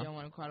 whatever you don't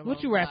want to call it.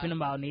 What you rapping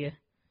about, Nia?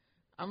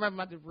 I'm rapping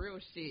about the real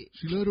shit.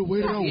 She let her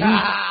wait on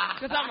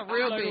because I'm a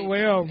real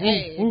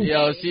bitch.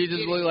 Yo, she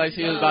just looked like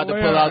she was about to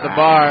pull out the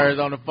bars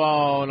on the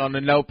phone, on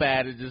the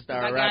notepad, and just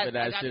start rapping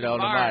that shit on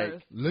the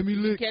mic. Let me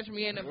lick. Catch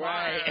me in the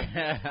bar.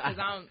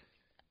 Because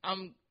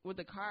I'm with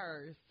the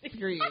cars.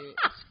 Period.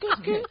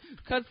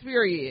 Cause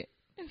period.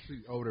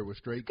 She's over there with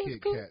straight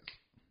Kit Kats.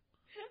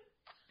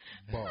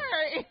 Bar.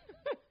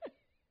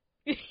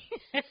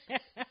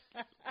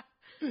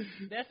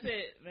 That's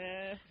it,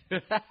 man.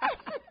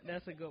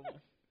 That's a good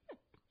one.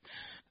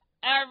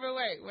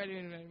 Wait a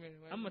minute.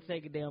 I'm gonna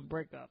take a damn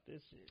break off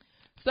this shit.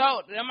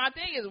 So my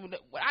thing is,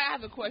 I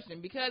have a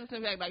question because it's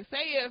in fact, like,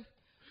 say if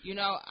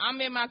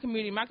I'm in my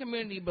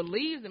community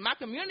believes in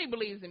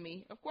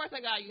me. Of course,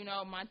 I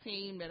got my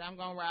team that I'm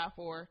gonna ride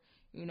for.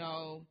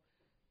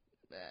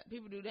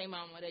 People do their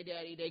mama, their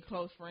daddy, their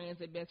close friends,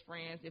 their best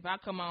friends. If I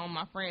come on,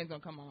 my friends gonna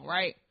come on,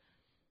 right?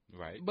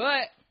 Right.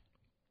 But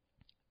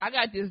I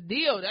got this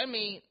deal. That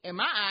mean, in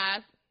my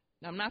eyes,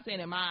 I'm not saying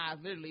in my eyes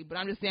literally, but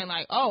I'm just saying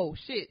like, oh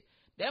shit,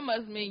 that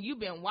must mean you've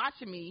been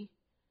watching me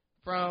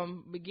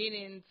from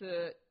beginning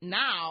to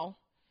now,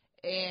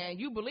 and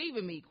you believe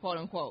in me, quote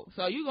unquote.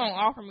 So you gonna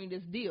offer me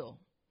this deal,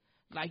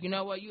 like, you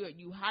know what,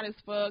 you hot as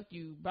fuck,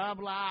 you blah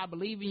blah, I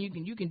believe in you,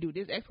 you can do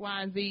this X,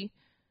 Y, and Z.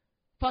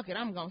 Fuck it,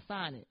 I'm gonna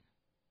sign it.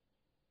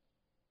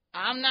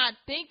 I'm not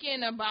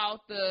thinking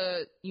about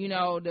the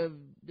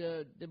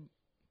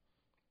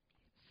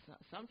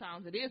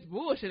sometimes it is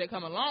bullshit that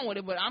come along with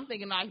it, but I'm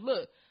thinking like,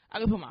 look, I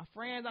can put my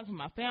friends, I can put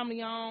my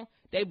family on.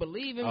 They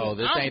believe in me. Oh,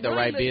 this ain't the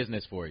right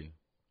business for you.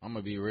 I'm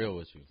gonna be real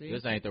with you. See?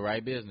 This ain't the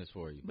right business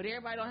for you. But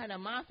everybody don't have that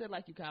mindset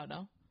like you, Kyle,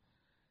 though.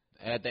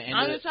 At the end,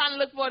 I'm just trying to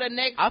look for the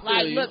next. I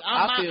feel you.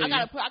 I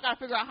gotta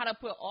figure out how to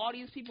put all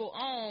these people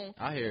on.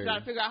 I hear you.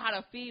 Gotta figure out how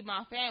to feed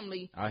my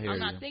family. I hear I'm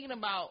not you. thinking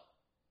about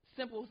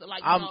simple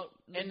like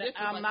and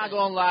I'm like not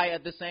gonna lie.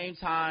 At the same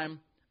time,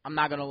 I'm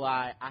not gonna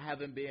lie. I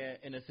haven't been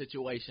in a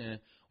situation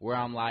where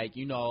I'm like,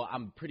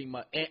 I'm pretty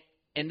much.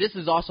 And this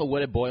is also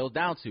what it boils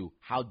down to.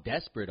 How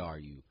desperate are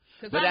you?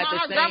 Because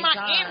her grandma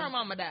and her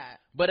mama died.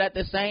 But at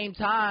the same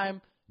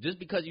time, just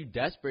because you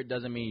desperate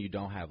doesn't mean you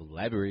don't have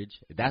leverage.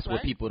 That's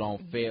what people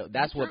don't fail.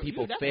 That's what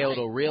people fail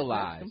to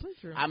realize.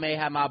 I may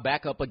have my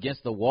back up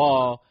against the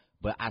wall,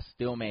 but I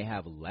still may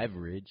have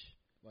leverage.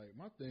 Like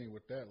my thing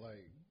with that,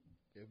 like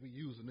if we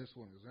using this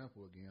one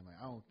example again, like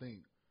I don't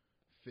think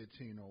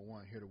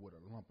 1501 hit her with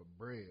a lump of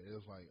bread. It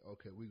was like,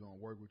 okay, we're gonna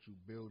work with you,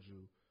 build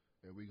you,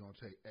 and we're going to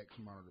take X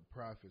amount of the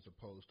profits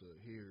opposed to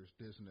here's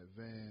this in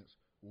advance,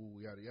 woo,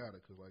 yada, yada.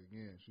 Because, like,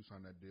 again, she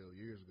signed that deal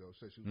years ago.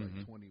 Said she was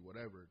like 20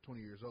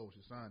 years old.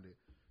 She signed it.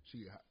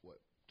 She,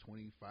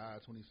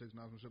 25, 26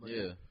 now, some shit like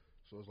that.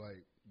 So it's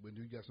like, when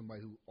you got somebody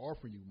who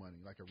offering you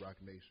money, like a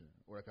Rock Nation,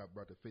 or like I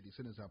brought the 50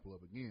 Cent example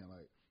up again,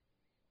 like,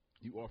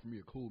 you offer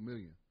me a cool $1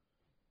 million.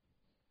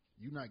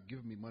 You're not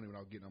giving me money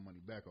without getting no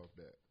money back off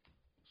that.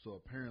 So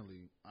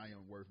apparently, I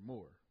am worth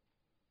more.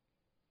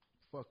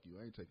 Fuck you.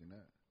 I ain't taking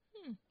that.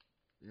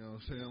 You know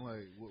what I'm saying?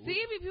 Like, see,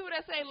 it be people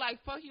that say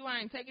like, "Fuck you, I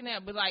ain't taking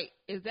that." But like,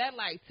 is that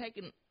like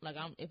taking like,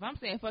 if I'm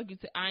saying "fuck you,"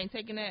 I ain't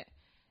taking that.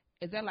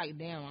 is that like,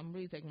 damn, I'm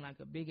really taking like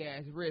a big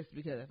ass risk?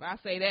 Because if I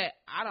say that,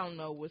 I don't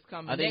know what's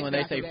coming. I think when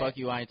they say that. fuck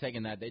you, I ain't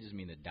taking that. They just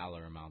mean the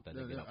dollar amount that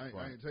they get up front.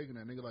 I ain't taking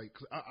that, nigga. Like,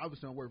 cause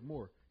obviously I'm worth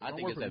more. If I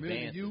think it's $1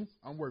 million advances. to you,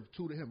 I'm worth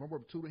 2 to him. I'm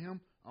worth 2 to him.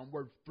 I'm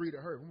worth 3 to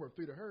her. If I'm worth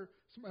 3 to her,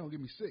 somebody gonna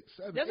give me 6,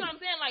 7. That's 8. what I'm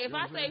saying. Like, if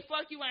I say saying?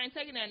 fuck you, I ain't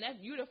taking that. And that's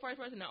you the first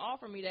person to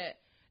offer me that.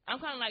 I'm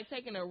kind of like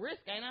taking a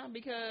risk, ain't I?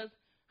 Because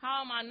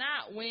how am I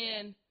not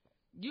when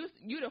you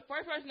the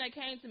first person that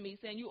came to me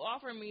saying you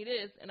offering me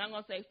this, and I'm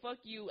gonna say fuck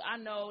you. I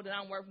know that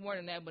I'm worth more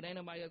than that, but ain't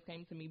nobody else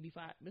came to me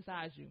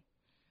besides you.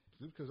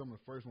 Just because I'm the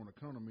first one to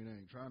come to me, they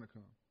ain't trying to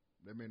come.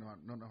 They may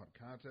not know how to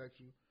contact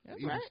you. That's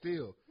Even right.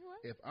 still,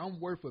 Right. if I'm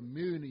worth $1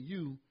 million to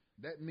you,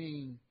 that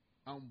means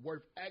I'm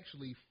worth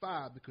actually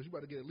 5 because you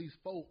about to get at least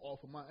 4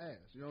 off of my ass.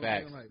 You know what I'm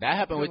Facts. saying? Like, That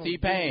happened with you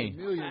don't T-Pain. give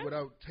me $1 million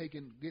without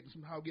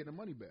getting the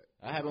money back.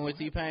 That happened with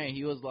T-Pain.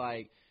 He was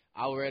like,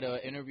 I read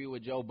an interview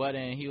with Joe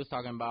Budden, and he was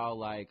talking about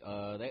like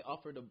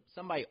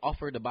somebody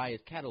offered to buy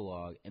his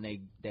catalog, and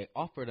they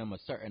offered him a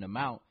certain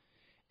amount,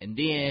 and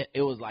then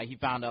it was like he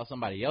found out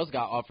somebody else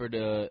got offered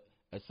a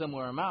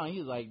similar amount. And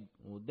he was like,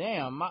 well,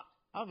 damn, I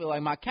feel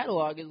like my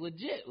catalog is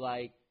legit.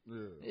 Like,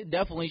 it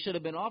definitely should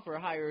have been offered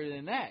higher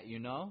than that, you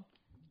know.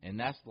 And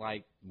that's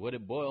like what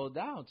it boiled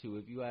down to,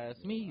 if you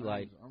ask me.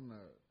 I'm not.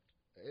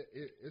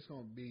 It's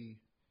gonna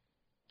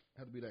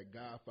have to be that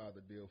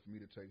Godfather deal for me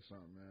to take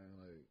something, man.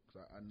 Like,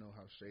 'cause I know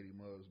how shady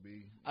mugs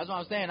be. That's what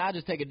I'm saying. I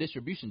just take a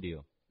distribution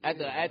deal. At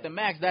the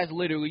max, that's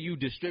literally you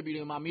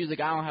distributing my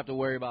music. I don't have to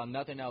worry about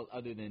nothing else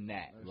other than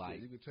that. That's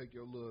like, you could take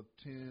your little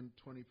 10,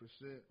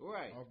 20%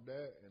 right off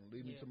that and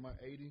leave me to my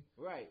 80.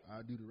 Right.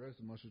 I do the rest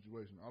of my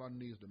situation. All I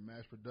need is the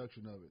mass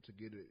production of it to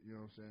get it. You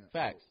know what I'm saying?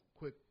 Facts.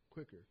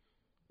 Quicker.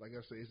 Like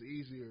I say, it's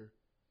easier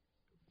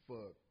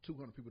for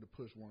 200 people to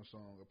push one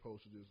song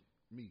opposed to just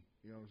me.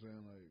 You know what I'm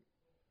saying? Like.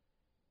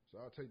 So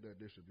I'll take that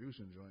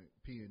distribution joint,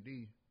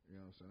 P&D, you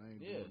know what I'm saying? I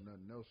ain't doing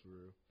nothing else for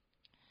real.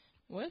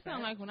 Well, it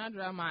sounds like when I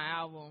drop my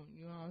album,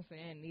 you know what I'm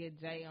saying, NIA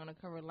J on the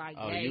cover like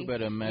Jay. You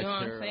better mess you know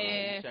what her. I'm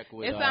saying? Check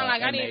with, it sounds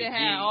like I need to M.A.G.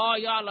 have all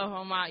y'all up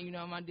on my,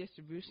 my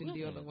distribution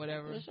deal or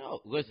whatever.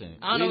 Listen,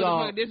 I don't know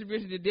what the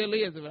distribution deal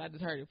is, but I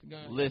just heard it.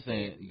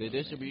 Listen, the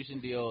distribution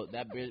deal,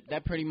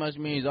 that pretty much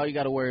means all you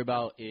got to worry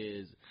about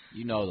is,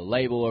 the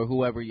label or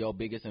whoever your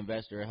biggest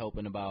investor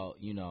helping about,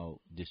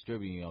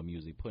 distributing your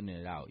music, putting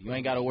it out. You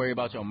ain't got to worry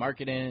about your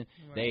marketing.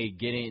 Right.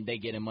 They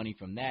getting money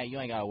from that. You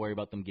ain't got to worry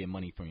about them getting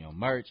money from your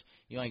merch.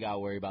 You ain't got to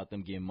worry about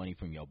them getting money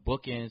from your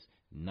bookings.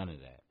 None of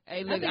that.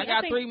 Hey, look, I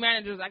got 3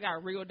 managers. I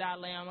got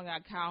Regal.lam, I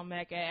got Kyle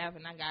MACK,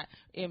 and I got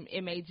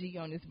M.A.G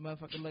on this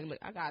motherfucker. Look,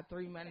 I got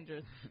 3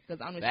 managers because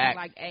I'm just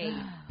like A,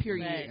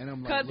 period.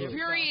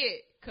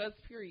 Because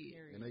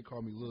period. And they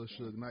call me Lil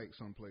Suge Knight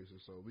some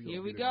places, so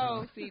here we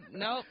go. See,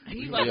 nope.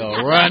 He's about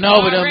to run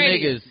over them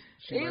niggas.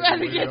 He's about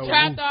to get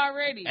trapped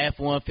already.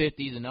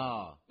 F-150s and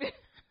all.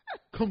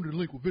 Come to the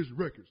link with Vision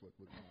Records.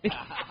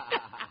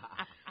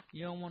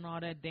 You don't want all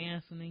that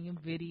dancing in your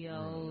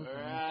videos.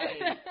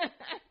 Right.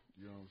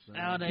 You know what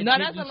I'm saying? No,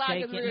 that's a lot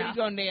because we're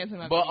going to dance in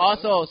my But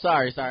videos. also,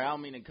 sorry, I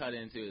don't mean to cut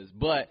into this.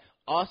 But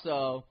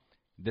also,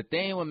 the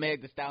thing with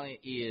Meg Thee Stallion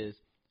is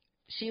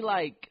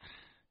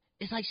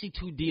it's like she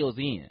 2 deals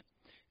in.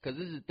 Because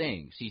this is the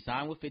thing. She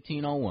signed with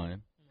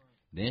 1501.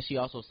 Then she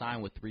also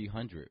signed with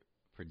 300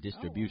 for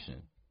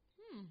distribution.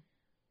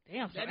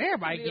 Damn, so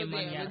everybody get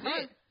money out of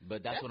her.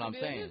 But that's what I'm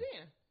saying.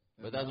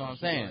 But that's what I'm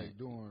saying. Like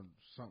doing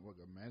something like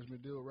a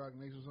management deal with Rock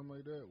Nation or something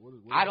like that? What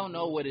I don't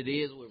know what it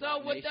is with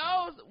Rock Nation.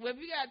 So with those, if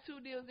you got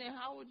 2 deals in,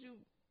 how would you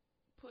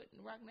put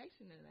Rock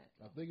Nation in that?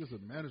 I think it's a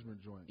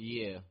management joint.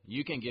 Yeah,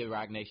 you can get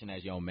Rock Nation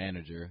as your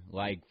manager.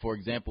 Like, for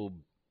example,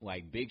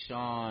 like Big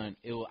Sean,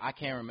 I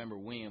can't remember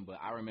when, but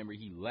I remember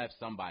he left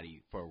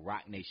somebody for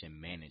Rock Nation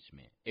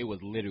management. It was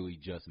literally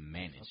just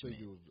management.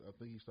 I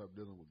think he stopped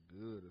dealing with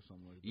Good or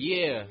something like that.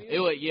 Yeah, it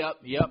was.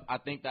 Yep. I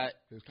think that.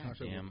 His contract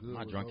damn, with Good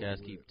my drunk ass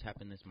keep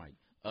tapping this mic.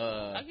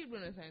 I keep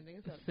doing the same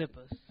thing.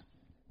 Sippers.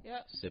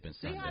 Yep. Sipping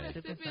Sundays. See how the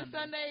Sipping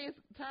Sundays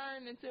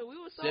turned into we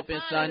were so Sipping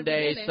fine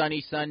Sundays,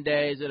 sunny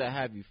Sundays. It'll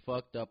have you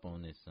fucked up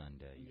on this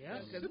Sunday. Yeah,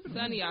 because it's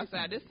sunny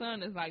outside. This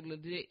sun is like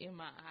legit in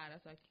my eye.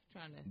 That's why I keep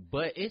trying to.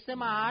 But it's in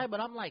my eye. But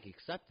I'm like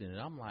accepting it.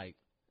 I'm like,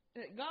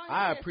 go ahead,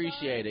 I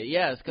appreciate it.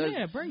 Yes, because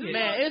man,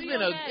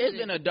 it's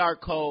been a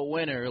dark, cold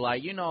winter.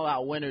 Like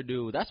how winter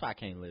do. That's why I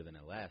can't live in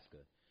Alaska.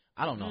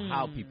 I don't know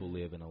how people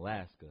live in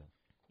Alaska.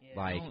 Yeah,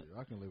 like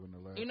I can live in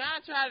Alaska. I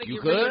tried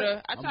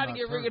to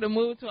get Riga to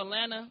move to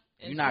Atlanta.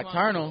 You're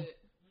nocturnal.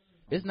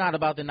 It's not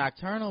about the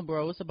nocturnal,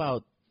 bro. It's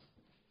about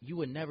you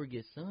would never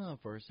get sun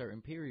for a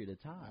certain period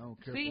of time. I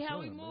don't care. See how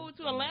we moved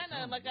to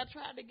Atlanta? Like I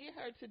tried to get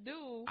her to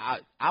do.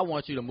 I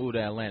want you to move to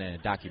Atlanta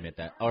and document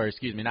that, or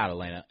excuse me, not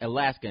Atlanta,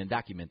 Alaska, and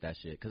document that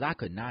shit. Because I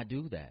could not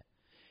do that.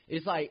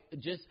 It's like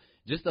just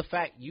the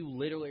fact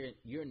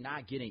you're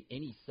not getting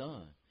any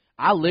sun.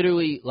 I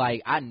literally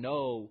I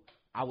know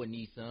I would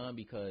need sun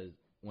because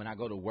when I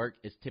go to work,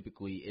 it's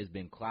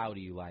been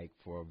cloudy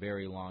for a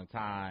very long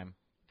time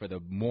for the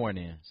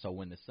morning. So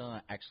when the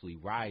sun actually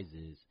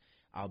rises,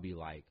 I'll be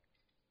like,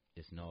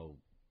 it's no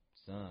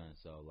sun,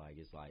 so like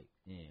it's like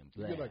You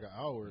get like an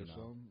hour or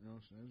something. You know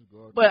what I'm saying? Just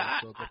go out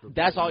but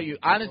that's all you.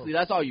 Honestly,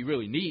 that's all you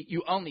really need.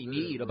 You only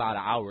need about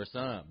an hour of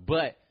sun.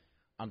 But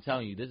I'm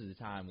telling you, this is a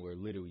time where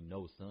literally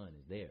no sun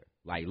is there.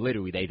 Like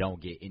literally, they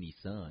don't get any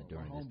sun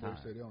during this time.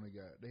 Said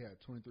they had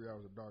 23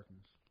 hours of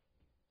darkness.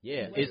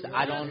 Yeah, They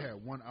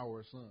had 1 hour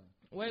of sun.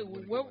 Wait,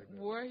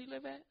 where he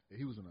live at?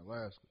 He was in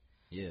Alaska.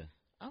 Yeah.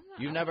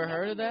 You've never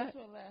heard of that?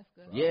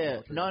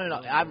 Yeah. No.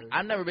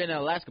 I've never been in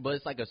Alaska, but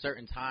it's like a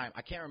certain time.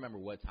 I can't remember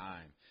what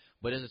time,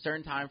 but it's a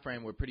certain time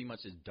frame where pretty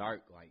much it's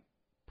dark, like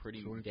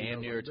pretty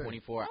damn near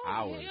 24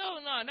 hours. Hell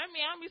no, that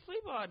mean I'll be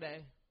asleep all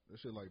day. That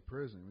shit like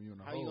prison when you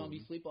in a How you gonna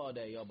be sleep all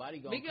day? Your body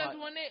gonna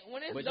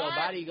when it's but dark,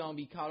 your body gonna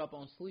be caught up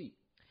on sleep.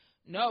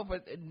 No,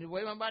 but the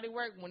way my body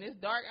works, when it's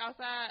dark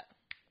outside,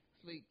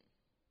 sleep.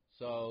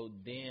 So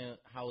then,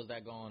 how is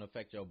that going to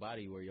affect your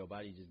body where your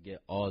body just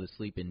get all the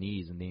sleep it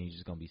needs and then you're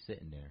just going to be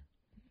sitting there?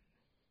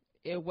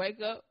 It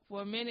wake up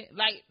for a minute.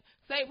 Like,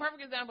 say,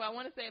 perfect example, I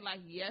want to say like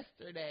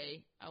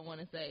yesterday, I was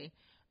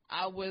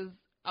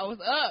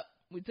up.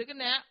 We took a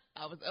nap.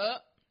 I was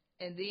up,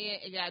 and then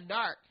it got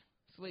dark.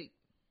 Sleep.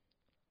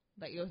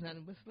 Like, it was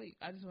nothing but sleep.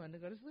 I just wanted to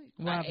go to sleep.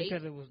 Why?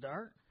 Because it was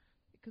dark?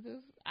 Because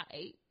I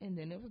ate, and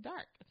then it was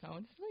dark. So I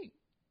went to sleep.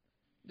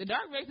 The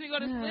dark makes me go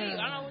to sleep. I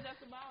don't know what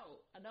that's about.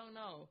 I don't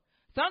know.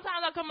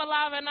 Sometimes I come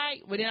alive at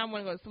night, but then I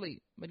want to go to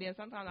sleep. But then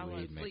sometimes I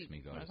want to sleep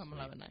when I come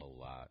alive at night. A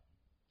lot.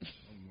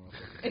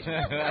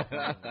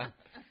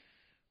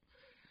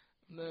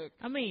 Look.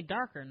 I mean,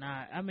 dark or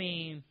not. I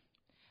mean,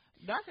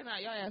 dark or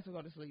not, y'all ass will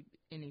go to sleep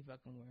any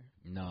fucking where.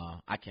 No,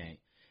 I can't.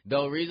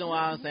 The reason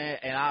why I'm saying,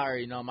 and I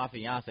already know my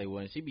fiance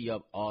wouldn't, she be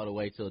up all the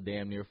way till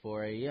damn near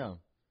 4 a.m.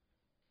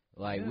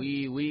 Like,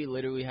 we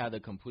literally have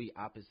the complete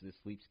opposite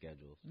sleep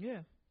schedules. Yeah.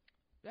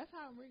 That's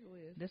how Regal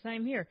is. The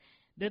same here.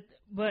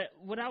 But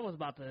what I was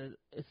about to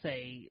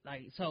say,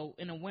 like, so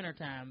in the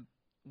wintertime,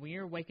 when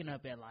you're waking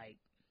up at like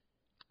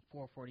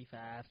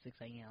 4:45,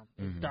 6 a.m.,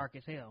 it's dark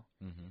as hell.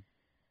 Mm-hmm.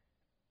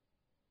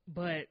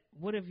 But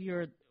what if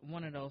you're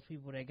one of those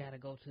people that got to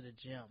go to the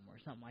gym or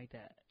something like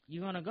that?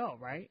 You're going to go,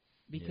 right?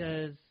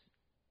 Because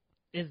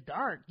it's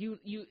dark. You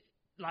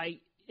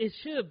like, it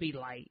should be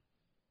light,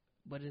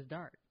 but it's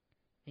dark.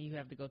 And you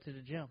have to go to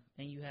the gym,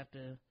 and you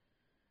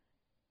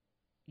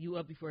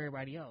up before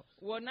everybody else.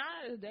 Well, now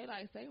it's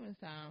daylight savings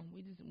time.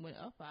 We just went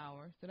up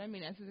hours, so that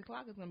means at 6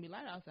 o'clock it's gonna be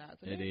light outside.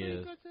 So it is. You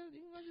can go to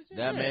the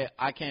gym.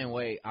 I can't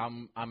wait.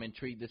 I'm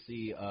intrigued to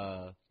see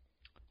how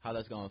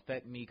that's gonna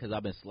affect me because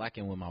I've been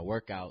slacking with my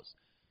workouts.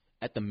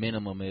 At the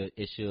minimum,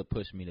 it should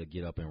push me to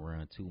get up and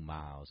run 2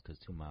 miles because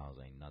 2 miles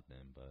ain't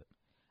nothing. But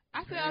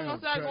I said I was gonna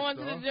start going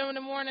to the gym in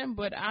the morning,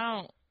 but I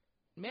don't.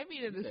 Maybe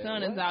if the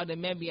sun is out,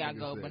 then maybe I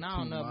go, but I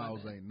don't know. 2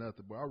 miles ain't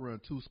nothing, but I run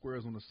 2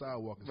 squares on the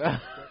sidewalk. And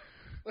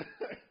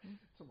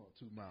Come on,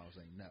 2 miles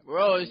ain't nothing.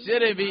 Bro, it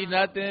shouldn't be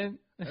nothing.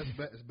 That's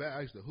bad. It's bad.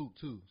 I used to hoop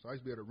too, so I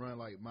used to be able to run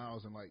like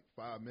miles in like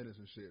 5 minutes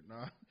and shit.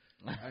 Nah,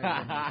 I ain't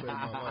running to save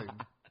my life.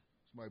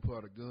 Somebody pull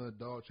out a gun,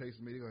 dog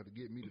chasing me. They gonna have to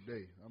get me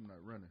today. I'm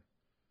not running.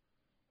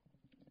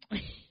 I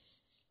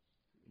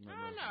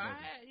don't know.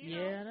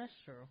 Yeah, that's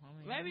true. I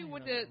mean, maybe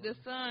with the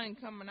sun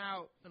coming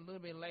out a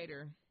little bit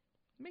later,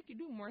 make you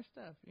do more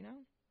stuff, you know?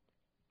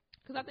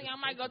 Because I think I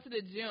might go to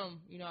the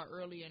gym,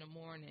 early in the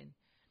morning.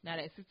 Now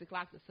that 6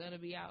 o'clock, the sun will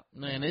be out.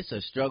 Man, it's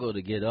a struggle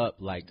to get up,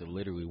 like, to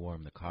literally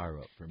warm the car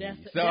up for me. That's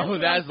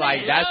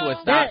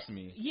what stops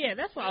me. Yeah,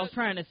 that's what I was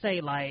trying to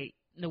say. Like,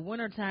 in the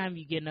wintertime,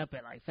 you getting up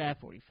at, like,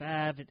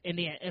 5:45. And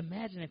then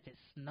imagine if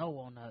it's snow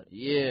on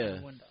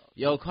the window.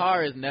 Your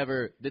car is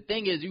never – the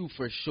thing is you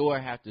for sure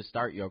have to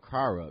start your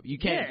car up. You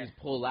can't just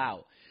pull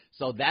out.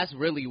 So that's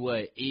really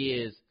what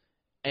is –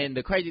 and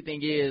the crazy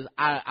thing is,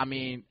 I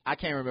mean, I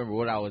can't remember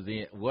what I was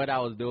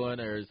doing,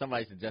 or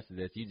somebody suggested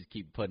this. You just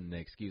keep putting the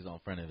excuse on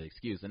front of the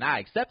excuse, and I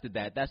accepted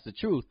that. That's the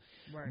truth.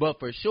 Right. But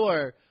for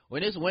sure,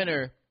 when it's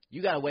winter,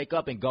 you got to wake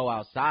up and go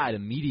outside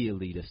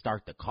immediately to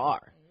start the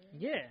car.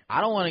 Yeah.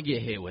 I don't want to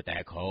get hit with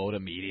that cold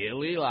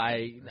immediately.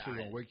 Like, that shit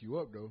gonna wake you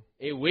up though.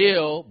 It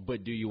will,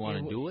 but do you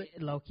want to do it?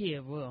 Low key,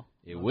 it will.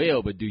 It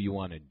will, but do you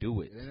want to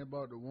do it? It ain't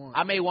about the want.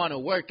 I may want to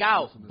work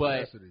out,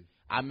 but.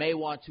 I may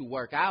want to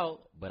work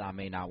out, but I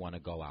may not want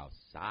to go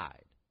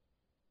outside.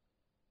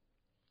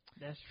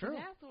 That's true.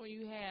 That's what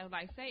you have,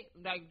 like, say,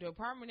 like the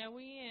apartment that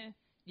we in,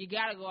 you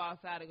got to go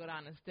outside to go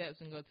down the steps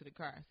and go to the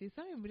car. See,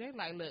 some people, they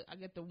like, look, I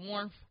get the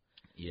warmth.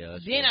 Yeah,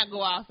 then I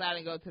go outside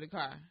and go to the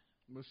car.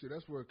 But see,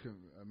 that's where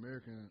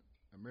Americans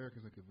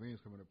and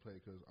convenience come into play,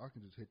 because I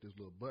can just hit this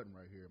little button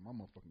right here, my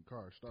motherfucking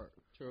car start.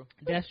 True.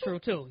 That's true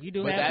too. You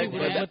do have people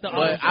with the.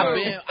 But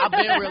I've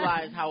been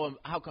realized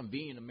how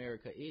convenient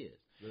America is.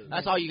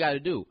 That's all you got to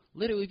do.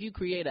 Literally, if you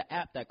create an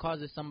app that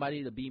causes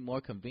somebody to be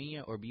more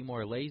convenient or be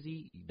more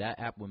lazy, that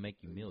app will make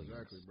you millions.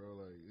 Exactly, bro.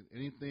 Like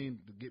anything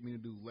to get me to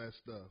do less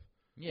stuff.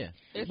 Yeah.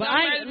 It's but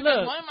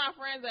look, one of my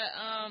friends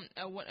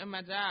at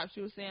my job,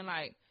 she was saying,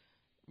 like,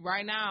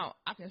 right now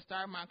I can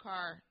start my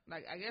car.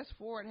 Like, I guess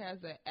Ford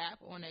has an app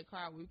on their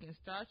car where you can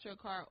start your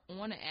car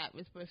on the app.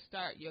 It's supposed to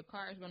start. Your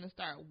car is going to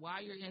start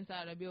while you're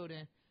inside the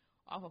building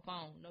off a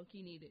phone. No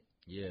key needed.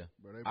 Yeah.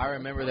 Bro, I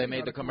remember they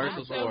made the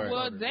commercials for it.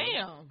 Well,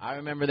 damn. I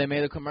remember they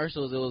made the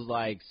commercials. It was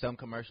like some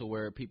commercial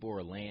where people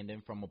were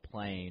landing from a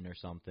plane or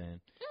something,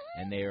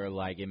 and they were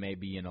like, it may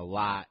be in a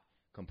lot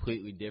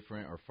completely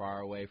different or far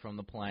away from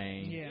the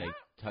plane. Yeah.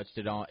 They touched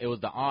it on. It was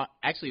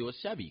actually it was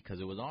Chevy because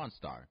it was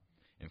OnStar,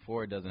 and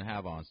Ford doesn't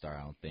have OnStar,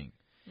 I don't think.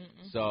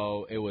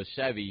 So it was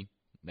Chevy.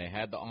 They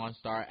had the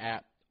OnStar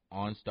app.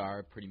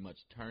 OnStar pretty much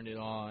turned it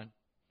on.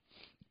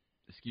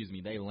 Excuse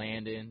me, they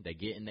land in, they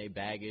get in their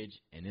baggage,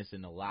 and it's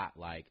in a lot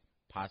like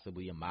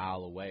possibly a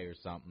mile away or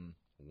something,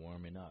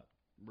 warming up.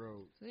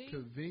 Bro,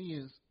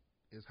 convenience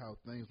is how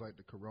things like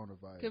the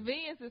coronavirus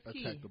Convenience is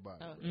key. attack the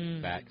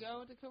body. Facts. Go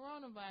with the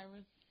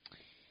coronavirus.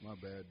 My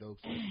bad, dope.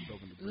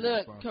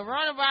 Look,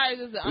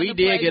 coronavirus is the We underplay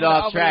did get for the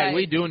off track. overlay.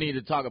 We do need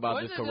to talk about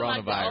What this is it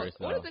coronavirus, like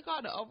what is it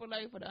called? The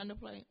overlay for the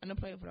underplay?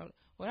 Underplay for the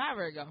well,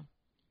 however it go.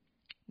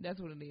 That's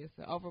what it is.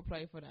 The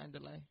overplay for the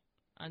underlay.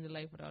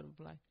 Underlay for the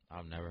overplay.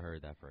 I've never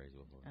heard that phrase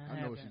before.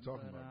 I know what you're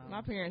talking about.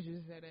 My parents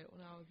used to say that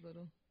when I was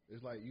little.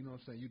 It's like, you know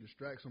what I'm saying, you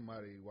distract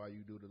somebody while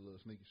you do the little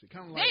sneaky shit.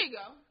 Kind of There like, you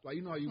go. like,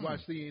 you know how you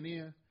watch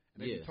CNN and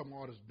they Yeah. be talking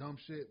about all this dumb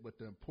shit, but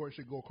the important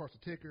shit go across the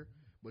ticker,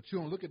 but you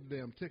don't look at the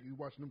damn ticker. You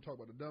watching them talk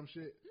about the dumb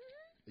shit,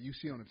 and you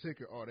see on the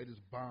ticker, oh, they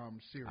just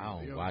bombed Syria. I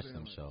don't you know watch what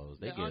I'm them saying? shows.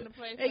 The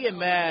underplay They for get the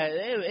mad.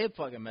 It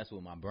fucking mess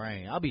with my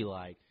brain. I'll be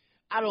like,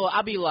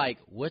 I'll be like,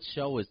 what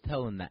show is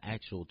telling the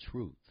actual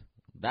truth?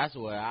 That's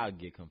where I'll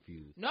get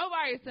confused.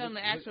 Nobody's telling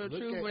the actual look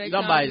truth at- when they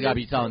Somebody's come got to to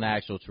be telling the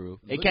actual truth.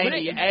 It Look can't at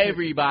be it.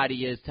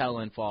 everybody is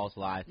telling false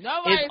lies.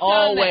 Nobody's It's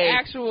telling the always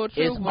actual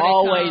truth It's when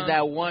always it comes.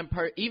 that one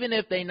person. Even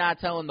if they're not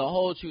telling the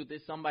whole truth,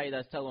 it's somebody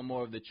that's telling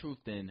more of the truth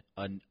than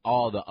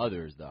all the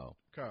others, though.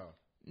 Kyle,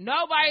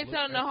 Nobody's Look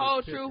telling at the the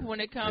whole ticker. truth when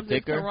it comes The to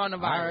ticker?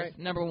 coronavirus. All right.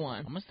 Number one.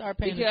 I'm gonna start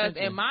paying Because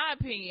attention. in my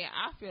opinion,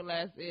 I feel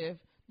as if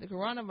the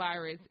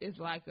coronavirus is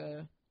like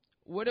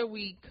what are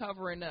we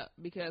covering up?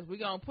 Because we're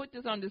going to put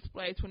this on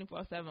display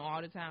 24/7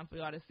 all the time for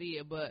y'all to see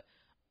it, but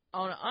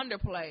on an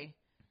underplay,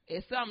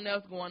 it's something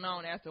else going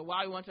on as to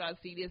why we want y'all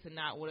to see this and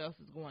not what else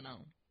is going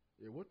on.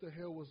 yeah, what the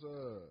hell was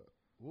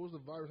what was the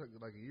virus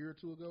like a year or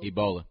two ago?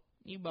 Ebola,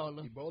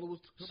 Ebola. Ebola was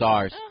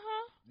SARS.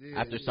 Yeah,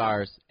 After yeah.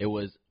 SARS, it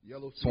was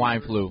Yellow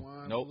swine fever, flu.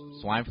 swine flu.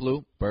 Swine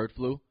flu, bird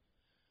flu.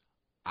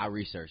 I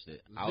researched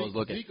it. I was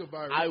looking. Zika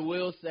virus. I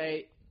will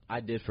say, I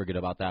did forget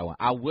about that one.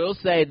 I will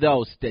say,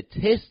 though,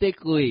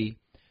 statistically,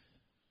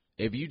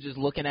 if you just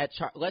looking at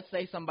chart, let's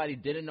say somebody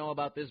didn't know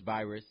about this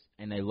virus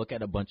and they look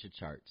at a bunch of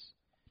charts.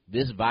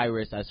 This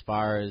virus, as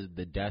far as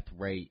the death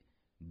rate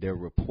they're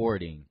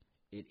reporting,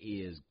 it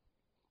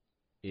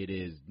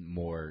is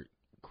more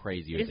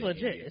crazier. It's than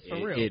legit. any- It's for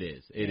real. It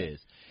is. It is.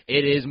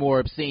 It is more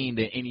obscene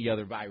than any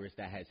other virus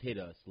that has hit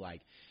us.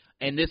 Like,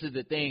 and this is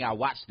the thing. I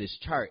watched this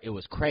chart. It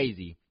was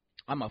crazy.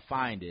 I'm gonna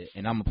find it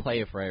and I'm gonna play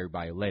it for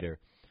everybody later.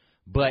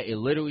 But it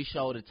literally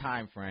showed a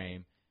time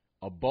frame.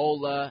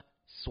 Ebola,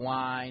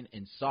 swine,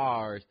 and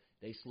SARS,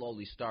 they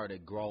slowly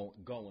started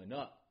going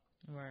up.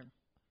 Right.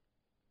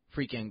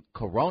 Freaking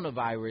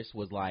coronavirus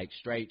was like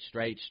straight.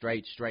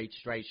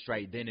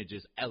 Then it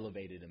just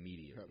elevated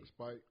immediately. Had a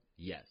spike.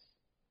 Yes.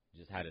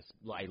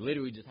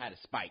 Literally just had a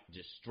spike,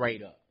 just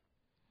straight up.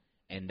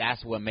 And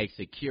that's what makes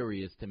it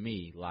curious to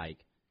me. Like,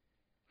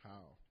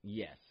 How?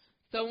 yes.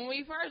 So when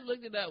we first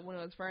looked it up, when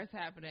it was first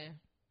happening,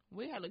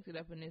 we had looked it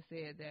up and it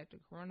said that the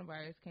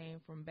coronavirus came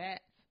from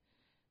bats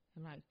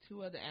and like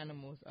 2 other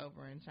animals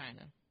over in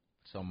China.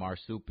 So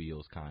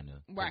marsupials, kind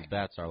of. Right.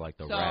 Bats are like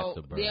the So rats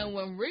of birds. then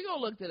when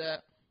Regal looked it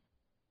up,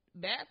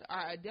 bats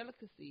are a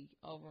delicacy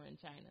over in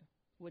China,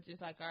 which is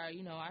like our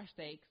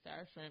steaks,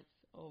 our shrimps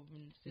over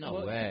in No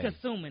Well, way.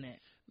 Consuming it.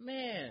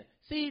 Man,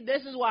 see,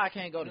 this is why I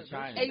can't go to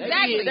China.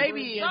 Exactly. They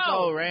be eating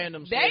so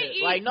random They shit.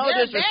 eat Like, no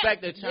their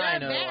disrespect to bats-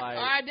 China. Their bats Like,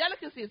 are a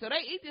delicacy, so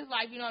they eat this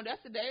like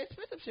that's the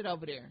expensive shit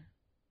over there.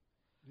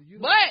 You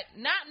know- But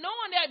not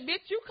knowing that,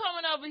 bitch, you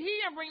coming over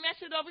here and bring that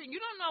shit over here. You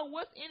don't know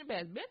what's in the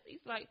bats. Bats is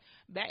like,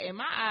 in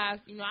my eyes,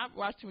 I've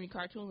watched too many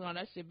cartoons and all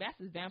that shit. Bats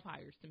is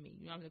vampires to me.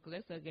 You know what I'm saying?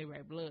 Because they suck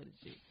everybody's blood and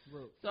shit.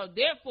 Bro, So,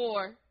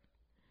 therefore,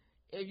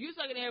 if you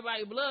sucking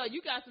everybody's blood,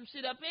 you got some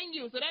shit up in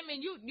you. So, that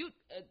means you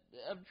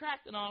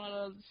attracting all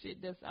of those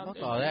shit that's out fuck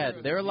there. all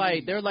that. They're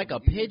like a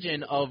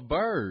pigeon of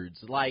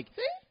birds. Like,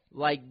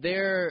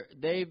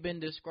 they've been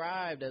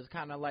described as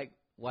kind of like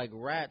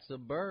rats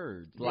of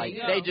birds. There Like,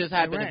 you go. they just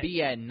happen Right. to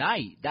be at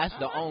night. That's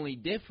the Uh-huh. only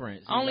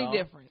difference. you Only know?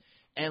 difference.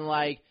 And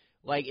like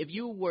if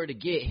you were to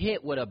get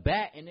hit with a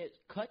bat and it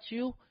cuts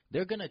you,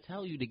 they're gonna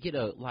tell you to get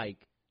a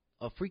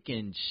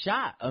freaking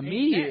shot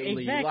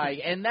immediately. Exactly. Like,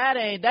 and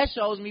that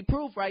shows me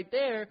proof right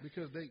there.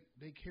 because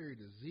they carry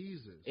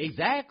diseases,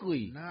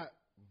 Exactly. not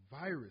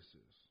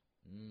viruses.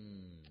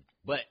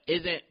 But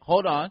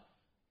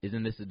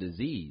isn't this a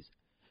disease?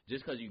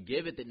 Just because you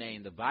give it the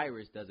name the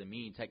virus doesn't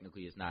mean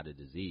technically it's not a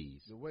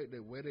disease. The way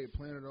they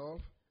plan it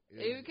off.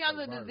 It becomes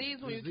a virus. disease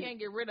when you can't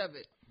get rid of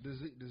it.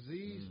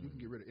 Disease, you can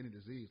get rid of any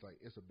disease. Like,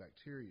 it's a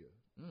bacteria.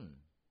 Mm.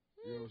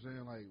 You know what I'm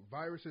saying? Like,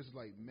 viruses is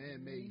like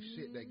man-made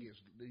shit that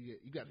gets you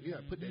got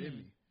to put that in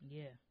me.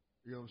 Yeah.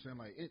 You know what I'm saying?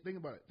 Like, think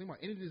about it. Think about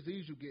any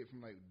disease you get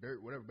from like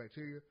dirt, whatever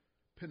bacteria.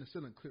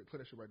 penicillin clear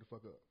that shit right the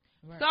fuck up.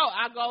 Right. So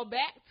I go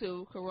back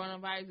to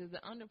coronavirus is the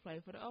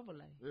underplay for the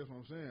overlay. That's what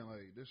I'm saying.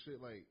 Like this shit,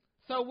 like.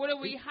 So what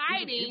are we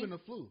hiding? Even the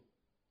flu.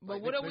 But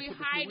like what are we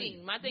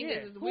hiding? My thing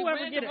is we whoever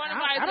bring get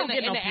coronavirus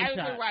in no the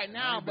attitude right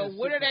now. But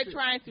what are they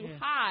trying to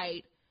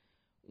hide?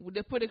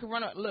 They put the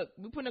corona. Look,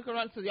 we put the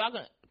corona. So y'all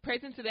gonna pay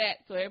attention to that.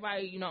 So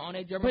everybody, on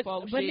their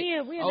germaphobe shit,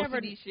 then we OCD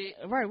never, shit.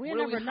 Right, we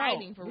never know.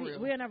 Hiding for real?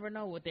 We'll never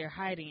know what they're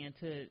hiding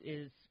until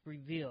it's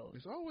revealed.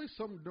 It's always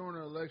something during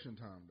the election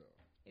time, though.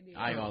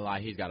 I ain't gonna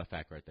lie, he's got a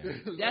fact right there.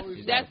 That's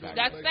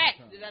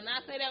fact. Did I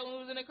not say that when we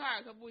was in the car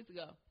a couple weeks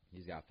ago?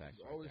 He's got facts.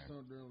 There's always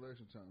something during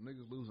election time.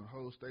 Niggas losing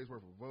whole states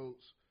worth of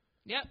votes.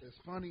 Yep. It's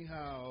funny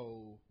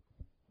how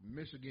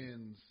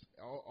Michigan's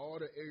all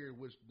the area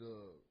which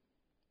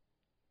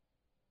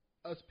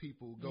us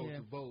people go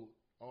to vote,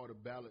 all the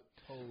ballot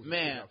polls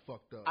got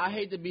fucked up. I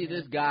hate to be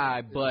this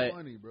guy, but it's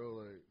funny,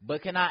 bro.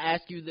 But can I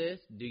ask you this?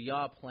 Do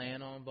y'all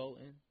plan on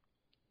voting?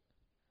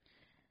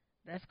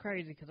 That's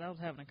crazy because I was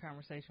having a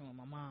conversation with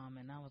my mom,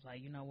 and I was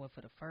like, you know what?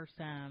 For the first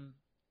time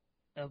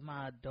of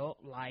my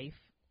adult life,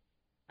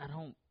 I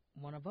don't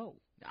want to vote.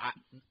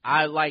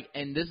 I like,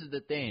 and this is the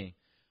thing.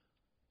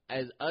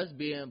 As us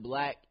being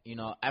black,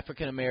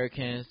 African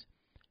Americans,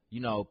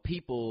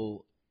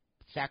 people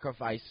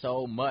sacrifice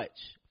so much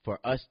for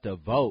us to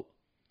vote,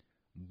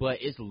 but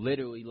it's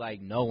literally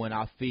like no one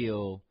I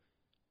feel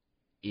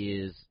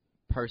is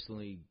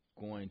personally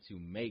going to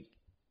make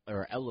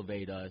or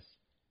elevate us.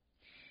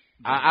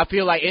 I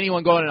feel like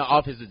anyone going into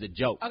office is a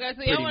joke. Okay,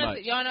 so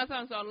y'all know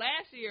something. So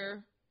last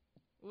year,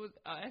 it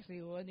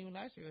wasn't even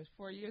last year. It was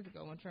 4 years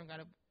ago when Trump got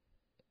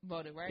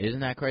voted, right?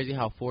 Isn't that crazy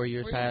how 4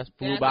 years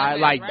flew by?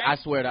 Bad, right? I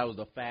swear that was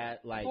a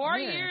fat, 4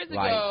 years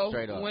ago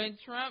when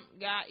Trump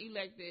got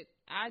elected,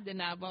 I did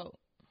not vote.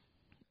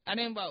 I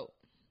didn't vote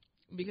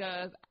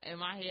because in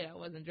my head I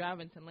wasn't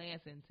driving to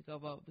Lansing to go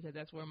vote because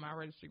that's where my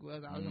registry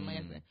was. I was in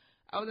Lansing.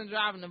 I wasn't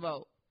driving to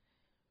vote.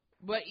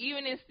 But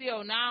even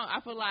still, now I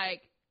feel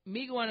like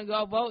me going to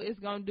go vote is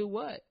going to do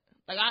what?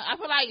 Like, I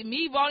feel like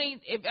me voting,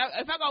 if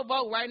I go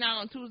vote right now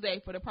on Tuesday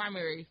for the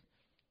primaries,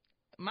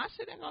 my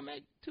shit ain't going to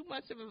make too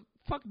much of a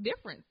fuck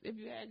difference, if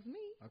you ask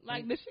me.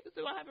 Like, the shit is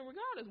still going to happen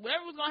regardless.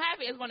 Whatever's going to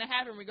happen is going to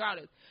happen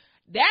regardless.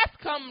 That's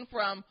coming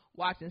from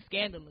watching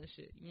Scandal and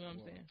shit. You know what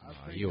I'm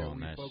saying? You on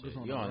that shit.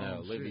 You on that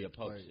Olivia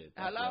Pope shit.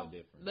 That's hello?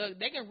 Different. Look,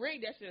 they can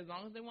rig that shit as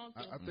long as they want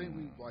to. I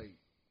think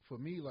for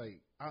me,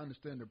 I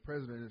understand the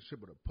president is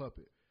shit with a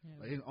puppet. Yeah.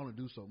 Like, they only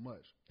do so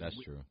much. That's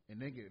true. And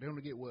they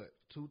only get,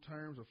 2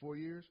 terms or 4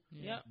 years?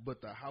 Yeah.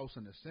 But the House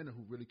and the Senate,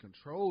 who really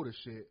control the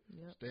shit,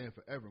 stand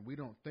forever. And we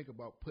don't think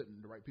about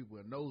putting the right people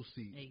in those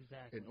seats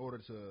in order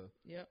to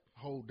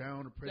hold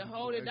down the president. To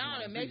hold it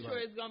down and make sure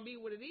it's going to be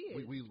what it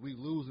is. We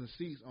losing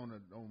seats on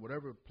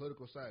whatever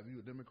political side. If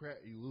you're a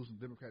Democrat, you losing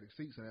Democratic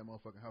seats in that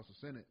motherfucking House and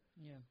Senate.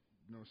 Yeah.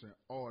 You know what I'm saying?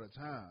 All the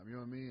time. You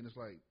know what I mean? It's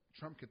like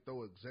Trump can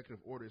throw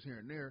executive orders here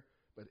and there,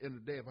 but at the end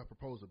of the day, if I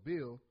propose a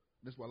bill,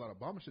 this is why a lot of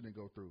Obama shit didn't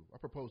go through. I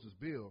propose this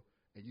bill,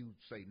 and you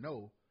say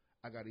no.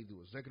 I got to do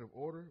executive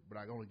order, but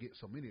I only get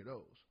so many of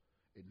those.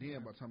 And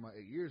then by the time my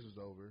 8 years is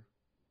over,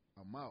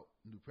 I'm out.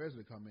 New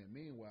president come in.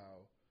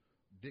 Meanwhile,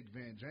 Dick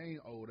Van Jane,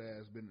 old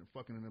ass, been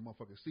fucking in that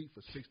motherfucking seat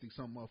for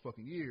 60-some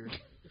motherfucking years.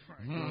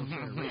 You know what I'm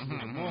saying? Racist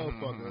as a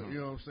motherfucker.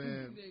 You know what I'm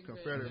saying?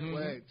 Confederate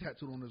flag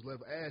tattooed on his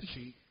left ass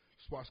cheek,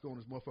 swastika on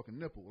his motherfucking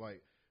nipple.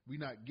 Like, we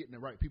not getting the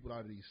right people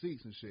out of these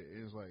seats and shit.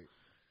 And it's like,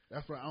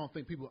 that's why I don't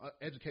think people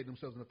educate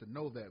themselves enough to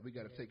know that we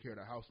got to take care of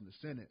the House and the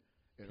Senate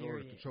in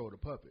order to control the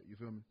puppet. You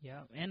feel me?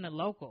 Yeah, and the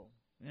local.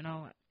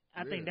 I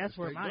think that's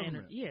where my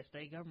energy. Yeah,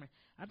 state government.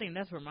 I think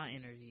that's where my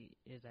energy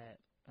is at.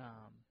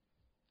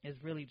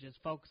 Is really just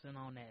focusing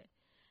on that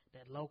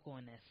local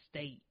and that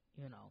state.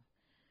 And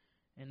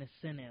the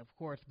Senate, of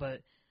course.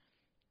 But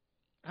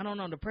I don't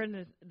know the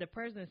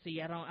presidency.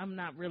 I'm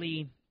not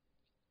really.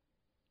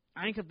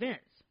 I ain't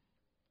convinced.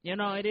 It's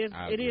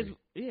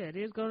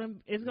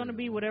gonna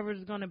be whatever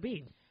it's gonna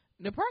be.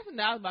 The person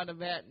that I was about to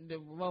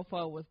vote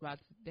for was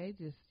they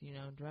just,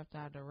 dropped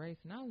out of the race,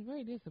 and I was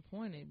very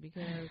disappointed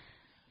because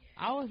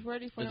I was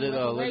ready for the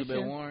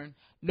Elizabeth Warren?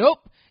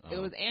 Nope. It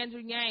was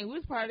Andrew Yang. We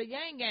was part of the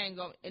Yang gang.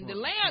 And the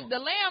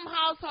Lamb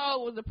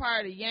household was a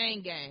part of the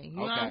Yang gang. You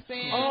know what I'm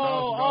saying?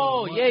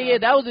 Yeah.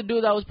 That was the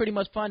dude that was pretty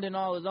much funding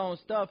all his own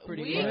stuff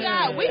pretty much.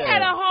 We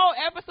had a whole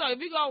episode.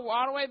 If you go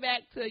all the way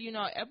back to,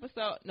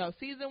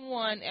 season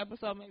 1,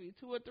 episode maybe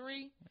 2 or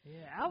 3.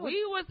 Yeah,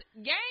 we was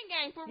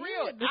gang for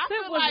real. Yeah, I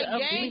feel like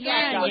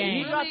gang.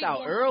 He dropped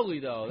out early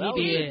though.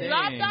 He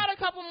dropped out a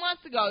couple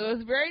months ago. It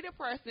was very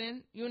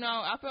depressing.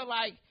 I feel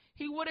like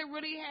he wouldn't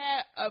really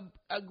have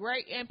a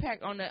great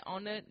impact on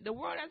the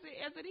world as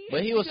it is.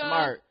 But he was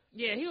smart.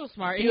 Yeah, he was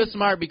smart. He was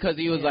smart because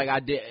he was like,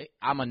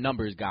 I'm a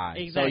numbers guy.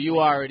 Exactly. So you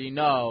already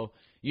know.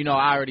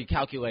 I already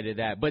calculated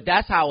that. But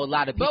that's how a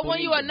lot of people. But when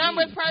you're a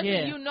numbers person,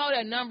 you know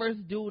that numbers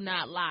do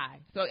not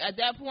lie. So at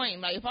that point,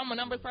 like if I'm a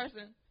numbers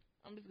person,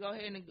 I'm just go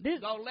ahead and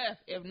go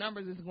left if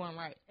numbers is going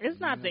right. It's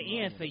not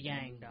the end for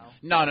Yang though.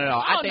 No.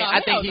 I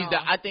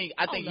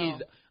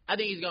I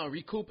think he's gonna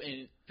recoup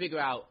and figure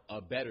out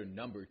a better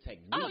number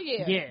technique. Oh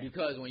yeah. Yeah.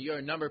 Because when you're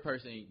a number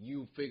person,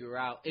 you figure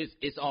out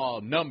it's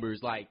all numbers.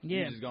 Like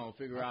you're just gonna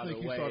figure out I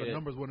think a way. He saw the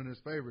numbers went in his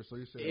favor, so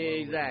he said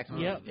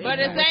exactly. Yep. But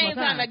at the That's same my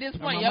time, at this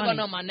point, y'all gonna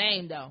know my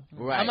name though.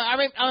 Right. I'm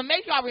gonna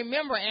make y'all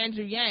remember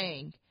Andrew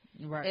Yang.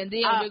 Right. And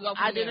then we go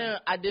from there.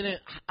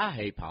 I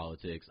hate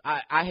politics.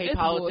 I hate It's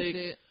politics.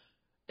 bullshit.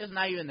 It's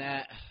not even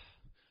that.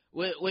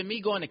 With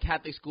me going to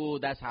Catholic school,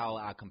 that's how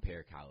I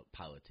compare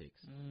politics.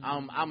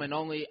 I'm an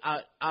only.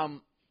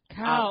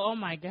 Kyle, oh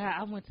my God,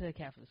 I went to a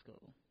Catholic school.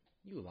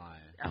 You lying?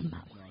 I'm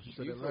not lying. She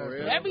said You that for last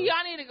real? time. Maybe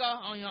y'all need to go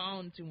on your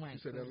own too, Wayne.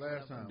 She said that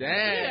last time. Damn,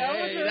 I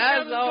went to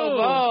that's Catholic so school.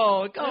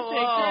 bold. Come That's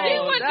on, She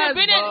went to that's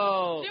Benedict.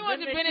 bold. She went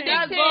to Benedictine.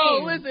 That's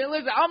Benedictine. bold.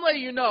 Listen. I'm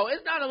letting you know,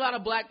 it's not a lot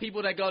of black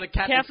people that go to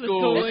Catholic Catholic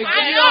school. school,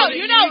 I know.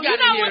 You know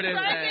gotta hear what's this,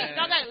 crazy? man.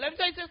 Okay, let me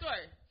tell you this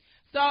story.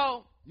 So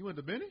You went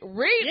to Benny? Yeah.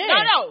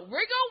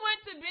 Rigo went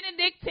to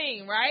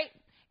Benedictine, right?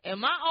 And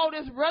my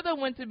oldest brother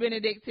went to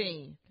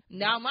Benedictine.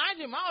 Now, mind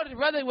you, my oldest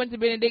brother went to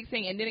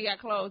Benedictine, and then it got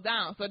closed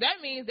down. So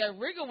that means that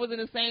Rigo was in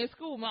the same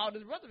school my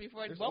oldest brother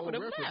before It's both of them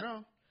Old Redford left.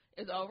 now.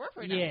 It's over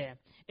for now. Yeah,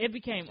 it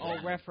became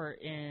Old Redford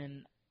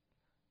in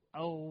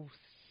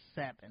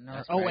 07 or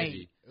That's 08.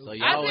 crazy. So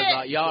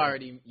I y'all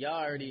already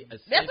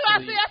That's what I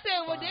said. I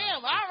said, well, Fine.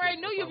 damn, I already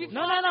knew you before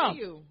No. I knew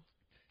you.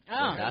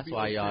 Oh. That's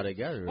why y'all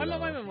together. Wait a though.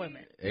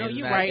 minute. No, Isn't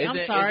you're that- right. isn't I'm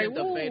it- sorry. Isn't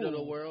the fate of Woo.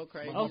 the world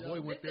crazy? My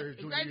boy went there his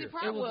The junior crazy year.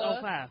 part It was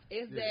 05.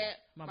 is Yeah. that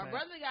My my bad.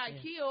 brother got Yeah.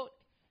 killed,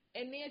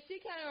 and then she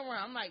came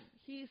around. I'm like,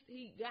 he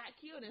got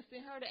killed and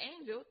sent her the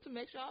angel to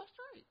make sure I was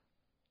straight.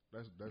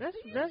 That's dope.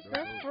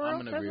 for real. I'm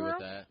gonna That's agree real. with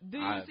that. Do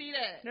you see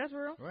that? That's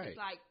real. Right. It's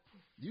like,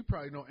 You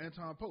probably know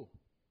Anton Poe.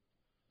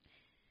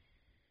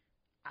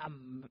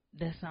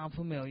 That sounds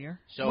familiar.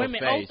 Show Wait a a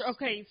minute. face.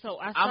 Okay, so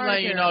I started I'm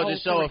letting you there know, in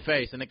just show a 03.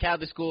 face. In the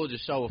Catholic school,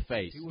 just show a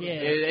face. He would've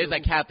Yeah. It's a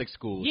Catholic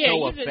school. Yeah,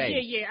 show a you just,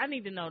 face. yeah. I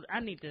need to know. I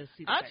need to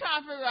see. The I'm face.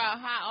 trying to figure out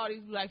how all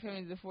these black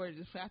families afford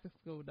this Catholic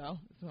school, though.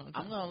 That's what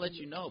I'm gonna let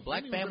you know.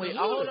 Black Maybe family. we're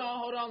Oh, gonna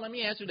hold on. Let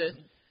me answer this,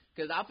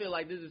 because I feel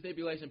like this is a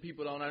stipulation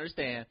people don't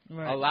understand.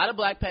 Right. A lot of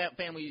black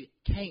families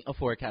can't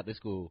afford Catholic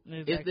school.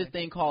 Exactly. It's this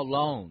thing called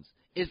loans.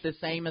 It's the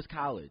same as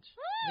college.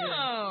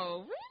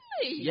 Oh,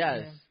 really?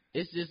 Yes. Yeah.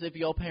 It's just if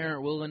your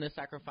parent willing to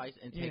sacrifice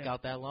and take Yeah.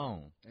 out that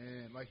loan.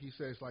 And like he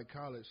said, it's like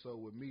college. So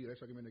with me, they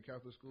took him into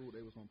Catholic school.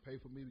 They was going to pay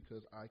for me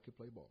because I could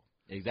play ball.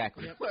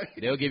 Exactly. Like,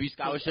 They'll give you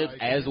scholarships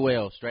I as can.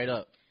 well, straight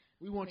up.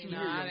 we want you No,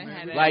 here, I young didn't man.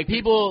 have We- that. Like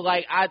people,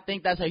 like I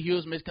think that's a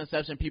huge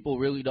misconception. People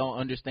really don't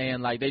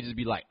understand. Like they just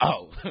be like,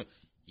 "Oh,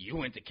 you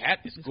went to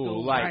Catholic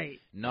school." Like, right.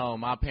 no,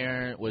 my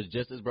parent was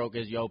just as broke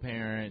as your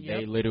parent. Yep.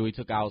 They literally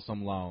took out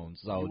some loans.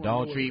 So wanna know don't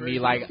what's treat me crazy?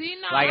 like See,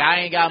 no, like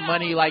I ain't got you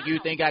money know, like you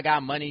no. think I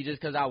got money just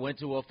because I went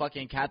to a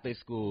fucking Catholic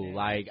school. Yeah.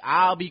 Like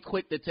I'll be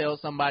quick to tell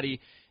somebody,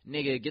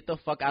 nigga, get the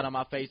fuck out of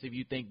my face if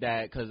you think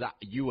that because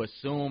you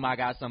assume I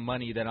got some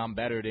money that I'm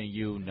better than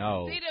you.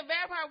 No. See, the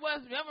bad part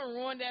was, remember,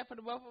 ruined that for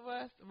the both of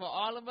us, for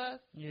all of us,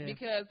 Yeah.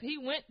 because he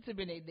went to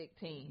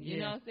Benedictine. You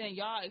know what I'm saying?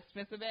 Y'all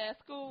expensive ass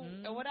school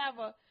or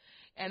whatever.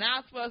 And I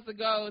was supposed to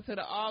go to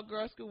the all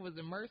girls school. Was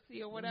it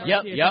Mercy or whatever?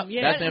 Yep,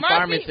 Yeah. that's in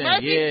Farmington.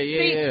 Mercy,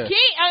 Yeah. see,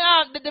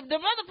 the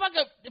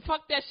motherfucker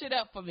fucked that shit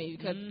up for me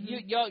because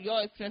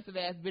your expensive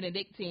ass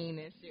Benedictine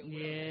and shit.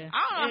 Yeah.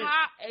 I don't know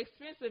how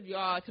expensive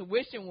y'all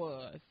tuition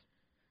was.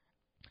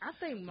 I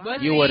think mine.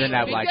 But You see, wouldn't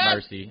have liked because-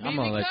 Mercy. I'm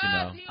gonna let you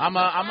know. because he was I'm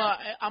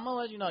the gonna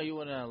let you know you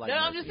wouldn't have liked No,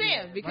 Mercy. I'm just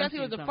saying because he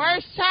Mercy was the something.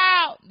 first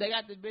child. They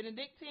got the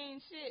Benedictine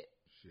shit.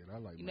 Shit, I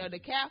like You know, the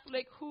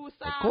Catholic who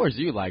side. Of course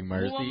you like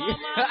Mercy.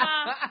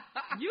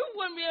 You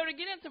wouldn't be able to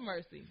get into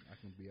Mercy. I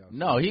can be outside.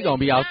 No, he gonna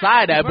be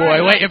outside that boy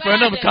Right, waiting for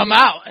him to come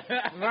out.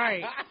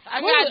 Right.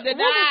 I What got was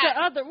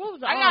denied. the what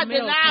was the I got all-male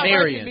denied school?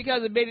 Marion. Mercy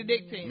because of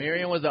Benedictine.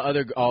 Marion was the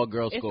other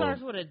all-girls It school.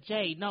 starts with a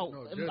J. No.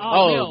 No, Jesuit.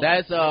 all-male. Oh,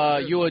 that's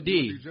Jesuit.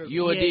 UOD. Jesuit.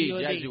 UOD Yeah,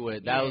 UOD.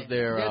 Jesuit. That was Yeah.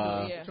 their.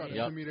 Jesuit, They tried to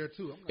Yep. send me there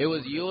too. I'm like, It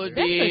was oh, UOD.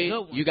 That's a good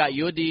one. You got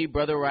UOD,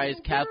 Brother Rice,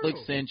 Oh, Catholic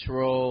girl.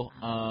 Central.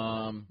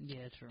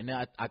 Yeah, true. And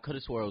then I could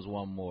have swore it was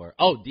one more.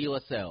 Oh, De La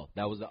Salle.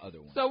 That was the other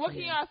one. So what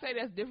can y'all say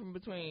that's different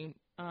between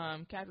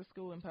Catholic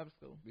school and public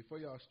school? Before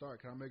y'all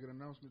start, can I make an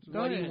announcement too?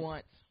 Go What do ahead. you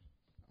want?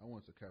 I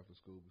went to Catholic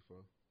school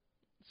before.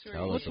 Sure.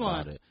 Tell us Which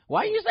about one? it.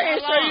 Why you saying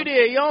How sure long? you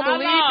did? You don't How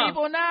believe long?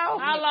 people now?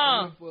 How I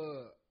long? went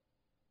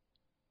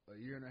for a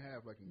year and a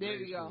half, like in There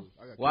grade we go. school.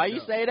 I got Why kicked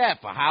you out. say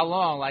that? For how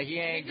long? Like he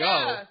ain't go.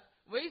 Because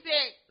when he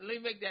said, let me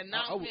make that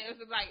announcement, it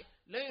was like,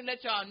 let me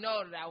let y'all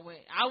know that I went.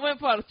 I went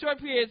for a short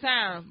period of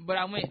time, but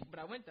I went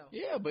though.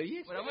 Yeah, but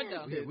you But I went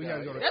though. Yeah, we had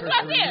to go to That's church what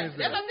I every said.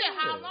 Wednesday. That's what I said.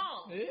 How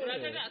long? Yeah. When I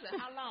said,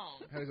 how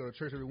long? I had to go to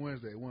church every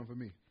Wednesday. It wasn't for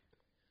me.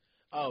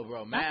 Oh,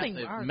 bro, think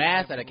ours-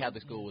 mass at a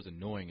Catholic school was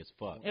annoying as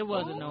fuck. It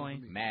was Oh.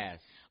 annoying. Mass.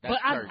 But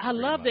That's church, I pretty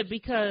loved much. it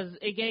because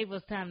it gave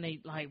us time to,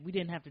 like, we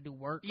didn't have to do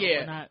work. Yeah. Or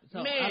whatnot.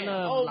 So Man, I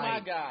love, oh like, my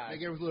They God.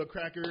 gave us little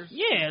crackers.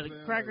 Yeah, You the know what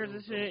I'm crackers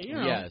saying? and shit, you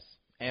know. Yes.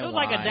 And It was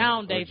like a wine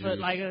down or day for, juice.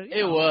 like, a, you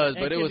It know, was,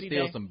 but it was activity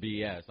still day. some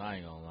BS. I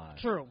ain't gonna lie.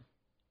 True.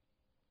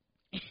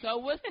 So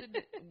what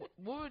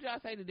would y'all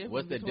say the difference?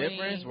 What's the between,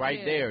 difference?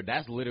 Right there.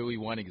 That's literally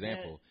one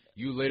example.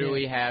 You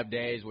literally have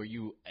days where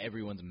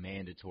everyone's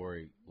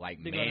mandatory, like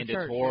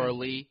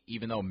mandatorily,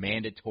 even though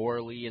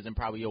mandatorily isn't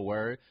probably a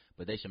word,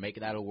 but they should make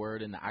it out a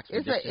word in the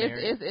Oxford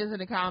Dictionary. It's in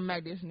the Common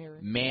MACK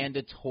Dictionary.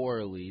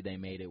 Mandatorily, they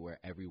made it where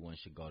everyone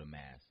should go to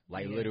mass.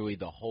 Like literally,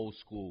 the whole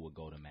school would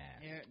go to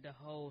mass. The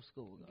whole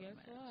school would go to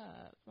mass.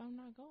 What? I'm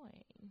not going.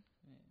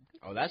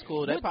 Oh, that's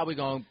cool. They're probably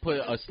gonna put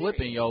a slip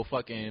in your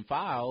fucking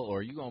file,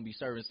 or you gonna be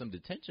serving some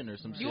detention or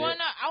some shit. You wanna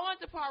know? I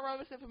went to Paul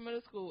Robeson for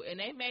middle school, and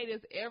they made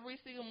us every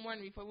single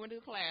morning before we went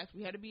to class.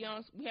 We had to be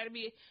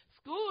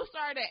school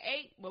started at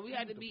 8, but we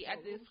had to be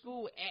at the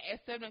school at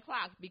 7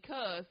 o'clock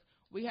because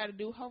we had to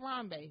do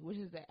Harambe, which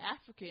is the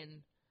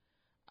African.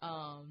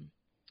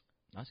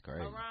 That's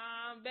crazy.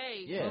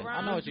 Harambe. Yeah, Harambe.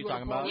 I know what you're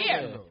talking about.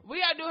 Yeah, we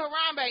had to do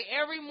Harambe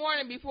every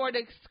morning before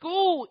the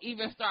school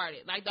even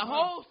started. Like, the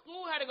whole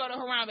school had to go to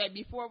Harambe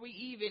before we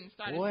even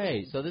started.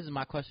 Wait, school. so this is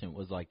my question.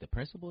 Was, like, the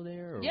principal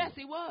there? Or Yes,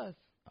 he was.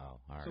 Oh,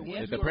 all right. So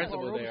if the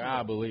principal there,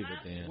 I believe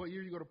it then. What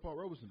year you go to Paul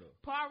Robeson, though?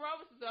 Paul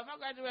Robeson. So if I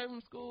graduated from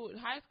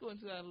high school in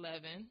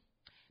 2011,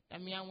 I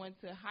mean, I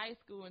went to high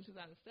school in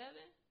 2007.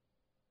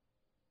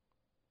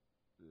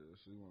 Yeah,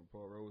 so you went to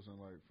Paul Robeson,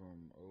 like,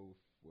 from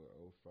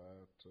 05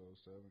 to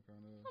 07,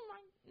 kind of?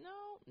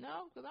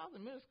 No, because I was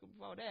in middle school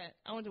before that.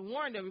 I went to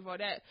Warrendale before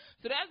that.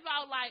 So that's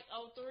about, like,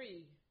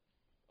 03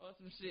 or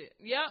some shit.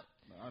 Yep.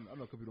 I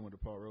know a couple people went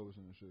to Paul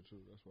Robeson and shit,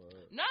 too. That's why.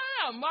 No.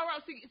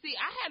 See,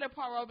 I had a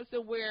Paul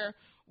Robeson where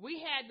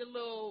we had the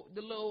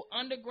little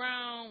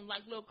underground,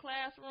 like, little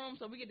classroom,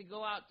 so we get to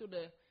go out to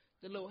the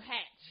little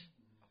hatch.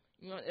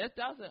 You know, that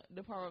was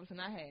the Paul Robeson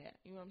I had.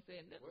 You know what I'm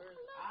saying?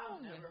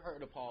 I've never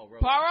heard of Paul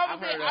Robeson. Paul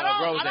Robeson. I've heard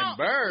of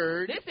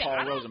Rosenberg. Listen, Paul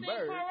I don't Rosenberg.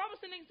 think Paul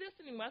Robeson exists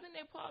anymore. I think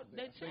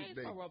they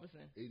changed Paul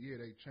Robeson.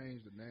 They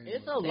changed the name.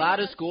 It's a lot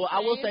of schools.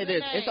 I will say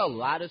this. It's a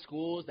lot of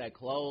schools that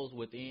close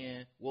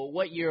within. Well,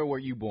 what year were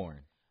you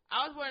born?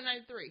 I was born in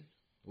 93.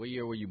 What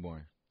year were you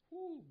born?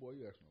 Ooh, boy,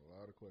 you asking a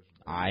lot of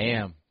questions. I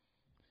am.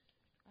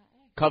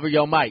 Cover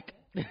your mic.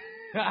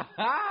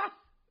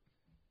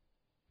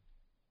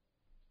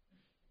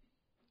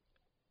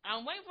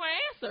 I'm waiting for an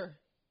answer.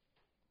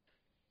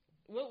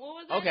 What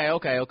was that?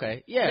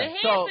 Okay. Yeah. The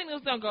hand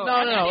signals don't go.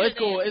 No.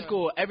 It's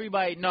cool.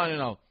 Everybody,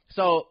 no.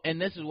 So, and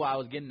this is what I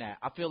was getting at.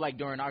 I feel like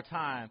during our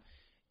time,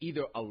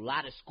 either a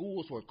lot of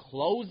schools were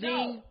closing.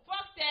 No,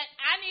 fuck that.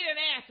 I need an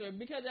answer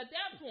because at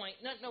that point,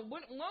 no.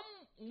 When?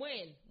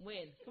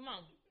 Come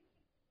on.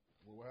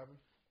 What happened?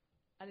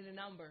 I need a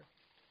number.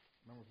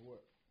 Number for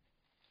what?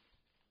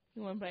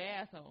 You want to play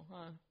asshole,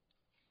 huh?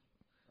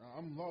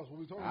 I'm lost. What are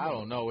we talking about? I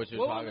don't know what you're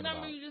talking about. What was the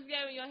number you just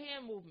gave me your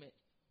hand movement?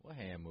 What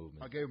hand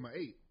movement? I gave him an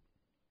 8.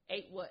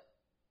 8 what?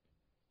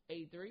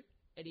 83?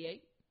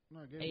 88? No,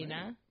 I gave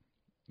 89?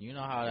 You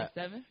know how that.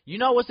 7? You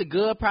know what's a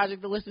good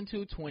project to listen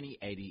to?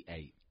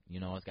 2088. You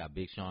know it's got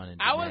Big Sean and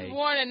Janae. I was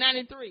born in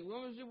 93.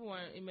 When was you born,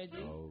 M.A.G?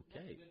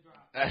 Okay.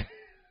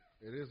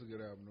 It is a good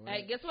album.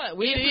 Hey, guess what?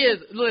 It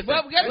is. Listen.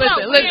 Well, guess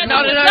listen. what?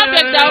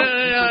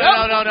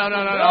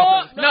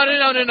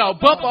 No.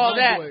 Bump all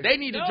that. They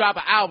need to drop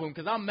an album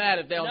because I'm mad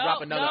if they don't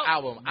drop another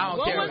album. I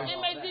don't care. When was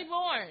M.A.G.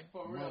 born?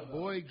 My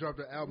boy dropped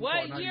an album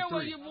called 93. What year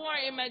were you born,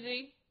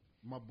 M.A.G?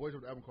 My boy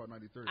dropped an album called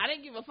 93. I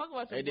didn't give a fuck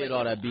about your They did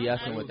all that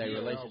BSing with their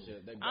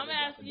relationship. I'm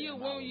asking you,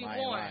 when were you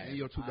born? And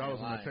your $2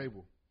 on the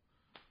table.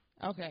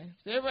 Okay,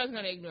 so everybody's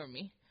gonna ignore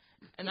me,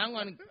 and I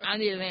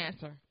need an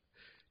answer.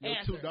 Your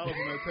 $2 on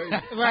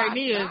that table. Right,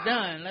 Nia is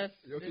done.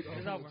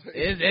 It's over.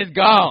 It's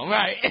gone,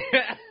 right?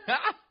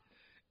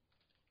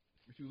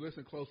 If you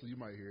listen closely, you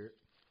might hear it.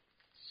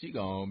 She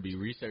gonna be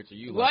researching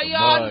you. Well, like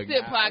y'all a mug. the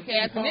Sit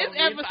Podcast, and this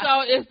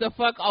episode is the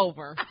fuck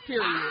over.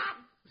 Period.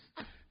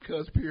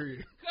 Cuz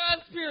period.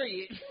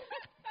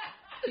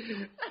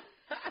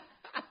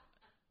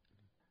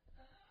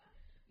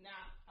 Nah,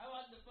 I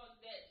want to fuck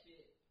that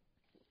shit.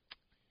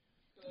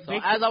 So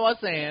as I was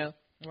saying,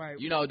 Right.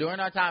 you know, during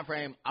our time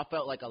frame, I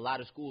felt like a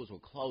lot of schools were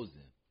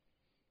closing.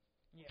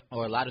 Yeah.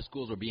 Or a lot of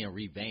schools were being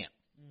revamped.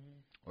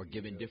 Or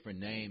given different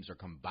names or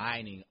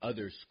combining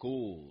other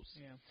schools.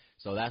 Yeah.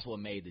 So that's what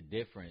made the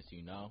difference,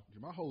 you know?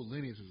 My whole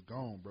lineage is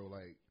gone, bro.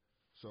 Like,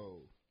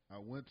 so I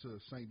went to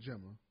St.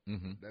 Gemma.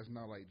 Mm-hmm. That's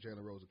not like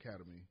Jalen Rose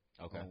Academy.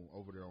 Okay.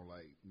 Over there on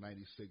like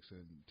 96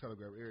 and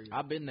Telegraph area.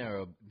 I've been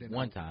there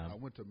one time. I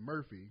went to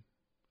Murphy,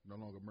 no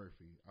longer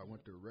Murphy. I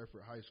went to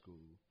Redford High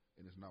School,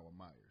 and it's not with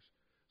Myers.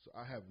 So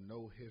I have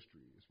no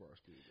history as far as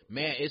school goes.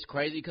 Man, it's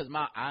crazy because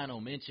my aunt will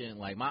mention,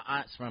 like, my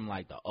aunt's from,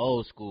 like, the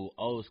old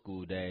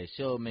school days.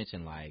 She'll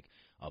mention, like,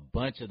 a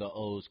bunch of the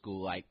old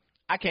school. Like,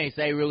 I can't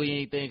say really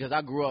anything because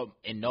I grew up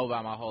in Novi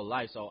my whole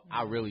life, so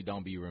I really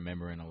don't be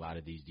remembering a lot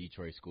of these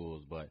Detroit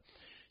schools. But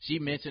she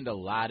mentioned a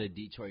lot of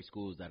Detroit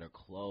schools that are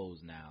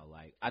closed now.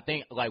 Like, I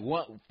think,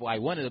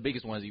 one of the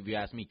biggest ones, if you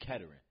ask me,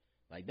 Kettering.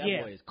 Like, that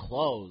boy is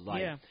closed.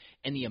 Like,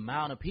 and the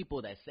amount of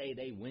people that say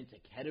they went to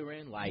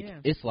Kettering, like,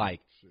 it's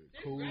like,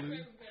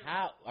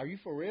 how, are you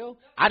for real?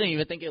 I didn't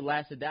even think it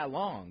lasted that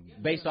long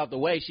based off the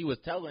way she was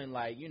telling,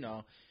 like, you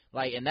know,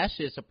 like, and that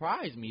shit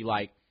surprised me.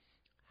 Like,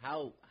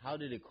 how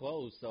did it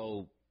close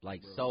so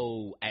like, Bro.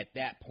 so at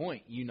that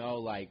point, you know,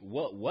 like,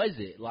 what was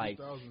it? Like,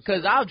 2007.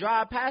 because I'll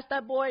drive past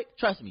that boy.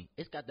 Trust me,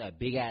 it's got that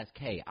big-ass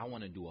K. I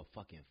want to do a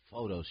fucking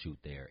photo shoot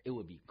there. It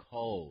would be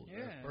cold.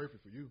 Yeah. That's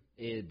perfect for you.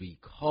 It'd be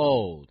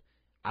cold.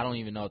 I don't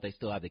even know if they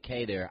still have the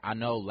K there. I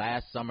know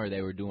last summer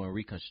they were doing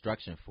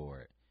reconstruction for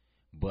it.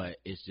 But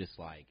it's just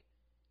like,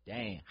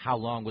 dang, how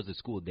long was the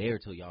school there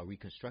till y'all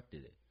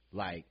reconstructed it?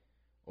 Like,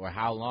 or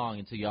how long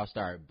until y'all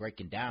start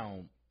breaking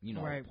down, you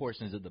know, Right.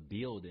 portions of the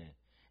building?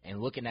 And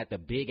looking at the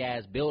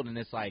big-ass building,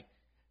 it's like,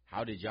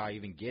 how did y'all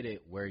even get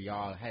it where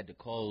y'all had to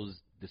close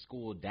the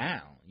school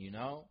down, you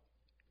know?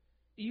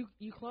 You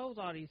close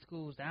all these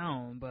schools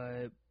down,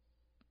 but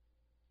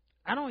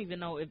I don't even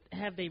know if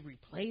have they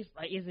replaced,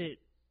 like, is it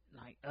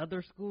like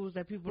other schools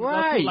that people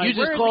Right. go to? Like,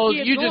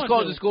 You just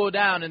close the school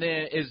down and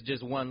then it's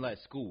just one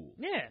less school.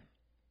 Yeah.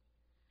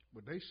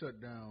 But they shut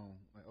down,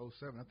 like,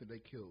 07. I think they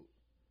killed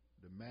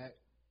the MACK,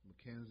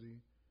 McKenzie.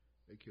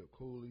 They killed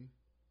Cooley.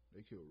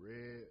 They killed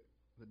Red.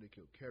 I think they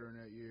killed Kettering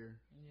that year.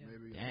 Yeah.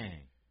 Maybe.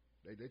 Dang.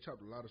 They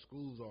chopped a lot of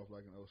schools off,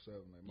 like, in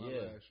 07. Like, my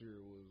Yeah. last year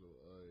was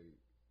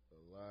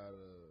a lot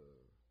of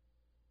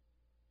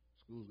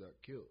schools got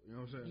killed. You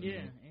know what I'm saying?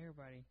 Yeah,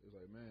 everybody. It's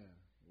like, man,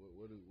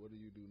 what do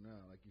you do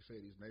now? Like you say,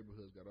 these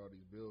neighborhoods got all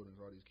these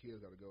buildings, all these kids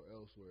got to go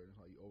elsewhere. It's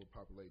like you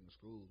overpopulating the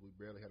schools. We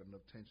barely had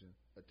enough attention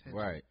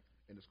Right.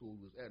 in the school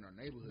we was at in our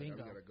neighborhood. Now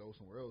we got to go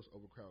somewhere else,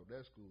 overcrowd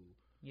that school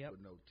Yep.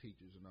 with no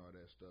teachers and all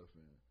that stuff.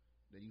 And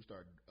then you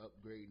start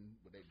upgrading,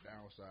 but they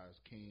downsize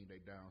King, they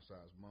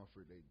downsize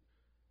Mumford, they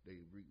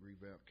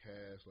revamped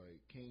Cass.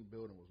 Like, King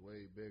building was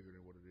way bigger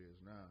than what it is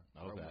now.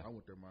 Okay. I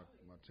went there my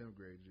 10th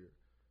grade year.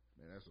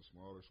 Man, that's a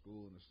smaller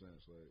school in a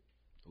sense. Like,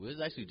 We was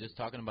actually just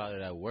talking about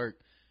it at work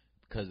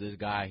because this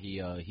guy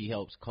he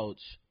helps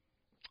coach.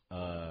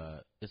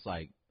 It's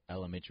like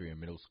elementary and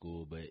middle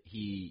school, but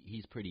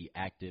he's pretty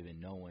active in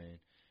knowing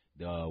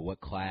what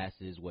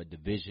classes, what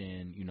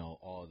division, you know,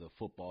 all the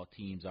football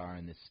teams are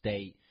in the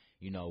state,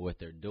 you know, what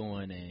they're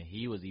doing, and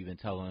he was even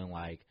telling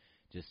like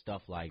just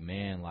stuff like,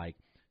 man, like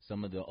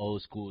some of the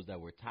old schools that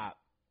were top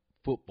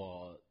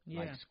football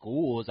like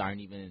schools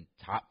aren't even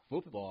top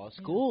football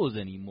schools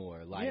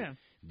anymore. Like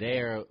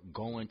they're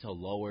going to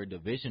lower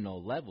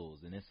divisional levels,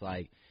 and it's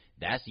like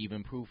that's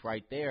even proof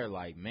right there.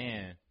 Like,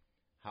 man,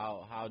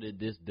 how did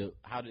this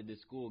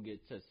school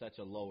get to such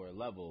a lower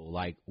level?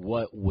 Like,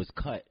 what was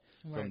cut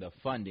from the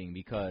funding?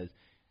 Because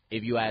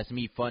if you ask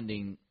me,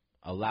 funding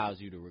allows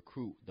you to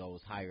recruit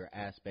those higher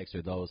aspects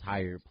or those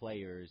higher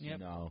players, you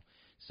know.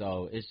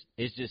 So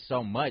it's just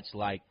so much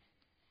like.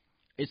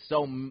 It's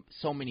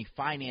so many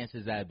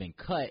finances that have been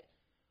cut.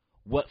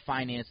 What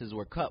finances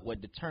were cut?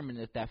 What determined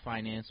if that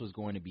finance was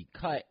going to be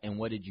cut? And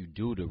what did you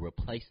do to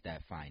replace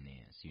that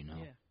finance, you know?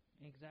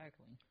 Yeah,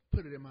 exactly.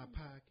 put it in my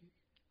pocket.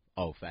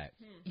 Oh, facts.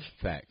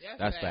 Facts.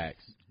 That's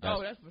facts.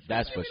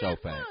 That's for sure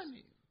facts.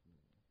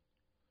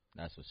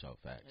 That's for sure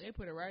facts. They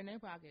put it right in their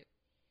pocket,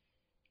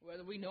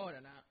 whether we know it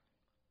or not.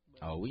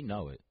 But Oh, we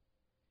know it.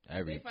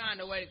 they find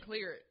a way to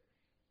clear it.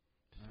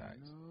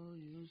 Facts.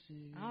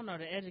 I don't know.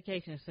 The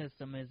education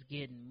system is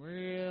getting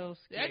real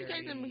The scary.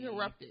 education system is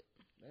corrupted.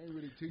 They ain't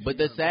really teaching But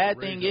you the how to sad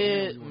raise thing your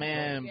hand is, when you wanna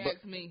man, You but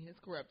ask me, it's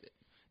corrupted.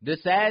 the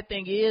sad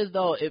thing is,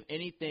 though, if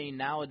anything,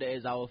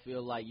 nowadays I would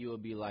feel like you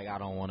would be like, I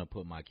don't want to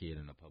put my kid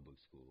in a public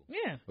school.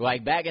 Yeah.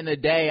 Like, back in the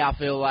day, I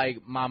feel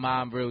like my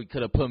mom really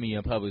could have put me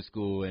in public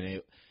school. And,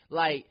 it,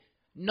 like,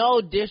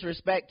 no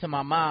disrespect to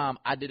my mom,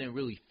 I didn't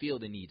really feel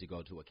the need to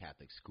go to a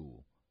Catholic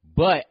school.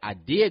 But I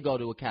did go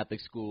to a Catholic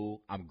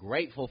school. I'm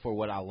grateful for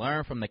what I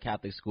learned from the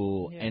Catholic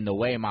school and the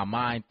way my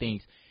mind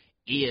thinks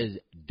is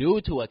due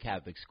to a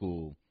Catholic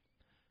school.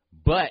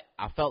 But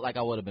I felt like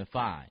I would have been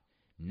fine.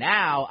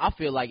 Now, I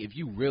feel like if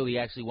you really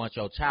actually want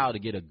your child to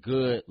get a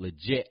good,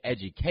 legit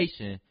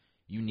education,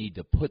 you need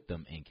to put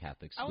them in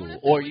Catholic school.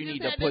 Or you need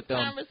to put them.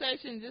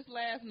 Conversation just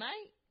last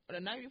night, or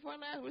the night before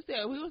last, we said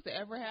if we was to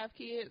ever have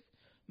kids,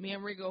 me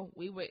and Regal,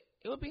 it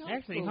would be homeschool.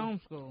 Actually,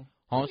 homeschool.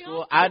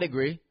 Homeschool, I'd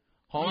agree.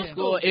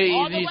 Homeschool, it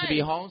All either the needs to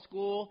be way.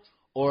 homeschool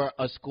or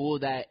a school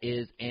that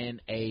is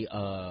in a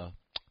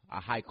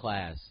high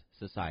class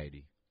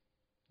society.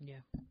 Yeah.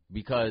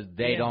 Because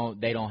they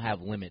don't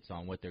have limits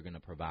on what they're going to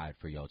provide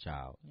for your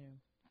child. Yeah.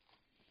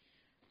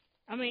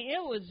 I mean,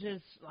 it was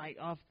just like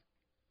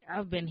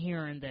I've been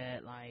hearing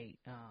that like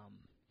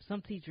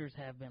some teachers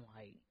have been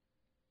like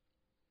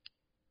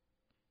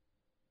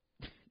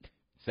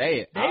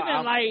Say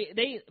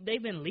it.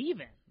 they've been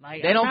leaving.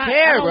 Like they don't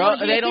care, bro.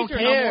 They don't no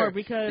care. more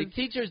because the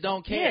teachers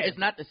don't care. Yeah. It's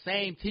not the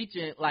same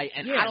teaching. Like,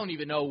 and I don't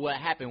even know what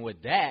happened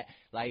with that.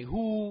 Like,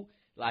 who?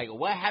 Like,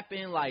 what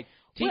happened? Like,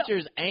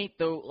 teachers ain't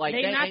the like.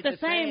 They not ain't the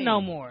same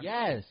no more.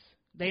 Yes,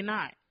 they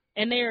not,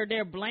 and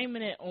they're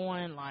blaming it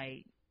on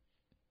like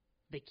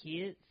the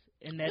kids.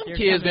 And that them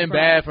kids been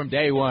bad from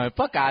day one.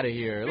 Fuck out of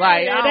here.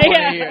 Like,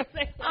 I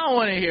don't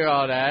want to hear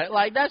all that.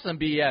 Like, that's some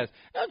BS.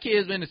 Them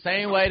kids been the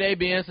same way they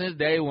been since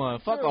day one.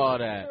 Fuck all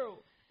that.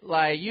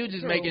 Like, you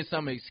just making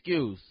some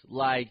excuse.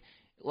 Like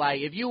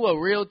if you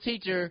a real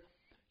teacher,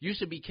 You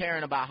should be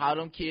caring about how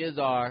them kids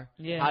are,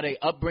 how their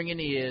upbringing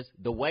is,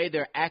 the way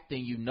they're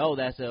acting. You know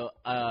that's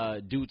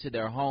due to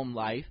their home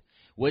life.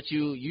 What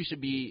you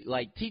should be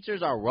like.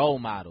 Teachers are role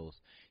models.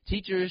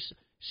 Teachers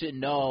should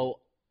know,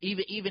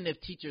 even if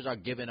teachers are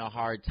given a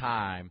hard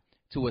time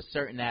to a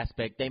certain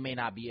aspect, they may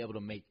not be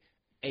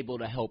able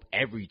to help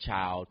every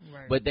child,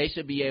 but they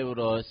should be able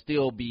to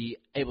still be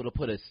able to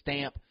put a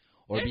stamp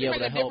or be able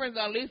to help. Difference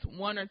at least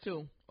 1 or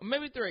 2, or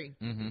maybe 3,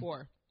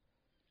 4.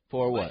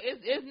 For what?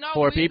 It's no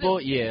for reason,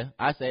 people, yeah.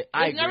 I say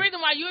I agree. There's no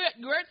reason why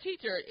you're a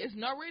teacher. It's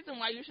no reason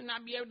why you should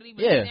not be able to leave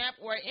a stamp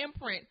or an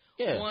imprint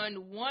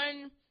on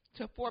 1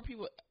 to 4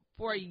 people,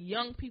 for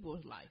young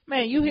people's life.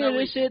 Man, you hear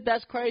this shit?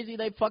 That's crazy.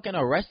 They fucking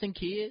arresting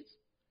kids.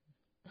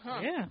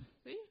 Yeah.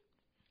 See?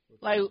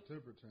 Like,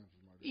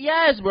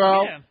 yes,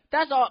 bro. Yeah.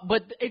 That's all.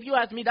 But if you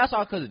ask me, that's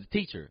all because of the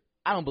teacher.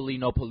 I don't believe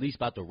no police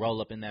about to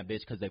roll up in that bitch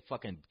because they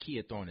fucking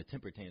kid throwing a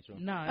temper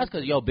tantrum. No, that's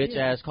because your bitch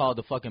ass called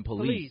the fucking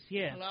police.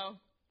 Yeah. Hello?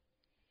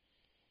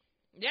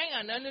 That ain't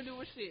got nothing to do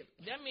with shit.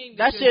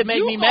 That shit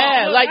make me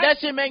mad. Like, that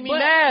shit make me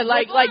mad.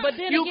 Like,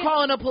 you again,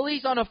 calling the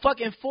police on a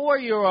fucking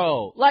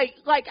 4-year-old. Like,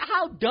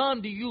 how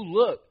dumb do you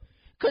look?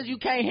 Because you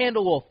can't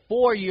handle a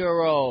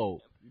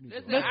 4-year-old.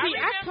 Listen,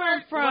 I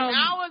come from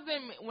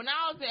when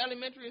I was in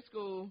elementary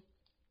school.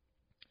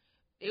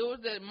 It was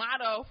the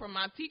motto from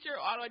my teacher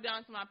all the way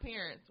down to my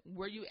parents: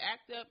 where you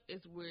act up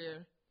is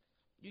where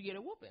you get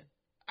a whooping.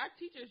 Our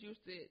teachers used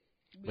to.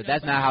 But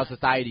that's not how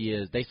society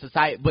is.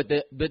 But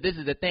this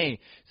is the thing.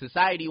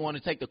 Society want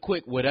to take the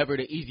quick, whatever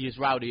the easiest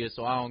route is,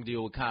 so I don't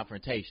deal with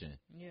confrontation.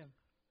 Yeah.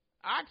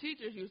 Our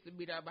teachers used to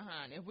beat our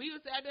behind. If we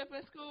used to act up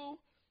in school,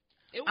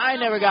 I ain't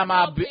never had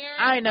my butt.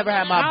 I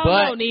don't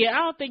know, Nia. I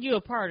don't think you're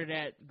a part of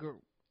that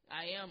group.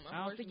 I am.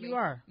 I don't think you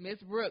are.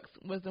 Miss Brooks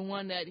was the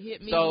one that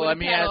hit me. So with let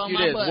me ask you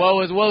this: butt. what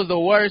was the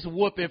worst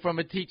whooping from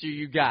a teacher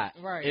you got?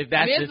 Right. If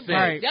that's the thing.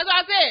 Right. That's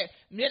what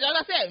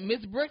I said.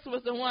 Miss Brooks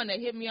was the one that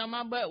hit me on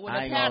my butt with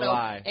I a ain't paddle. gonna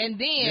lie. And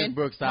then Miss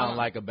Brooks sound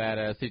like a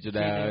badass teacher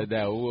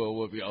that will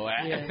whoop your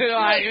ass. Yeah.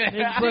 Like, Miss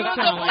She Brooks was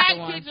sound a like black the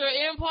one. teacher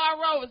in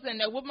Paul Robeson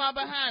that whooped my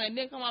behind and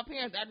then called my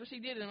parents after she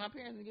did it. And my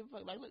parents didn't give a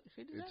fuck. Like, look,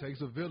 she did It that. takes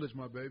a village,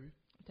 my baby.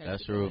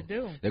 That's true.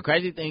 Do. The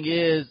crazy thing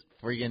is,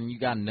 freaking, you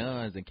got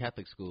nuns in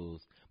Catholic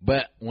schools.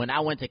 But when I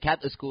went to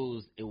Catholic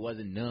schools, it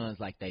wasn't nuns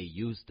like they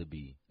used to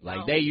be.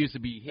 Like, they used to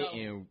be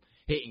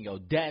hitting your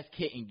desk,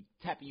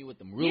 tapping you with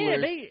them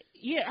rulers.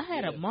 I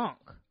had a monk.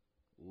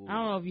 Ooh. I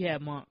don't know if you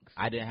had monks.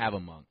 I didn't have a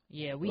monk.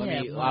 Yeah, we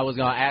had monks. I was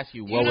going to ask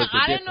you, what was the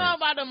I difference? didn't know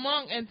about the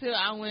monk until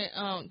I went,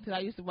 till I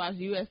used to watch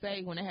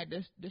USA when they had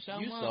the show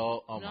You Monk.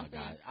 saw, oh my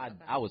God.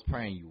 I was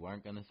praying you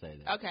weren't going to say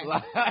that. Okay.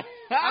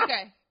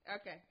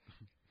 Okay.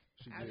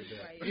 She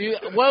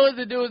did that. What was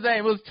the dude's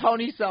name? It was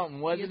Tony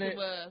something, wasn't Yes, it? it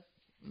was.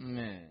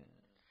 Man.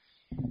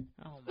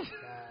 Oh my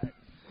God.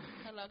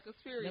 Hello,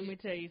 conspiracy. Let me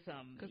tell you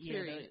something.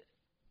 Conspiracy.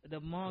 Yeah, the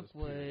monk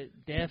would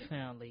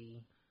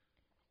definitely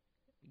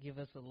give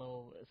us a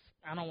little,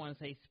 I don't want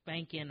to say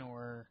spanking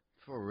or.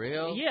 For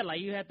real? Yeah,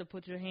 like you have to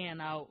put your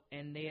hand out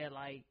and they're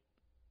like,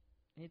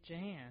 hit your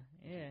hand.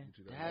 Yeah.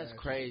 That's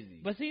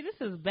crazy. But see, this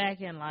is back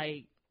in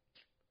like,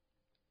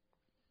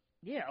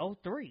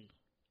 03.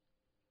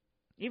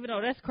 Even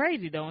though that's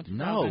crazy though in 2003.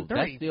 No,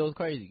 that still is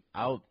crazy.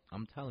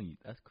 I'm telling you,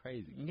 that's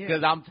crazy. Yeah.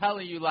 Because I'm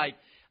telling you, like,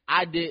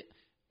 I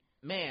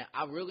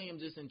really am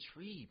just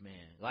intrigued, man.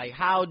 Like,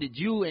 how did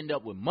you end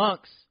up with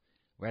monks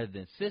rather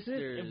than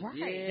sisters? Right.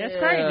 Yeah, That's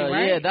crazy,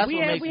 right? Yeah, that's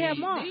what makes we me. had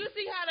monks. Do you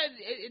see how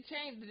it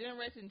changed? The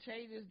generation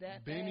changes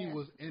that Benny fast?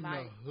 was in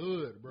the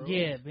hood, bro.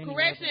 Yeah, Benny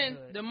Correction, was in the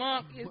hood. the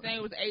monk, his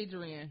name was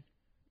Adrian.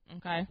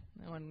 Okay?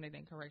 I want to make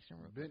that correction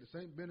real quick.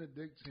 St.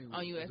 Benedictine On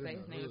was USA, in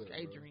his the name was hood,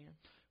 Adrian.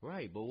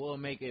 Right, but what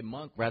would make it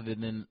monk rather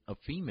than a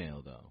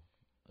female, though?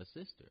 A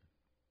sister.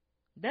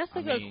 That's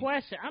a good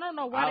question. I don't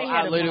know why they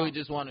I had literally a monk.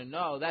 just want to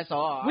know. That's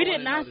all. We I did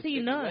wanna not know the see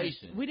nuns.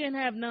 stipulation. We didn't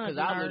have nuns.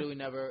 Because I literally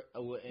never.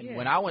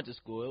 When I went to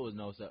school, it was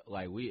no such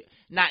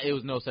it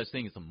was no such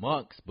thing as some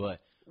monks, but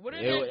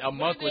a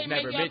monk was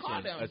never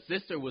mentioned. A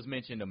sister was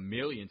mentioned a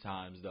million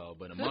times though,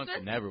 but a monk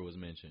never was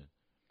mentioned.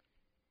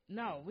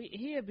 No,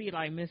 he'd be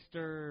like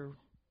Mr.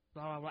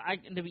 Blah, blah, blah.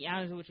 To be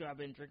honest with you, I've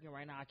been drinking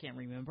right now. I can't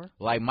remember.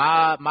 Like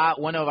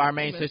one of our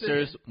main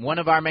sisters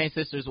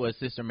was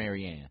Sister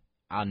Marianne.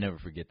 I'll never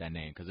forget that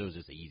name because it was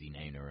just an easy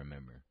name to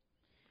remember.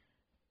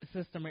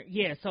 Sister Mary.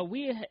 Yeah, so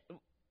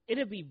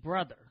it'd be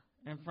brother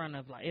in front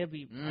of it'd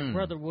be like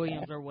Brother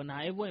Williams or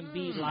whatnot. It wouldn't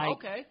be like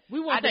okay.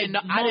 I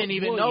didn't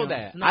even know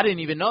that. No. I didn't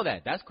even know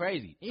that. That's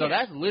crazy. Yeah. So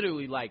that's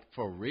literally like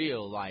for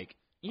real. Like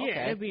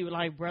okay. It'd be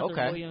like Brother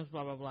Williams,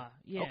 blah blah blah.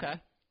 Yeah. Okay.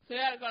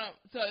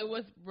 So it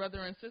was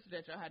brother and sister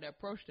that y'all had to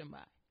approach them by.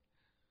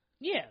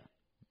 Yeah.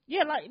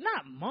 Yeah, like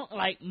not monk,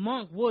 like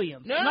Monk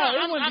Williams. No, it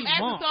wouldn't I'm be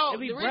asking. monk. So It'd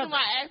be the brother. reason why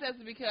I asked that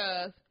is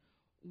because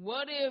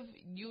what if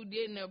you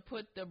didn't have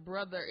put the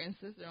brother and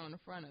sister on the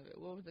front of it?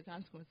 What was the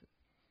consequences?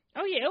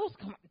 Oh yeah, it was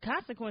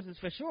consequences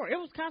for sure. It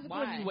was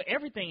consequences Why? with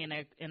everything in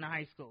that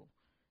high school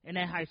in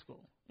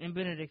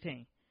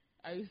Benedictine.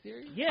 Are you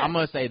serious? Yeah, I'm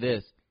gonna say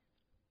this.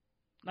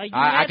 like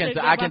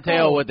I can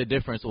tell what the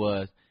difference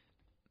was.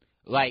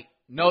 Like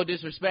no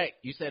disrespect,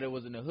 you said it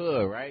was in the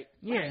hood, right?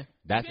 Yeah.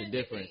 That's the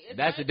difference.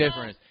 That's the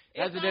difference.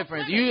 That's the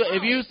difference.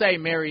 If you say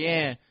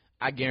Marianne,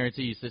 I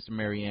guarantee you Sister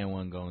Marianne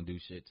wasn't going to do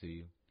shit to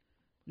you.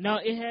 No,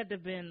 it had to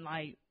been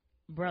like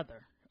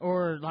brother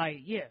or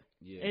like Yeah.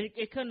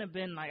 It couldn't have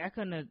been like I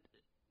couldn't have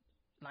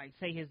like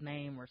say his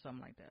name or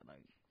something like that.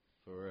 Like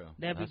for real,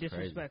 that'd be that's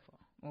disrespectful. Crazy.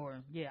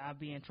 Or I'd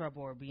be in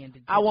trouble or be in.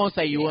 I won't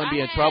say you wouldn't be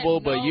in trouble,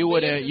 but you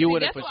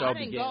wouldn't for sure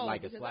be getting go,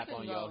 like a slap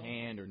on your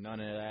hand or none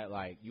of that.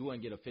 Like you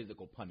wouldn't get a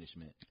physical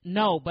punishment.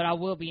 No, but I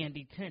will be in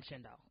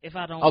detention though if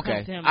I don't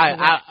okay. come to him.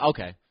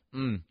 Okay.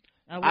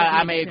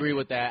 I may agree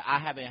with that. I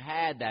haven't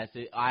had that.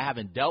 I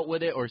haven't dealt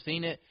with it or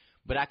seen it,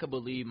 but I could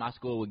believe my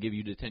school would give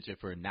you detention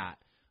for not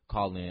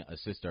calling a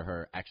sister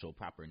her actual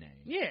proper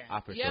name. Yeah.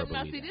 I for sure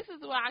believe see, that. this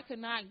is why I could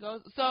not go.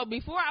 So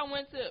before I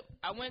went to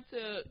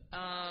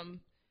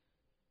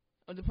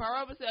the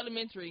Parobus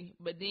Elementary,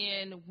 but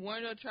then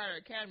Warrenville Charter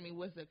Academy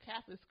was a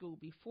Catholic school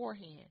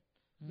beforehand,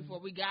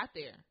 before we got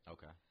there.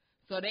 Okay.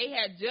 So they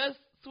had just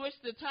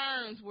switched the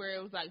terms where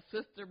it was like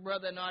sister,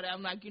 brother, and all that.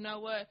 I'm like, you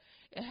know what?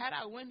 And had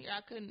I went here,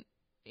 I couldn't.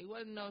 It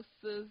wasn't no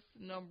sis,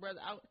 no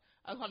brother. I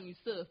was calling you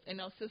sis, ain't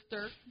no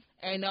sister,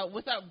 ain't no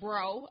what's up,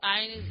 bro.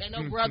 Ain't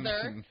no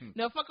brother.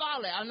 No, fuck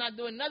all that. I'm not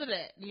doing none of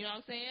that. You know what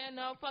I'm saying?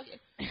 No, fuck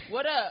it.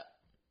 What up?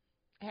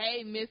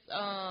 Hey, Miss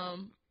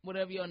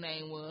whatever your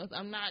name was.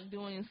 I'm not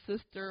doing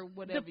sister,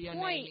 whatever your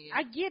name is.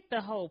 I get the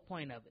whole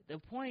point of it. The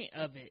point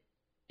of it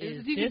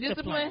is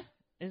discipline.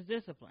 It's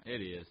discipline.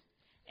 It is.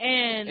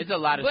 And it's a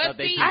lot of stuff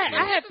they teach.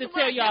 I have to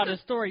tell y'all the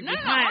story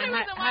behind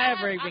how I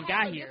ever even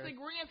got here.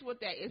 Disagreements with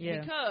that is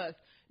because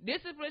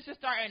discipline should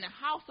start in the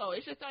household.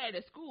 It should start at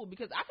the school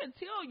because I can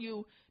tell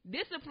you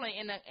discipline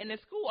in the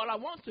school all I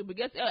want to, but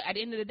guess at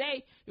the end of the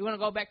day you're gonna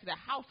go back to the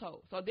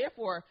household. So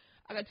therefore,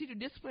 I can teach you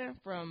discipline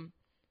from.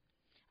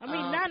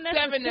 Not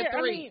necessarily 7 to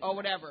 3 or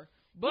whatever.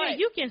 But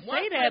you can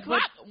say that. But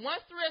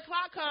once 3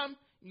 o'clock comes,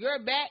 you're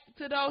back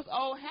to those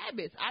old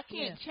habits. I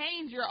can't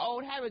change your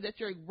old habits that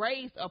you're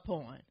raised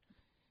upon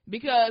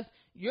because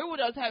you're with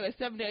those habits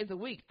 7 days a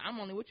week. I'm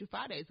only with you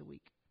 5 days a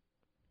week.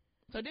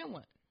 So then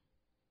what?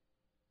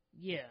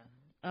 Yeah.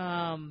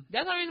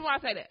 That's the reason why I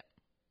say that.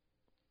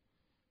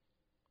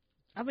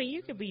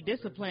 You can be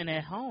disciplined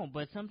at home,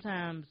 but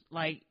sometimes,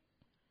 like,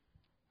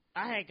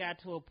 I had got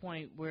to a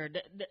point where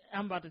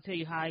I'm about to tell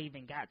you how I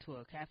even got to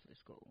a Catholic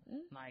school.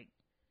 Like,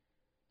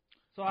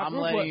 so I'm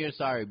letting you.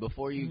 Sorry,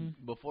 before you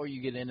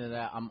get into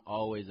that, I'm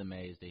always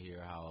amazed to hear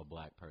how a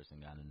black person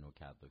got into a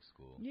Catholic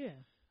school. Yeah,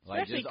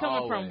 like, especially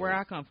coming from where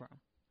I come from.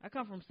 I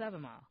come from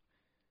 7 Mile.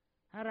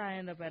 How did I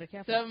end up at a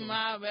Catholic school? 7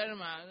 Mile, better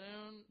mile.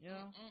 You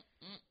know?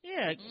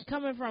 Yeah,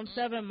 coming from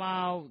 7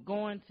 Mile,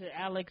 going to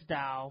Alex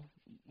Dow,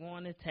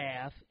 going to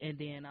Taft, and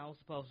then I was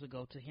supposed to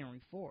go to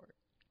Henry Ford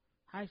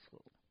High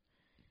School.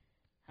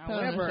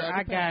 However,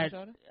 I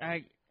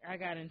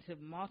got into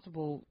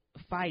multiple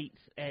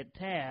fights at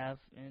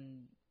Taft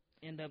and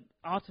ended up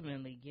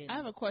ultimately getting. I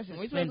have a question.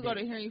 Were you supposed to go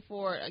to Henry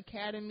Ford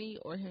Academy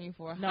or Henry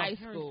Ford High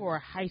School? Henry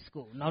Ford High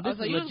School. No, this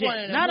is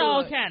legit. Not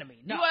all academy.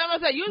 No, I'm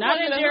gonna say you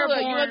not in Dearborn.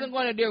 You wasn't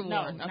going to Dearborn.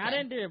 No, okay. Not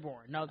in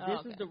Dearborn. No,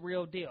 this is the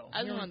real deal.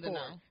 I just wanted to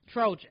know.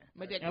 Trojan.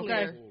 Make that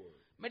clear.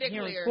 Make that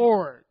Henry clear.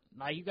 Ford.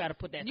 Now you got to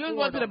put that. You was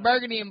going to the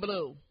burgundy and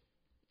blue.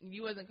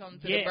 You wasn't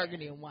coming to the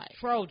burgundy and white.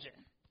 Trojan.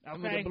 Okay, I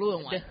mean, the blue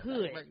and white.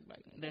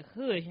 The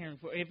hood Henry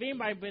Ford. If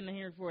anybody been to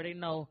Henry Ford, they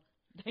know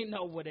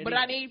what it is. But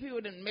I need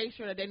people to make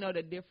sure that they know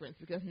the difference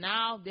because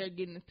now they're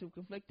getting too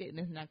conflicted and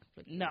it's not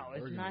conflicted. No,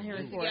 it's not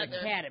Henry Ford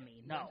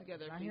Academy. No,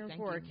 not Henry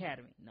Ford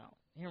Academy. No,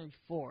 Henry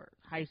Ford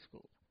High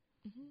School.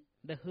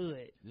 The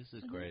hood. This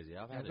is crazy.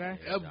 I've had a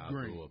deja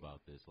vu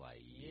about this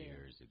like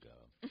years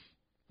ago.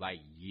 Like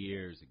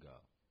years ago.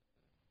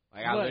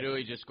 Like I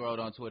literally just scrolled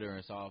on Twitter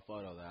and saw a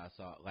photo that I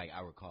saw. Like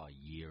I recall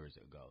years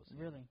ago. So.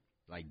 Really?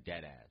 Like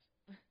dead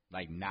ass.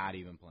 Like not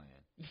even playing.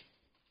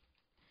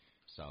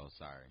 So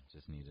sorry,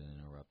 just needed to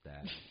interrupt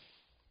that.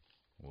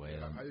 The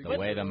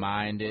way the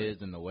mind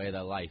is and the way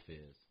the life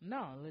is.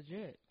 No,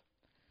 legit.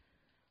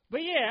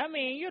 But yeah,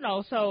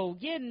 so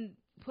getting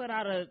put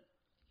out of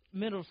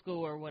middle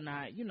school or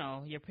whatnot,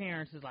 your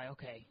parents is like,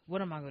 okay,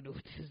 what am I gonna do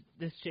with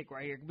this chick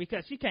right here?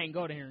 Because she can't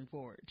go to Henry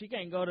Ford. She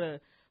can't go to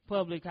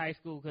public high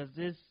school because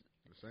the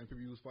same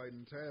people you was fighting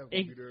in Taft will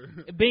be there.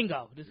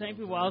 Bingo. The same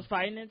people I was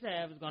fighting in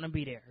Taft is gonna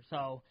be there.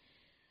 So.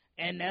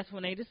 And that's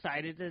when they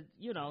decided to,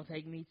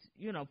 take me,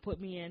 put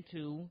me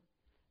into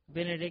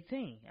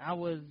Benedictine. I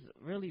was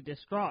really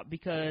distraught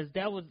because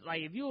that was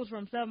like, if you was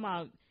from 7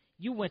 Mile,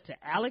 you went to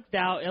Alex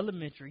Dow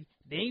Elementary,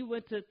 then you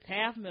went to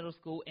Taft Middle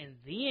School, and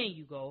then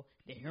you go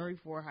to Henry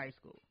Ford High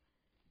School.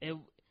 It,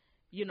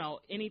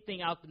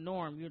 anything out the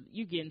norm,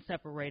 you getting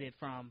separated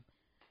from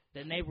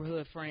the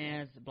neighborhood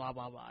friends, blah,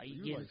 blah, blah.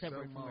 You getting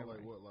separated from everybody.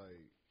 Like what,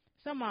 like?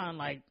 7 Mile,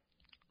 like,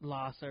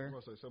 Losser. I'm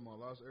going to say 7 Mile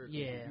Losser area.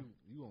 Yeah.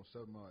 You on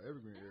 7 Mile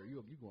Evergreen area.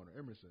 You going to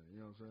Emerson. You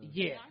know what I'm saying?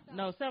 Yeah.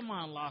 No, 7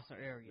 Mile Losser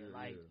area.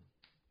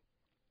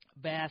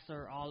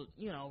 Vassar, all,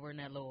 we're in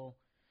that little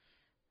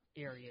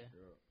area.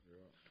 Yeah.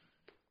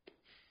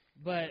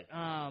 But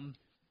I'm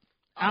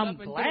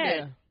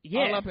glad. Yeah.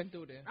 All up and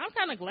through there. I'm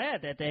kind of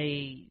glad that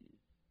they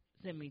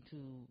sent me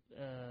to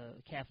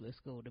Catholic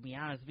school, to be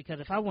honest, because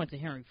if I went to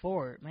Henry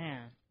Ford,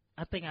 man,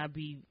 I think I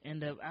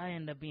end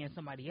up being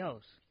somebody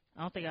else.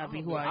 I don't think I'd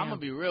be who I am. I'm going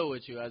to be real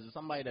with you. As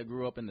somebody that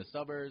grew up in the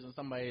suburbs and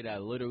somebody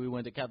that literally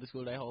went to Catholic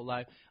school their whole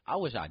life, I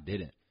wish I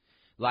didn't.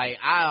 Like,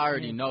 I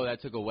already know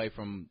that took away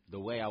from the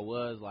way I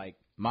was. Like,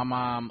 my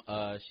mom,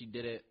 she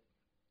did it.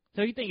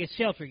 So you think it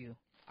sheltered you?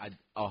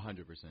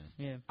 100%.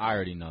 Yeah. I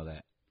already know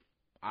that.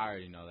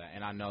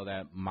 And I know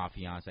that my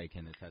fiance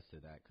can attest to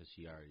that because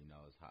she already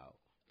knows how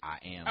I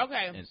am.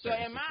 Okay, so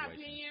in my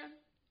situations. opinion,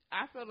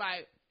 I feel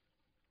like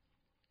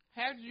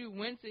had you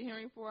went to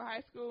Henry Ford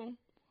High School,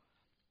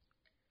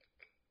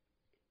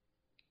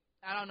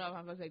 I don't know if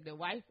I'm going to take the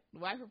wife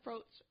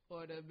approach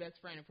or the best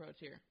friend approach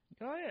here.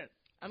 Go ahead.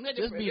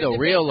 Just be the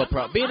real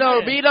approach. Be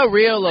the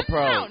real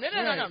approach.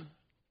 No.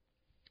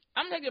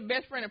 I'm taking the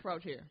best friend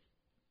approach here.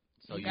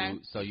 So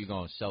you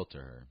gonna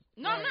shelter her?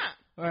 No, I'm not.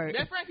 Right.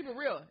 Best friend keep it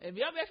real. If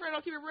your best friend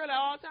don't keep it real at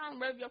all times,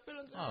 whether your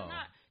feelings or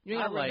not, you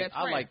ain't got a real best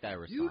friend. I like that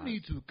response. You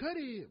need to cut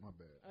it. My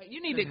bad.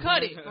 You need to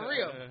cut it for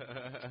real.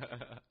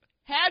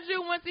 Had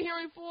you went to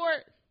Henry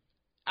Ford,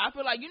 I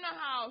feel like, you know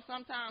how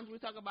sometimes we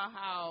talk about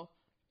how,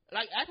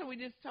 like actually we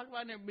just talked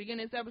about in the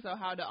beginning of this episode,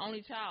 how the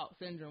only child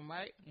syndrome,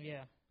 right?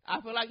 Yeah. I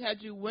feel like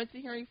had you went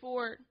to Henry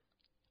Ford,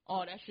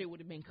 all that shit would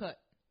have been cut.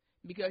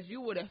 Because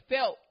you would have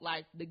felt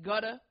like the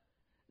gutter,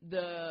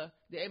 the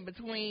in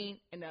between,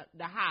 and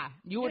the high.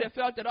 You would have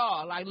felt it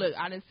all. Like, look,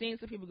 I done seen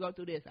some people go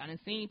through this. I done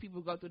seen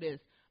people go through this.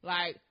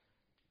 Like,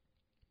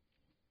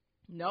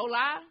 no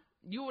lie,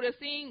 you would have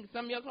seen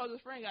some of your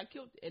closest friends got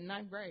killed in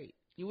 9th grade.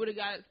 You would have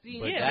got seen.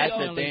 But that's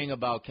the thing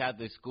about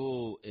Catholic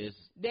school is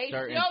they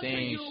certain shelter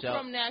things you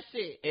from that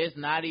shit. It's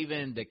not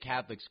even the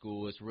Catholic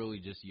school. It's really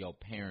just your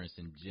parents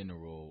in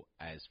general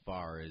as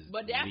far as.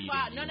 But that's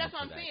why. No, that's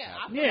what I'm saying.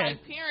 I feel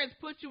like parents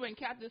put you in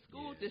Catholic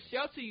school to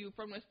shelter you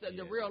from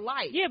the real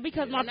life. Yeah,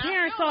 because my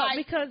parents thought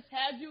because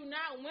had you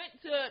not went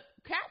to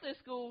Catholic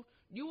school,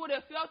 you would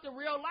have felt the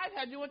real life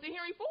had you went to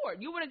Henry Ford.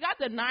 You would have got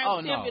the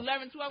 9th, 10th,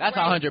 11th, 12th That's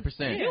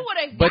 100%. You would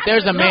have. But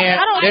there's a man.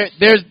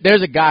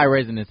 There's a guy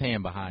raising his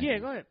hand behind you. Yeah,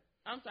 go ahead.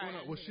 I'm sorry.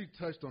 Well, she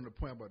touched on the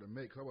point about the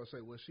MACK. I was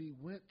about to say, she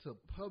went to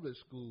public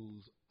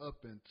schools up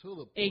until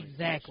the point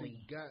exactly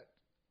she got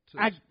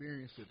to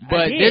experience it.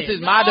 But this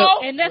is my.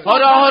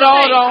 Hold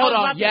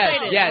on.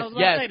 Yes.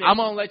 I'm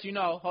gonna let you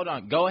know. Hold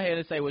on. Go ahead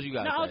and say what you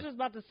got. No, I was just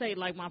about to say,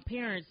 like, my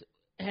parents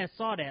had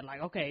saw that,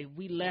 like, okay,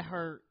 we let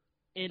her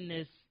in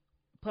this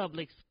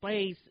public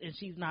space, and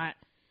she's not.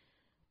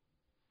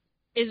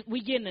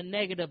 We getting a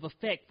negative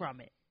effect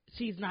from it.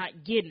 She's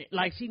not getting it.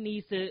 Like, she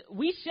needs to.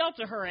 We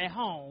shelter her at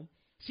home.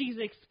 She's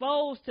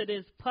exposed to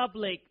this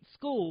public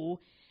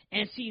school,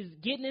 and she's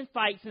getting in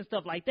fights and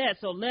stuff like that.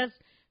 So let's.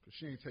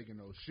 She ain't taking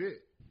no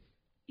shit.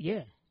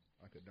 Yeah.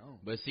 I could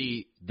don't. But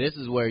see, this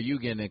is where you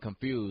getting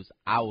confused.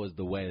 I was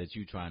the way that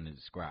you trying to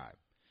describe.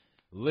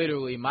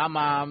 Literally, my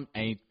mom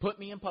ain't put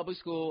me in public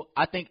school.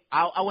 I think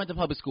I went to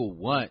public school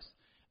once.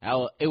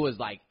 It was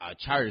like a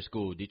charter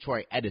school,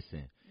 Detroit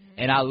Edison.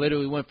 And I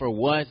literally went for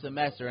one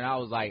semester, and I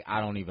was like, I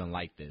don't even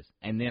like this.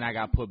 And then I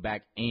got put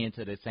back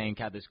into the same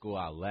Catholic school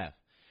I left.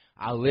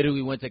 I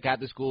literally went to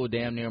Catholic school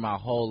damn near my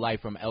whole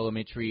life from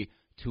elementary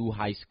to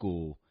high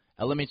school.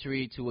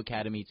 Elementary to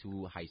academy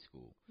to high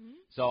school. Mm-hmm.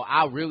 So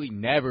I really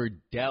never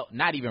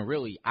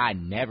I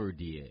never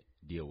did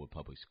deal with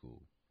public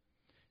school.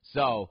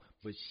 So,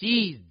 but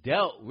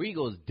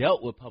Regal's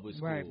dealt with public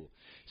school. Right.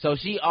 So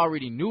she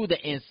already knew the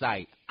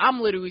insight.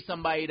 I'm literally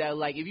somebody that,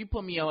 like, if you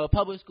put me in a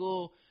public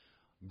school,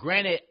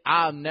 granted,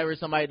 I'm never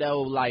somebody that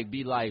will, like,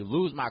 be like,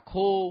 lose my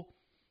cool.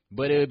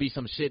 But it would be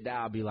some shit that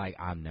I'll be like,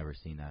 I've never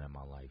seen that in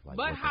my life. Like,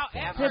 but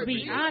however, to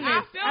be honest,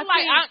 I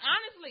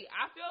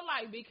feel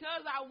like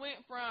because I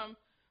went from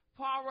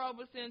Paul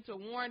Robeson to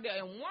Warrendale,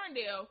 and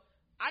Warrendale,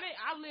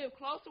 I lived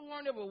close to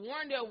Warrendale, but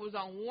Warrendale was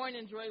on Warren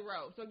and Dre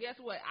Road. So guess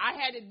what? I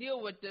had to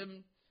deal with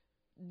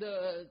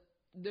the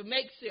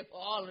makeshift,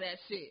 all of that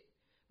shit.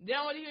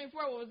 Then what you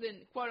before was in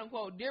quote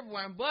unquote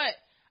Dearborn, but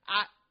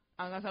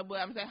I'm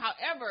saying,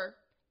 however,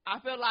 I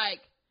feel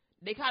like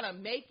they kind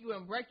of make you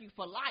and break you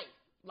for life,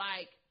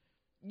 like.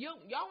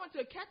 Y'all went to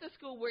a Catholic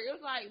school where it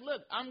was like,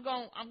 look, I'm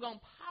gonna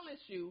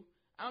polish you.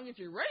 I don't get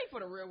you ready for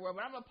the real world,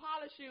 but I'm gonna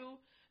polish you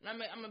and I'm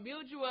gonna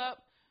build you up.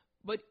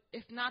 But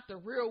it's not the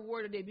real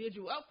world that they build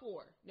you up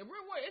for. The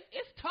real world,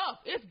 it's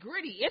tough, it's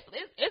gritty,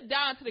 it's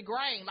down to the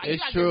grain. Like, it's you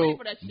gotta true, get ready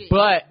for that shit.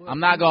 But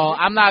I'm not.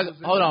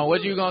 Hold on,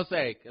 what you gonna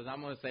say? Because I'm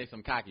gonna say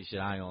some cocky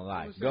shit. I ain't gonna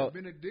lie.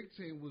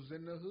 Benedictine was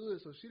in the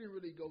hood, so she didn't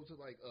really go to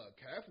like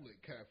Catholic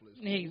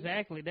school.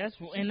 Exactly.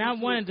 And I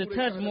wanted to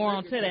touch more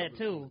onto that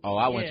too. Oh,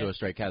 I went to a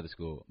straight Catholic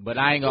school, but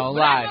I ain't gonna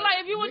lie. I feel like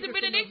if you went to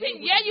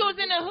Benedictine, you was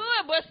in the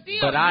hood, but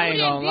still, but I ain't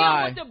gonna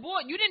lie.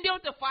 You didn't deal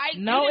with the fight.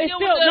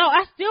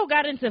 I still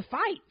got into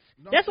fights.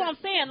 No, that's what I'm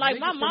saying. Like,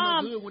 my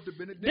mom. Went to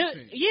Benedictine. To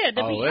be honest,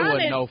 it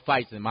wasn't no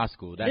fights in my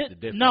school. That's the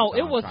difference. No,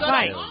 it was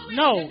fights.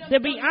 No, to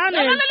be honest.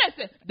 No,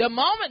 listen. The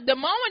moment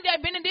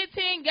that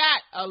Benedictine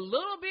got a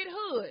little bit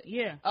hood,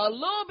 a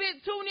little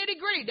bit too nitty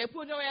gritty, they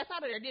pulled your ass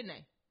out of there, didn't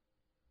they?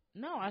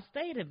 No, I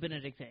stayed at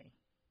Benedictine.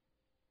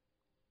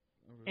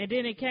 And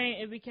then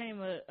it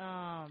became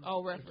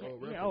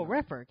a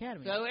Redford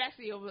Academy. So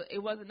it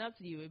wasn't up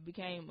to you. It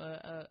became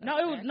a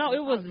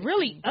it was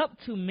really up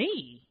to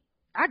me.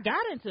 I got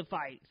into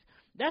fights.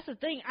 That's the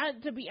thing.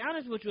 To be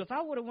honest with you, if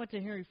I would have went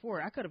to Henry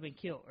Ford, I could have been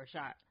killed or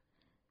shot.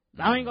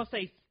 I ain't gonna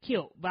say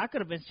killed, but I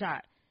could have been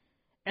shot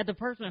at the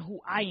person who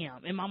I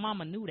am. And my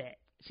mama knew that.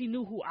 She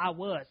knew who I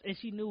was, and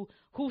she knew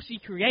who she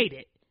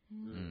created.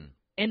 Mm.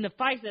 In the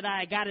fights that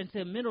I got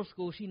into middle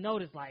school, she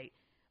noticed, like,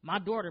 my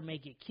daughter may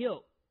get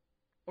killed,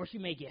 or she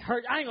may get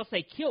hurt. I ain't gonna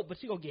say killed, but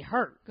she gonna get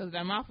hurt. Because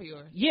that mouth of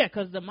yours. Yeah,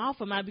 because the mouth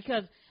of mine,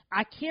 because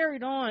I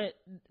carried on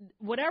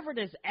whatever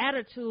this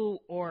attitude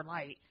or,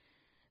 like,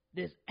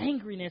 this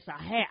angriness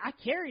I had. I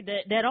carried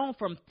that on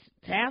from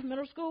Taft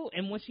Middle School,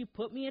 and when she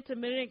put me into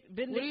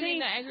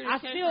Benedictine, I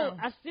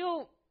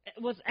still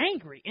was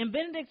angry in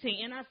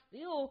Benedictine, and I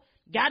still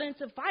got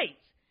into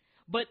fights.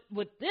 But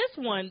with this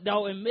one,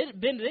 though, in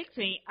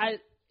Benedictine,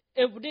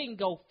 it didn't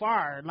go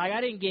far. Like,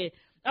 I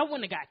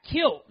wouldn't have got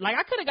killed. Like,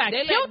 I could have got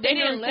killed. They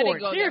didn't let it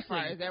go seriously.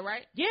 that far. Is that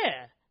right?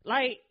 Yeah.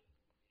 Like,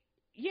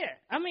 yeah.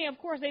 I mean, of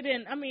course they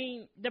didn't. I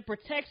mean, the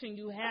protection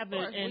you have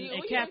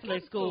in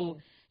Catholic school.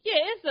 Yeah,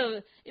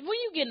 when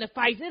you get in the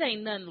fights, it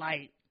ain't nothing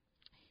like,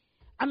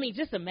 I mean,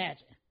 just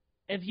imagine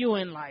if you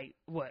in, like,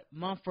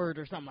 Mumford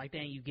or something like that,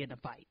 and you get in a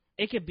fight.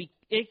 It could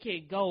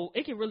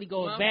really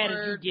go as bad as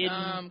you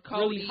getting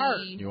really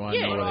hurt. You want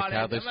to know what a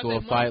Catholic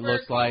school fight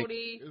looks like?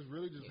 It's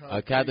really just how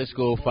a Catholic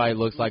school fight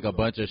looks like a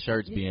bunch of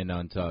shirts being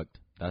untucked.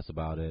 That's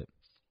about it.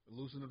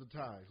 Loosen up the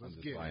ties. Let's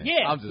get it.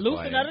 Yeah,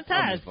 loosen up the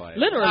ties.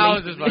 Literally. I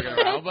was just fucking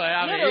around, but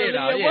I mean,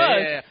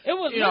 it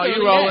was.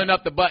 You rolling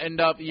up the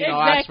buttoned up,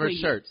 Oxford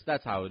shirts.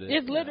 That's how it is.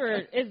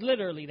 It's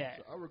literally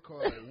that. So I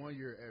recall like 1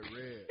 year at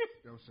Red.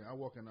 You know what I'm saying? I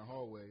walk in the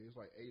hallway. It's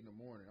like 8 in the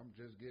morning. I'm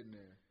just getting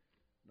there.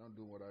 And I'm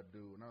doing what I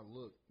do, and I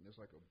look, and it's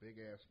like a big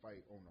ass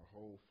fight on the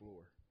whole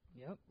floor.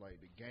 Yep.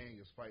 Like the gang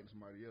is fighting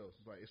somebody else.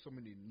 It's like it's so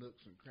many nooks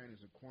and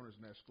crannies and corners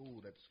in that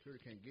school that the security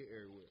can't get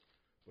everywhere.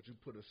 But you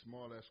put a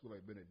small ass school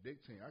like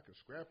Benedictine, I could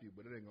scrap you,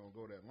 but it ain't gonna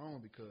go that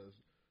long because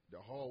the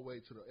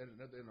hallway to the end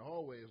of the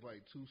hallway is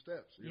like 2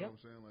 steps. You know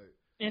what I'm saying? Like,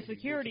 and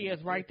security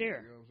is right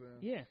there. You know what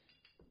I'm saying? Yeah.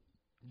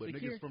 But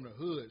niggas from the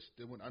hoods,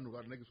 I knew a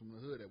lot of niggas from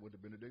the hood that went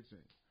to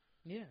Benedictine.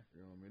 Yeah. You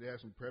know what I mean? They had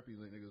some preppy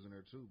niggas in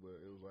there too, but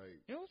it was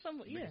like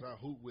niggas I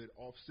hoop with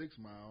off 6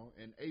 Mile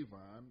and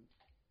Avon.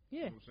 Yeah.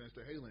 You know what I'm saying? It's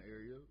the Halen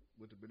area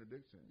with the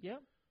Benedictine.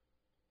 Yep.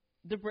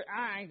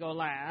 I ain't gonna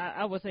lie.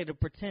 I would say the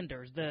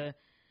pretenders,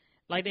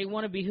 like they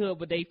want to be hood,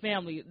 but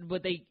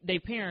they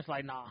parents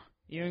like, nah,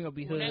 you ain't gonna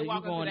be hood. When they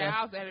walk into their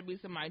house, that'll be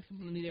somebody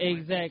completely different.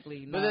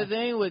 Exactly. But the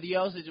thing with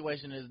your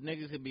situation is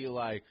niggas could be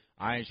like,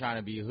 I ain't trying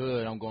to be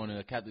hood. I'm going to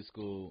a Catholic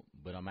school,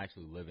 but I'm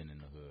actually living in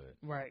the hood.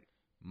 Right.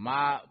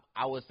 I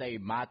would say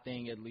my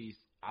thing at least,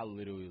 I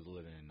literally was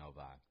living in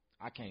Novi.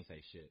 I can't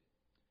say shit.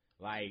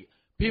 Like,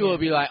 people would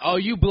be like, oh,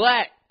 you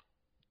black.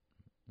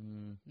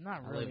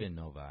 Not really. I live in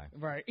Novi.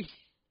 Right.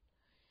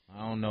 I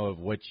don't know if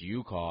what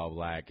you call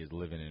black is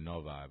living in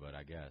Novi, but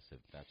I guess if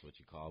that's what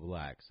you call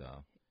black,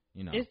 so,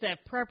 It's that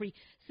preppy.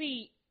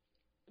 See,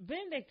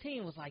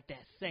 Benedictine was like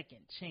that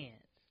second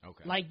chance.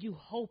 Okay. Like, you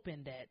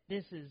hoping that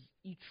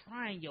you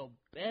trying your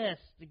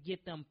best to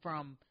get them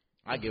from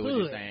I get what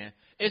you're saying.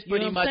 It's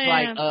pretty much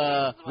like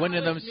one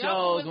of them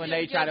shows when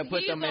they try to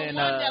put them in. He's the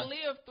one that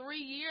lived 3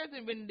 years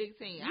in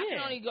Benedictine. Yeah. I can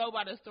only go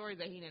by the stories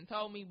that he done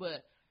told me,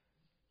 but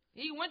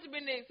he went to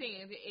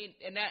Benedictine,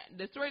 and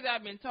the stories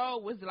I've been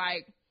told was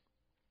like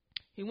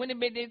he went to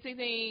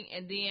Benedictine,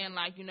 and then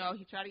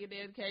he tried to get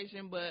the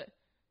education, but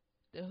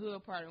the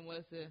hood part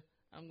was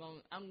I'm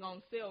gonna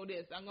sell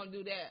this. I'm gonna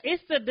do that.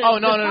 It's the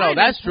no.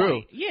 That's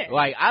true. Yeah.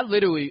 Like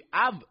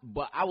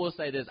but I will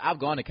say this: I've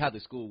gone to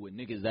Catholic school with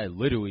niggas that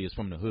literally is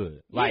from the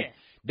hood. Like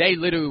they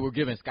literally were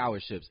given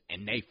scholarships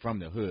and they from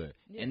the hood.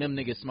 Yeah. And them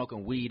niggas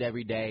smoking weed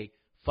every day,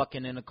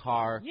 fucking in the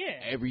car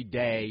every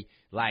day.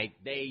 Like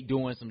they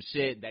doing some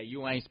shit that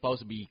you ain't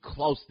supposed to be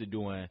close to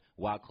doing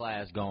while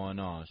class going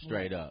on.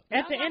 Straight up.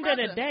 At the end of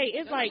the day,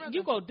 it's like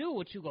you gonna do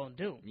what you gonna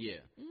do. Yeah.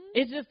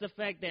 It's just the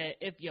fact that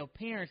if your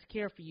parents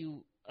care for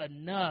you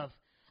enough,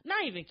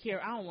 not even care,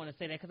 I don't want to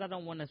say that because I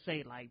don't want to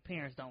say like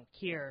parents don't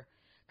care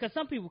because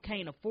some people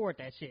can't afford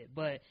that shit,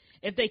 but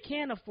if they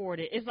can afford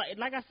it, it's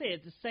like I said,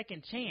 it's a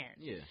second chance.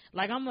 Yeah.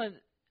 Like I'm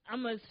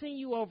gonna send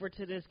you over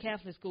to this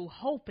Catholic school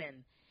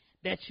hoping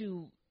that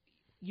you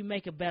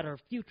make a better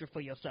future for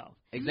yourself.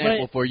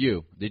 Example for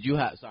you, did you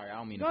have, sorry I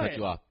don't mean to cut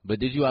you off, but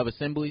did you have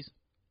assemblies?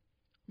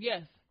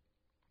 Yes.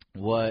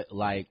 What,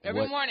 like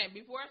every morning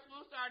before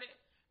school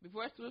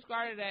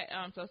started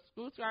at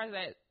school started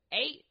at 8,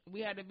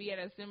 we had to be at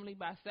assembly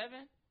by 7.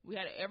 We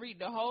had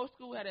the whole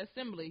school had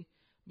assembly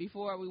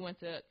before we went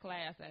to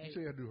class at 8. You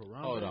say you had to do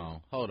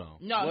Harambe? Hold on.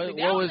 No, that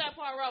was at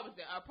Paul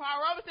Robeson. Paul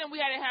Robeson, we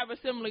had to have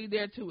assembly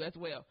there too as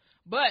well.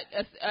 But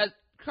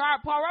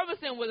Paul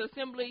Robeson was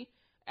assembly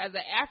as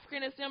an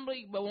African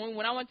assembly. But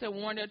when I went to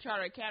Warrendale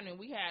Charter Academy,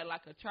 we had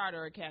like a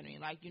charter academy.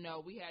 Like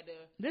we had to.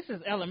 This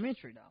is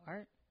elementary though,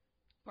 right?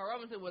 Paul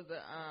Robeson was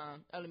the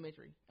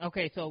elementary.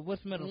 Okay, so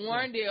what's middle school?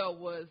 Warrendale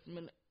was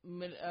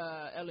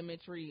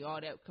elementary, all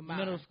that combined.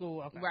 Middle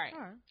school, okay. Right. All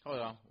right. Hold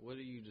on. What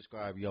do you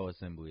describe your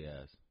assembly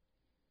as?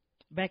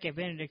 Back at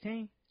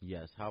Benedictine?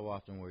 Yes. How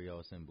often were your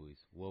assemblies?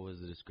 What was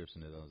the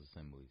description of those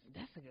assemblies?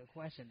 That's a good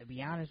question. To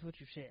be honest with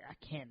you, shit, I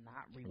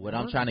cannot remember. What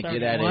I'm trying to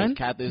get at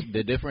is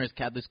the difference.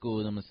 Catholic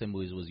school, them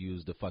assemblies was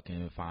used to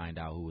fucking find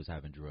out who was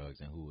having drugs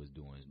and who was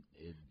doing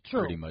it. True.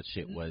 Pretty much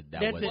shit was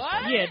that That's was. it.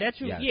 What? Yeah, that's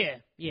true. Yes. Yeah.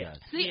 Yes.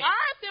 See, Yeah. our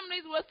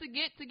assemblies was to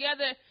get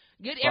together,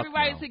 get Fuck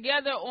everybody no.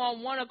 together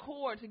on one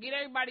accord, to get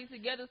everybody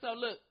together. So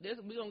look,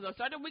 we're gonna go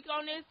start the week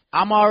on this.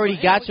 I'm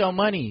already got your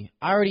money.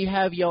 I already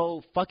have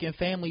your fucking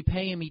family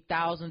paying me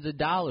thousands of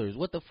dollars.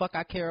 What the fuck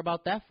I care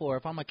about that for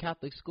if I'm a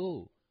Catholic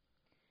school?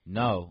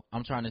 No,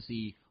 I'm trying to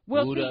see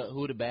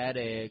who the bad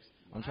eggs.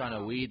 I'm trying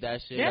to weed that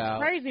shit That's out.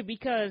 crazy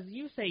because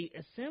you say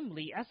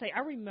assembly. I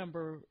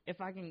remember, if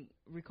I can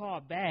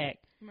recall back,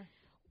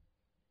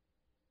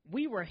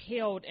 we were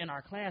held in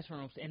our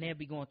classrooms and they'd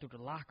be going through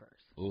the lockers.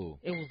 Ooh.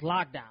 It was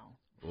lockdown.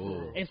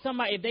 Ooh.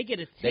 If they get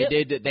a tip,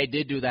 They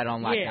did do that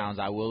on lockdowns.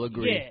 Yeah. I will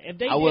agree. Yeah, if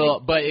they I will,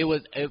 but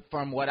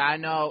from what I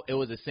know, it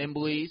was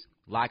assemblies,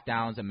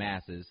 lockdowns, and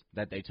masses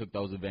that they took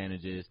those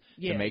advantages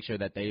to make sure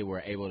that they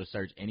were able to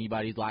search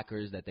anybody's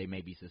lockers that they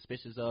may be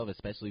suspicious of,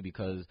 especially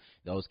because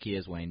those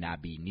kids may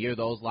not be near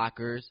those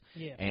lockers.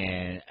 Yeah.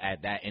 And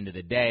at that end of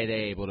the day,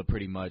 they're able to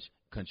pretty much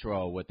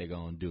control what they're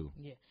gonna do.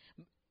 Yeah.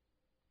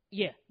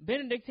 Yeah,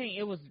 Benedictine,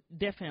 it was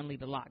definitely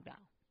the lockdown.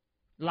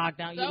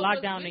 Lockdown, you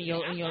locked down in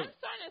your. I'm starting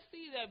to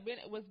see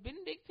that was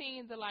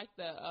Benedictine the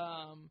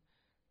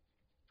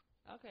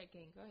Okay,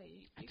 King, go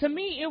ahead. To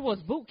me, it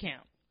was boot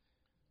camp.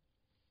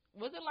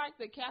 Was it like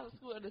the Catholic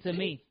school of the To city?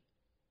 me,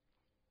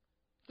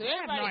 So I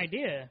have no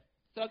idea.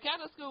 So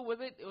Catholic school was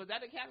that the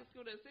Catholic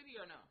school of the city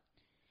or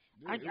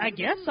no? I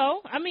guess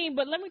so. I mean,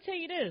 but let me tell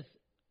you this.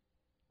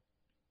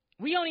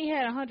 We only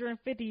had 150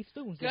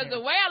 students. Because the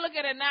way I look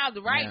at it now,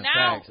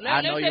 Facts.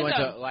 I know you went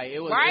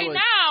to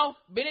now,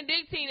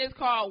 Benedictine is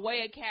called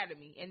Way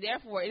Academy, and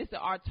therefore it's the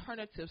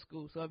alternative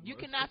school. So if you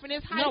cannot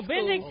finish high school,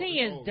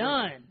 Benedictine is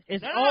done.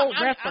 It's I'm Old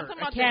talking Refer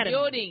about Academy. the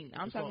building.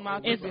 I'm talking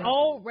about It's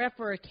Old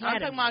Refer I'm Academy.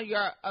 talking about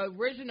your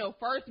original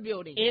first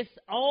building. It's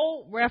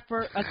Old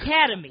Refer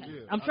Academy.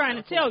 I'm trying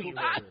to tell you.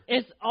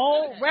 It's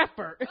Old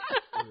Refer.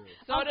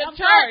 So I'm the church,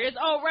 sorry, it's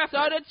Old Refer.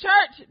 so the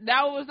church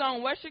that was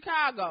on West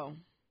Chicago.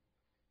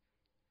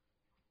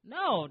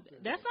 No,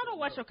 that's not a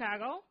West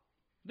Chicago.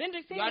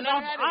 Benedictine Y'all is never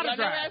off had Outer y'all never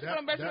Drive. had school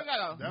in West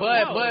Chicago.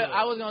 But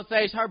I was gonna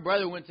say her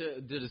brother went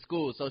to the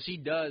school, so she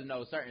does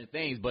know certain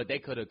things, but they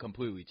could have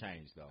completely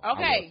changed though.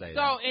 Okay,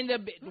 so in the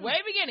way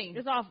beginning,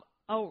 It's off.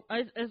 Oh,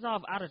 it's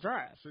off Outer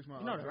Drive. 6 Mile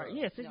You know Outer that, right? Drive.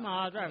 Yeah, 6 Mile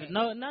Outer Drive. Okay.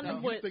 No, none of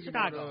You what thinking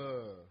Chicago.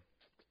 about,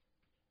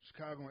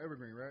 Chicago and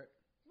Evergreen, right?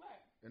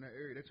 In that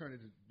area, they turned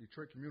into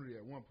Detroit community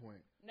at one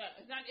point. no,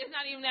 it's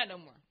not even that no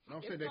more. No,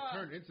 I'm saying they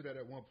turned into that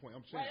at one point.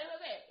 I'm saying.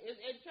 Right,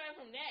 it turned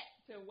from that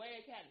to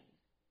Way Academy.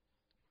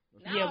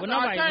 Now Yeah, it's but an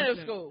nobody alternative went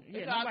to- school. yeah,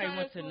 It's an nobody alternative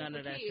went to school none for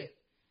of that kids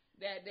shit.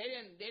 That they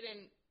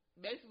didn't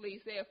basically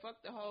say fuck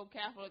the whole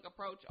Catholic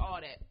approach, all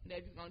that.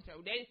 They just gonna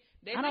tell they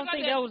I don't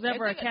think that was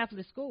ever a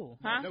Catholic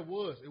school. Huh? That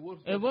was. It was.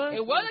 It was?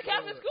 It was a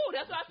Catholic school.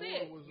 That's what I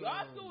said. Before it was,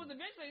 Your school was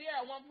eventually there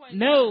at one point.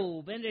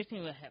 No,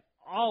 Benedictine would have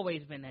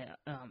always been at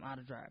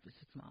Outer Drive at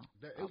 6 Mile.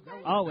 That was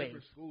Always.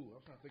 a different school. I'm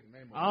trying to think of the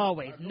name of it.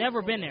 Always. I know Never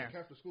it's been called there. a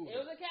Catholic school. It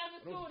was a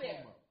Catholic I know school what you're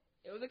there. talking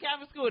about. It was a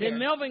Catholic school there. Did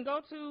Melvin go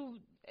to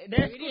that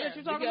Maybe school there, that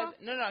you're talking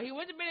because- about? No, he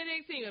went to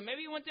Benedictine.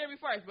 Maybe he went there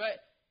first, but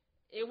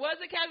it was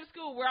a Catholic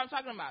school where I'm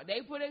talking about.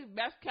 They put a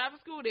best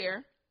Catholic school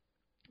there.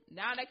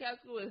 Now that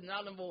Catholic school is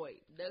null and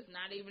void. Does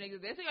not even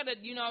exist. They still got the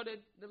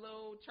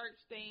little church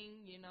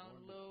thing, the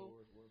little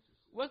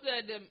what's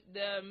the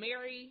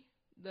Mary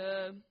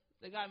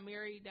they got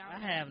Mary down I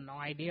there. have no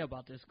idea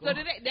about this school. So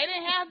they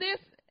didn't have this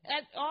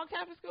at all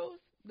Catholic schools?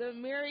 The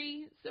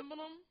Mary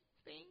symbolum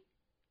thing?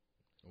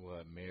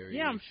 What, Mary?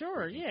 Yeah, I'm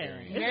sure. Yeah,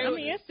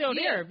 Mary- it's still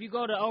Yeah. there. If you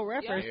go to Old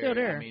Refer, Yeah. it's still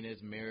there. I mean,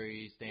 it's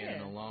Mary standing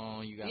Yeah.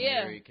 alone. You got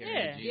Yeah. Mary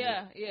carrying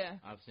Jesus. Yeah.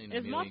 I've seen It's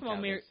a million multiple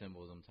Catholic Mary-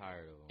 symbols. I'm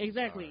tired of them.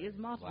 Exactly, Sorry. it's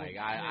multiple Like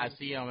I Marys.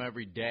 see them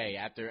every day.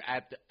 After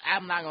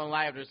I'm not gonna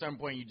lie. After a certain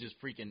point, you just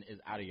freaking is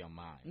out of your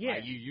mind. Yeah.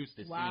 Like, you used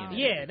to Wow.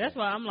 seeing it. Yeah, that's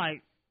why I'm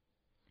like,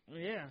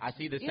 yeah. I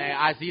see the same.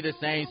 Yeah. I see the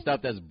same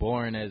stuff that's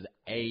boring as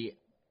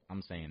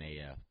I'm saying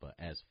AF, but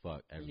as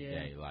fuck every Yeah.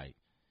 day. Like,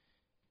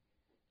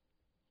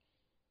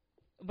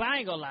 But I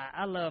ain't gonna lie,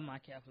 I love my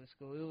Catholic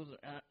school. It was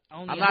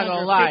only I'm not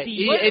gonna lie.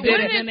 150 It What didn't. did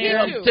it in teach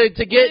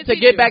there. you? To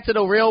get back to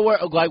the real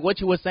world, like what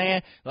you were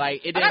saying,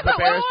 like it didn't Okay,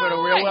 prepare us for the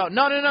real wait. world.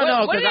 No.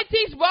 What did 'cause it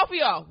teach both of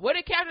y'all? What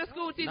did Catholic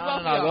school teach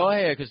both of no, y'all? go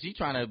ahead, because she's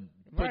trying to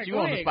put Right, you go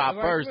on the ahead. spot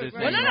Right, first. quick, It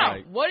right. seems No.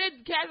 like What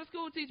did Catholic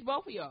school teach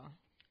both of y'all?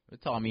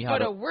 it taught me how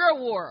For the to.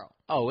 real world.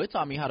 Oh, it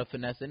taught me how to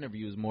finesse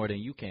interviews more than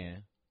you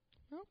can.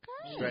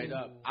 Okay. Straight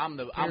up, I'm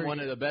one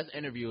of the best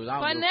interviewers.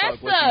 I don't give a Finesse.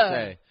 fuck what you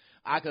say.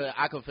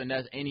 I could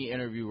finesse any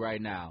interview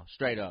right now.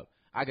 Straight up.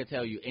 I could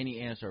tell you any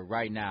answer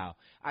right now.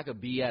 I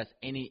could BS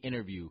any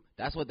interview.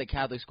 That's what the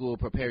Catholic school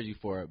prepares you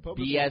for.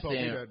 Public school taught me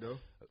BSing. that, though.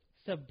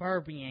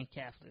 Suburban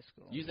Catholic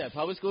school. You said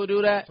public school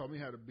do that? Taught me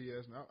how to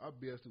BS. Now I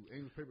BS through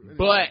English paper.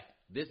 But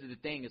this is the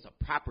thing. It's a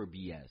proper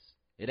BS.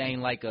 It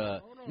ain't like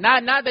a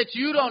not that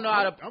you don't know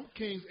how to. I'm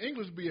King's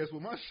English BS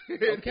with my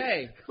shit.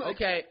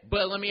 Okay.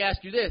 But let me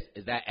ask you this: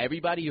 is that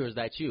everybody or is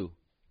that you?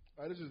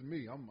 This is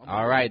me. I'm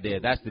all right,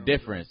 there. That's the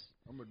difference.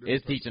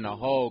 It's teaching a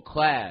whole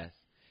class,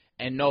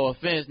 and no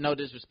offense, no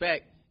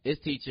disrespect. It's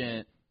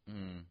teaching.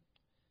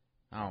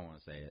 I don't want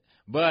to say it,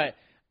 but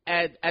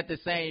at the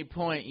same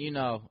point, you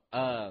know,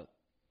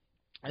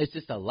 it's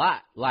just a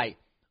lot. Like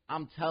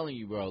I'm telling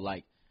you, bro.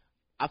 Like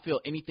I feel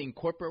anything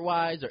corporate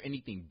wise or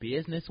anything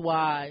business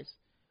wise,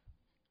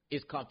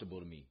 it's comfortable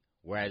to me.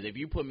 Whereas if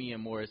you put me in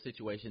more a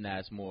situation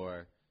that's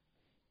more,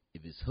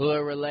 if it's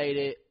hood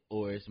related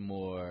or it's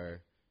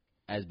more,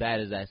 as bad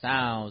as that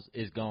sounds,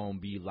 it's gonna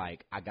be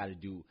like I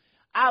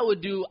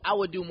would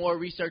do more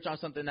research on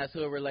something that's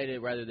hood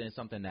related rather than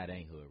something that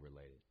ain't hood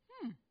related.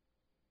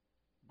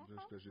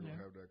 Just because you don't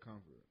have that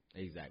comfort.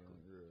 Exactly.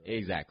 Yeah.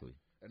 Exactly.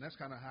 And that's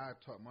kind of how I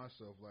taught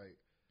myself. Like,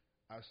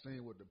 I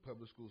seen what the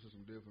public school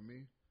system did for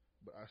me,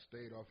 but I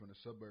stayed off in the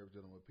suburbs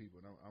dealing with people.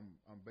 And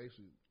I'm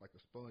basically like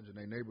a sponge in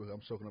their neighborhood.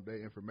 I'm soaking up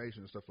their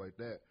information and stuff like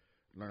that.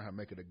 Learn how to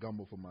make it a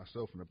gumbo for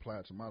myself and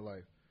apply it to my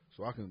life,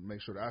 so I can make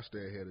sure that I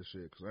stay ahead of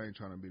shit. Because I ain't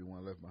trying to be the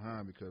one left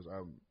behind because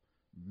I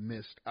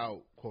missed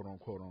out, quote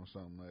unquote, on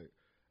something. Like,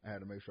 I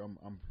had to make sure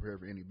I'm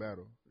prepared for any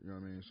battle. You know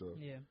what I mean? So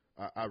yeah.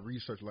 I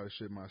research a lot of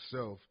shit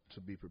myself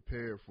to be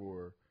prepared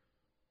for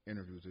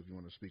interviews, if you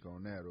want to speak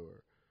on that.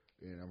 Or,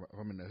 you know, if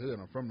I'm in the hood,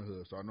 I'm from the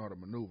hood, so I know how to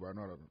maneuver. I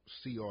know how to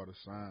see all the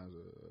signs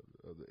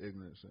of the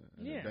ignorance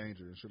and the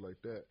danger and shit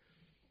like that.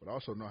 But I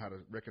also know how to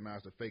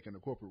recognize the fake in the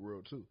corporate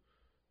world too,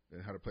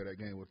 and how to play that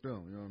game with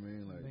them. You know what I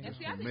mean? Like, and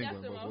see, I think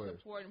that's the most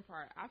important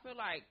part. I feel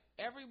like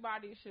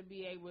everybody should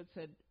be able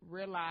to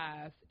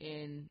realize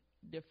and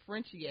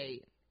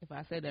differentiate. If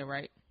I said that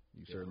right.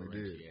 You certainly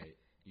did.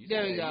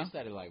 There we go. You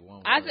said it like one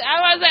word. I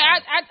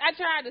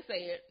tried to say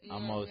it.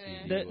 I'm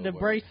OCD. The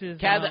braces.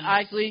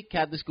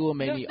 Catholic school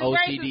made me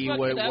OCD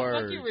with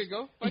words.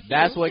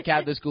 That's what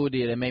Catholic school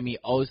did. It made me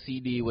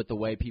OCD with the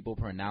way people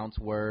pronounce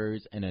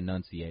words and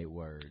enunciate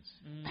words.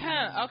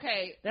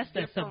 Okay. That's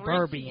the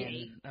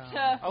suburban.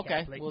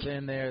 Okay. Well,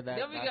 then there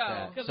we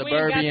go.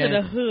 Suburban. We got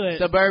to the hood.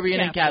 Suburban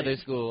and Catholic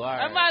school. All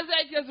right. I'm about to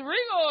say, because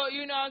Regal,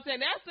 you know what I'm saying,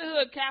 that's the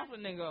hood Catholic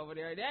nigga over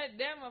there. That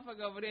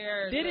motherfucker over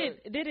there.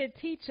 Did it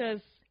teach us,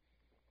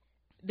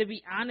 to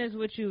be honest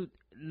with you?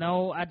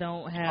 No, I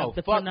don't have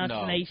the fuck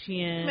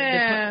pronunciation.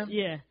 No.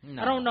 Man.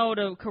 I don't know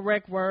the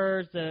correct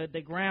words,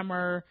 the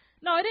grammar.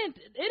 No, it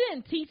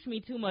didn't teach me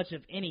too much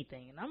of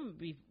anything, and I'm gonna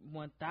be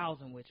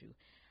 1,000 with you.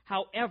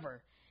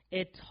 However,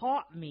 it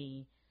taught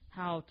me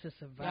how to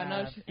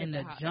survive in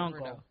the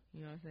jungle. Though.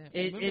 You know what I'm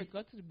saying? Remember,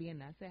 go to the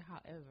beginning. I said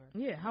however.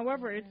 Yeah,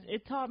 however,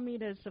 it taught me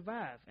to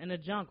survive in the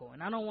jungle,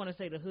 and I don't want to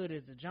say the hood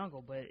is the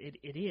jungle, but it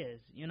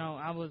is. You know,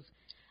 I was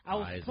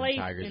placed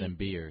tigers and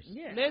beers.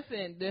 Yeah.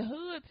 Listen, the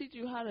hood teach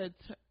you how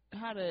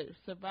to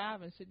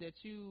survive and shit that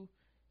you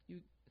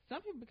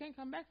some people can't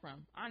come back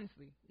from.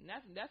 Honestly, and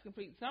that's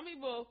complete. Some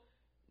people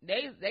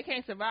they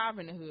can't survive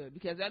in the hood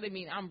because that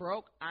mean I'm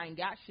broke. I ain't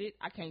got shit.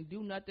 I can't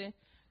do nothing.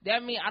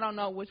 That mean I don't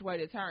know which way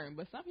to turn.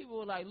 But some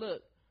people are like,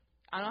 look,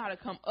 I know how to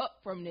come up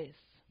from this.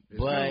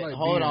 But like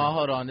hold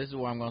on. This is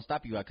where I'm gonna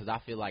stop you at because I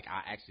feel like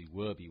I actually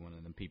will be one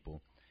of them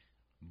people.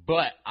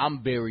 But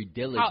I'm very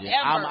diligent.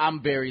 However,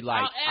 I'm very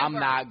like I'm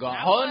not going.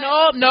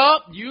 Oh no!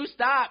 You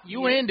stop.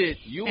 You end it.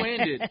 You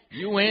end it.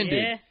 You end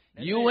it.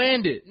 You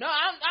end it. No,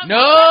 I'm no.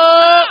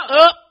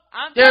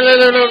 I'm telling you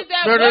to change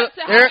that butt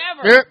to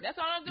however. That's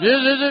all I'm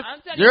doing.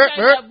 I'm telling you to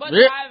change that butt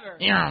to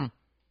however.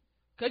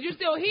 Because you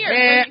still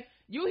here.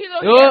 You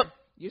still here.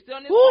 You still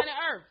on this planet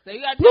Earth. So you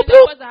got to change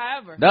that butt to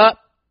however.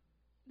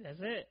 That's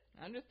it.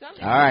 I'm just telling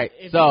you. All right.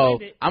 So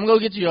I'm going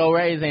to get you your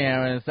raise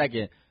hand in a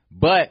second.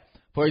 But,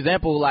 for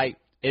example, like,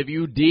 if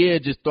you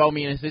did just throw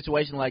me in a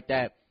situation like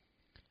that,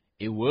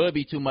 it would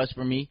be too much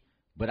for me,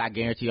 but I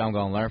guarantee you I'm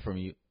going to learn from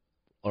you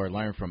or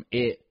learn from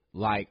it.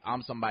 Like,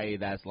 I'm somebody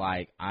that's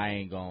like, I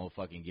ain't going to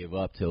fucking give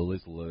up till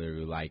it's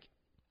literally like,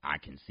 I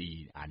can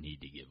see I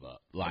need to give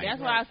up. Like,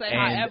 that's why I say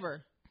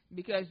however,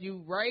 because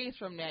you raised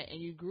from that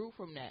and you grew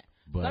from that.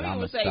 But some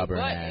people say but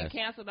ass. And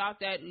canceled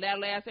out that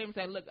last statement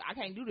and say, look, I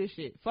can't do this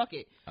shit. Fuck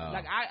it.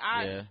 Like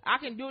I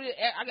can do this.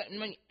 I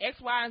mean, X,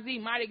 Y, and Z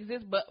might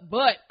exist, but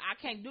I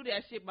can't do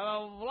that shit. Blah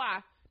blah blah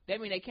blah. That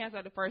means they canceled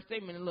out the first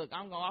statement and look,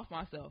 I'm going off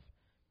myself.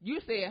 You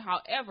said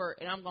however,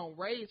 and I'm gonna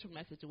raise from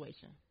that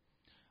situation.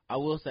 I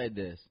will say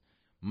this: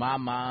 my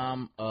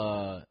mom,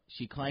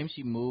 she claims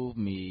she moved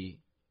me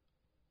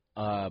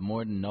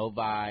more than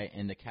Novi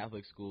in the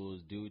Catholic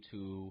schools due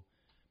to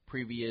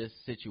previous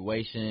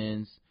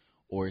situations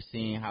or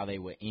seeing how they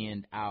would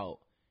end out,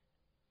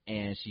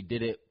 and she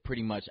did it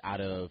pretty much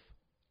out of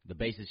the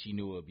basis she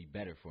knew it would be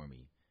better for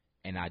me.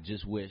 And I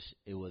just wish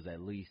it was at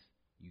least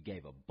you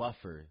gave a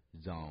buffer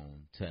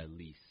zone to at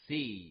least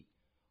see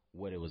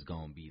what it was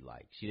going to be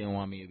like. She didn't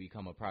want me to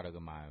become a product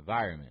of my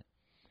environment.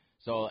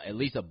 So at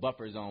least a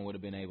buffer zone would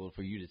have been able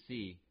for you to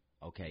see,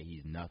 okay,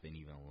 he's nothing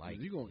even like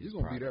you're gonna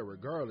be that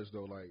regardless,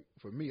 though. Like,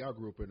 for me, I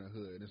grew up in the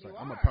hood, and it's like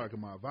I'm a product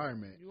of my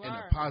environment in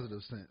a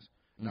positive sense.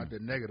 Not the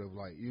negative,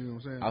 like, you know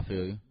what I'm saying? I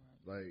feel you.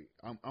 Like,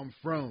 I'm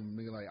from,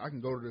 nigga, like, I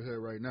can go to the hood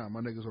right now.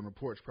 My niggas on the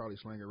porch probably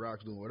slinging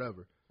rocks, doing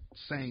whatever.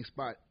 Same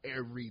spot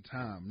every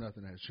time.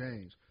 Nothing has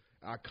changed.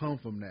 I come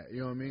from that,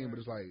 you know what I mean? Right. But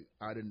it's like,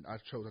 I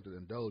chose not to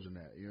indulge in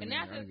that. You know what I mean? And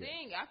that's the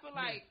thing. I feel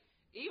like,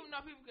 even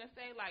though people can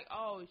say, like,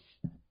 oh,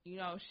 you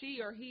know, she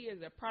or he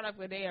is a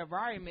product of their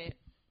environment,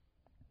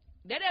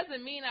 that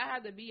doesn't mean I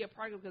have to be a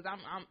product because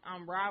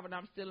I'm Rob and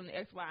I'm still in the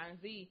X, Y,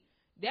 and Z.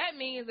 That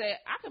means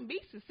that I can be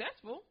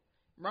successful,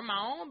 run my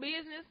own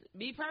business,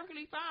 be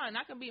perfectly fine.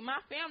 My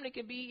family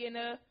could be in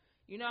a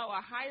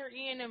higher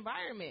end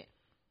environment.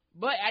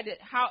 But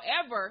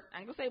however,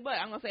 I'm gonna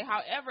say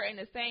however in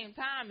the same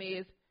time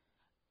is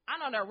I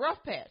know that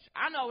rough patch.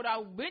 I know what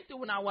I've been through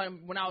when I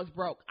was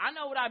broke. I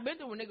know what I've been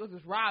through when niggas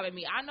was robbing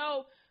me. I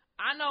know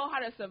how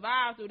to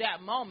survive through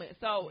that moment.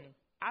 So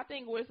I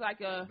think it's like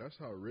that's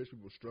how rich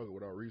people struggle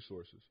without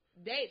resources.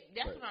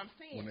 That's what I'm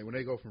saying. When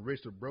they go from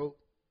rich to broke,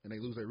 and they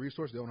lose their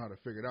resources, they don't know how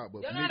to figure it out.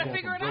 But they don't know how to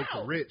figure it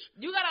out. Rich,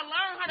 you gotta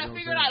learn how to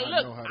figure it out.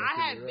 Look,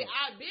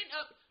 I've been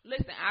up.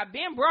 Listen, I've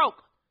been broke,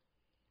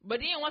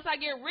 but then once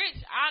I get rich,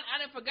 I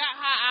done forgot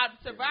how I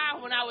survived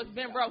when I was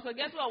been broke. So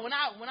guess what? When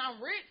I'm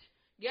rich,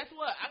 guess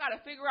what? I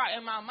gotta figure out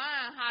in my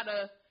mind how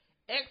to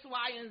X,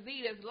 Y, and Z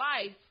this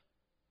life.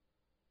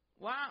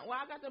 Why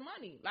I got the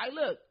money? Like,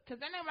 look, because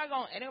ain't nobody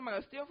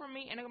gonna steal from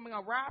me, and they're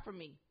gonna rob from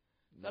me.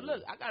 So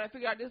look, I gotta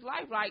figure out this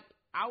life like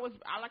I was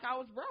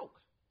broke.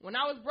 When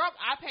I was broke,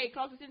 I paid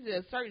close attention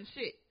to certain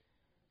shit.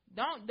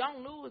 Don't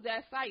lose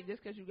that sight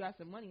just because you got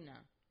some money now.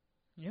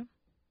 Yeah.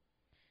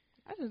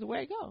 That's just the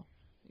way it go.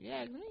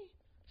 Yeah, me.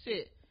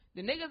 Shit.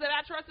 The niggas that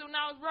I trusted when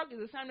I was broke is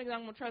the same niggas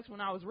I'm going to trust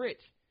when I was rich.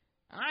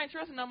 I ain't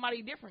trusting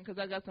nobody different because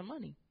I got some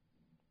money.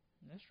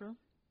 That's true.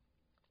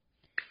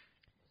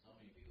 So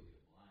many people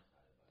get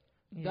blindsided by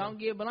that. Yeah. Don't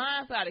get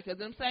blindsided because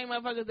them same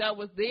motherfuckers that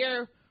was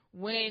there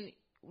when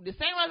the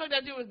same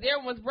motherfuckers that was there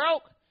when was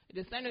broke,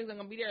 the same niggas are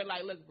going to be there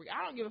like, look,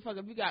 I don't give a fuck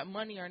if you got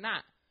money or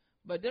not.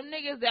 But them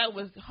niggas that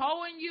was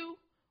hoeing you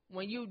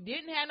when you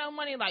didn't have no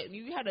money, like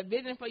you had a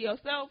vision for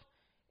yourself,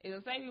 is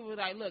the same people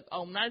like, look,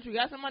 oh, now that you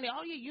got some money,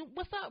 oh, yeah,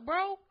 what's up,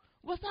 bro?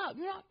 What's up?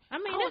 You know, I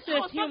mean, that's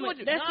just human.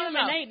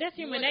 That's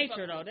human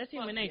nature, though. That's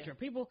human nature.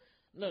 People,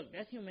 look,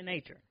 that's human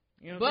nature.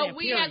 You know but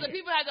we as the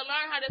people have to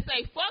learn how to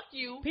say fuck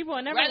you. People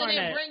are never rather learn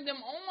than that. bring them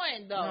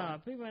on, though. No,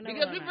 people are never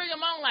because learn we that. bring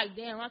them on like,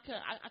 damn, I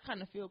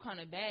kind of feel kind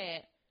of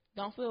bad.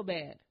 Don't feel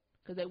bad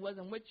because they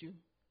wasn't with you.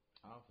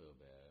 I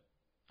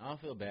don't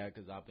feel bad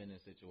because I've been in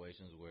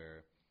situations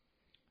where,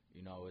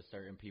 you know, with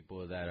certain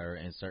people that are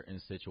in certain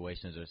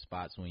situations or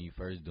spots when you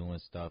first doing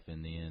stuff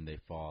and then they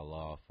fall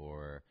off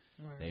or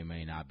they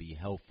may not be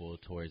helpful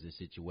towards the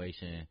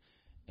situation.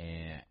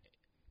 And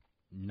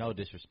no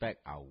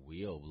disrespect, I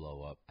will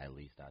blow up. At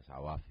least that's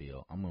how I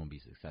feel. I'm going to be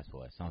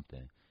successful at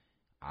something.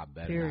 I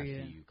better not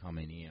see you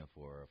coming in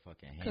for a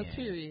fucking hand.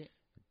 Period.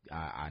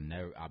 I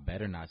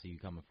better not see you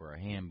coming for a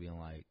hand being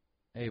like,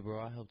 hey,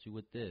 bro, I helped you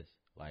with this.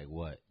 Like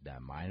what?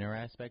 That minor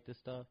aspect of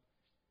stuff?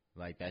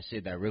 Like that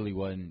shit that really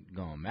wasn't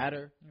going to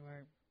matter?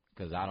 Right.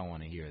 Because I don't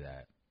want to hear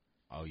that.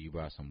 Oh, you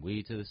brought some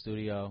weed to the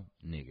studio?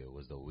 Nigga,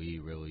 was the weed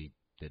really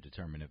the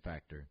determining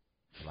factor?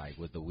 Like,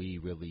 was the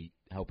weed really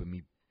helping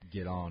me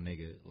get on,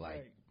 nigga?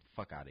 Like,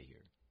 fuck out of here.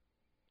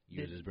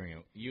 You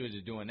were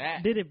just doing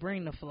that. Did it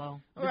bring the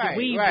flow? Right, the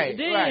weed, right,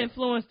 did right. it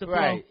influence the flow?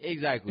 Right,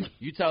 exactly.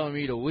 You telling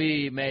me the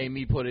weed made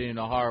me put in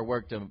the hard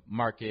work to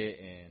market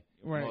and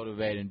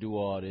motivate and do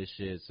all this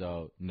shit,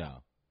 so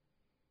no.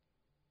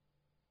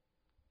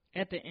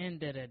 At the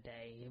end of the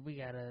day, we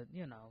gotta,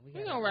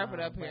 we're gonna wrap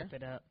it up here. Wrap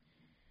it up.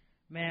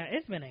 Man,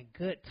 it's been a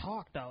good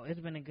talk, though.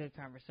 It's been a good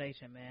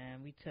conversation,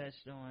 man. We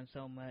touched on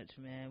so much,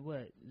 man.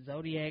 What?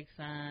 Zodiac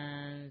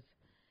signs,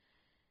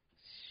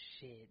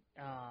 shit,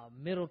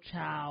 middle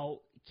child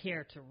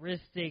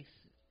characteristics,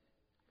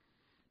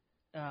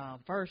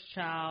 first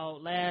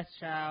child, last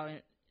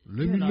child.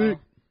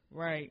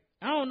 Right.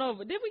 I don't know,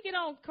 but did we get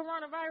on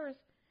coronavirus?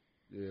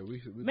 Yeah,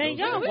 we man,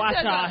 y'all wash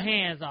our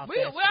hands off. We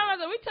touched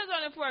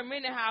on it for a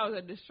minute. How it was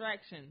a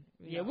distraction.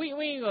 Yeah, we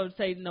ain't gonna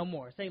say no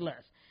more. Say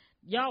less.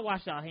 Y'all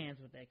wash your hands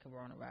with that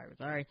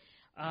coronavirus. All right.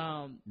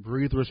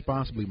 Breathe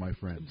responsibly, my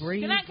friends.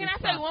 Can I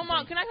say one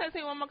more? Can I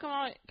say one more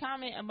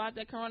comment about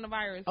that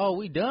coronavirus? Oh,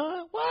 we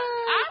done? What?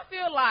 I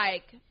feel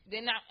like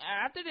then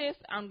after this,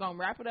 I'm gonna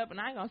wrap it up, and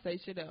I ain't gonna say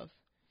shit else.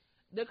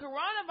 The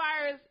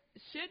coronavirus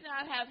should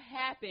not have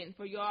happened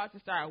for y'all to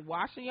start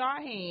washing your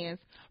hands,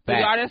 for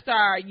y'all to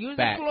start using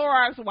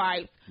Clorox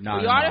wipes,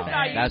 for y'all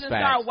to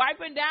start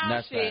wiping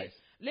down shit. Facts.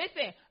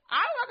 Listen,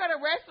 I work at a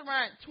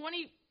restaurant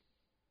 27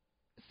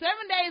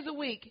 days a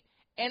week,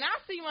 and I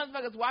see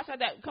motherfuckers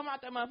come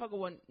out that motherfucker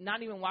with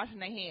not even washing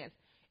their hands.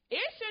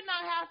 It should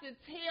not have to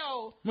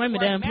tell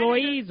the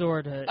employees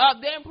or the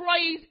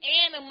employees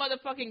and the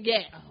motherfucking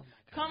guests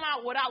come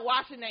out without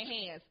washing their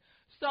hands.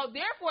 So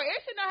therefore,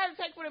 it should not have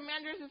to take for the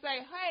managers to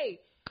say, hey,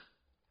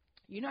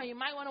 you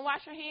might want to wash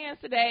your hands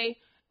today.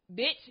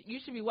 Bitch, you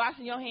should be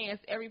washing your hands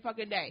every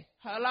fucking day.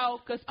 Hello?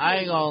 I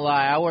ain't gonna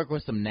lie. I work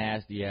with some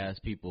nasty-ass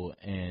people,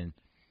 and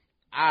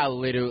I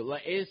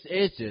literally,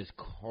 it's just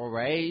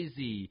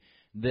crazy.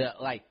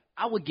 I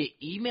I would get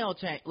email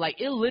change.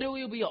 Like, it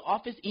literally would be an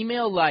office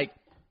email, like,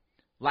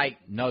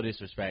 no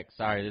disrespect.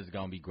 Sorry, this is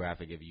going to be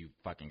graphic if you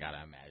fucking got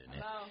to imagine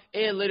it.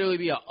 It literally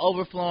be an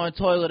overflowing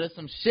toilet or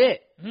some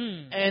shit.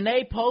 And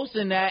they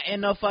posting that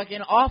in the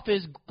fucking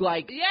office,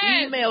 like,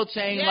 email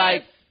chain,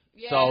 like,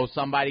 so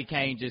somebody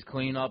can't just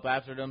clean up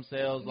after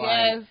themselves.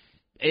 Like,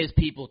 it's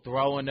people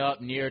throwing up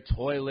near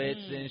toilets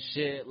and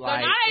shit.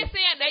 Like, so now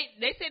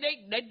they say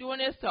they doing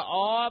this to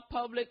all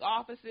public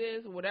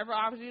offices, whatever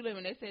office you live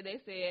in. They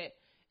said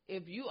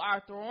if you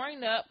are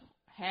throwing up,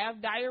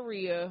 have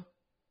diarrhea,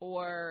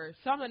 or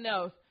something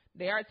else,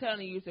 they are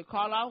telling you to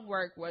call off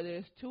work, whether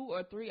it's 2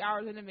 or 3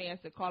 hours in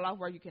advance to call off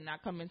work. You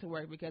cannot come into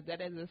work because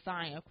that is a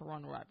sign of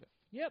coronavirus.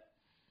 Yep.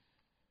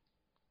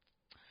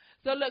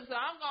 So look,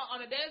 I'm going on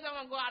the days I'm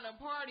gonna go out and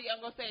party.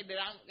 I'm gonna say that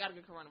I gotta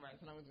get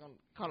coronavirus, and I'm just gonna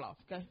call off.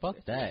 Okay. Fuck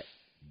that.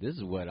 This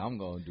is what I'm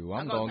gonna do.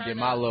 I'm gonna get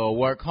my little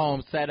work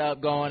home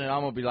setup going, and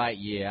I'm gonna be like,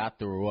 yeah, I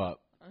threw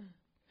up.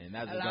 And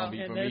that's just going to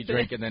be for me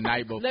drinking the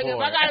night before. Look, if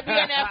I got to be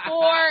in at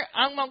 4,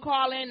 I'm going to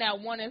call in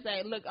at 1 and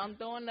say, look, I'm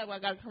throwing up. I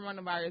got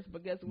coronavirus,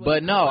 but guess what?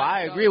 But no,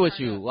 I agree with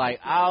you. Like,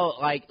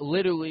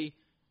 literally,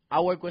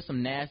 I work with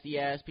some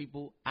nasty-ass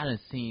people. I done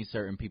seen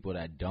certain people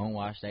that don't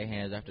wash their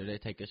hands after they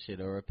take a shit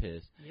or a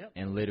piss. Yep.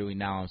 And literally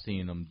now I'm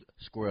seeing them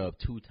scrub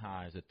 2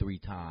 times or 3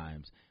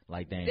 times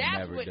like they ain't never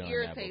done that before. That's what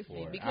irritates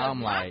me. Because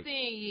my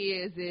thing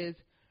is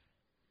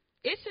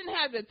it shouldn't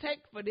have to take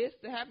for this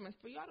to happen. It's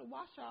for y'all to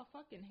wash y'all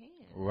fucking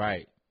hands.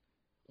 Right.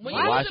 When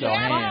you wash your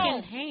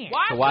hands.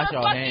 Wash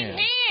your fucking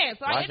hands.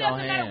 Like, it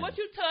doesn't matter what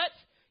you touch.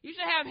 You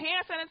should have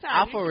hand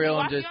sanitizer. For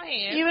real, just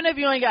even if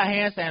you ain't got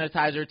hand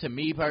sanitizer, to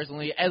me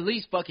personally, at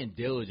least fucking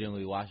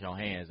diligently wash your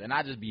hands. And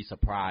I just be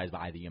surprised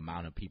by the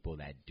amount of people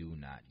that do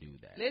not do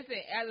that. Listen,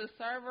 as a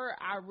server,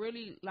 I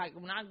really, like,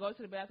 when I go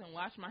to the bathroom and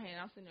wash my hands,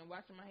 I'm sitting there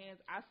washing my hands,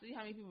 I see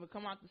how many people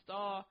come out the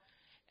stall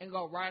and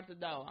go right out the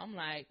door. I'm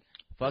like,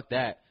 fuck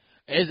that.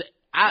 Listen,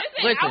 I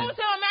was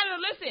telling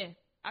manager, listen,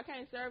 I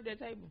can't serve that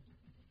table.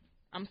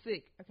 I'm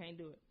sick. I can't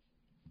do it.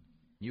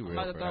 You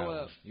real for that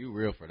one. You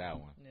real for that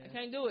one. Yeah. I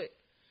can't do it.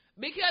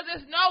 Because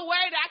there's no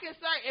way that I can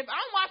serve. If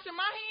I'm washing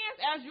my hands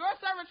as your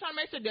server trying to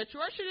make sure that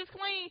your shit is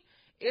clean,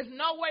 there's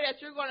no way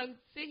that you're going to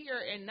sit here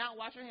and not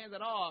wash your hands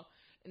at all,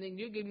 and then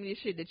you give me the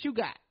shit that you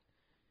got.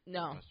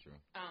 No. That's true.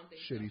 I don't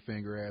think Shitty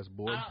finger ass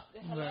boy.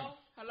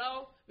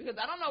 Hello? Because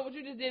I don't know what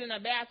you just did in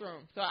the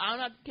bathroom. So I'm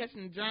not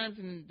catching the germs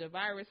and the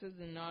viruses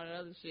and all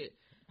that other shit.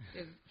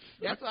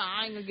 That's why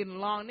I ain't gonna get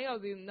long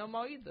nails no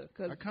more either.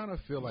 Cause I kind of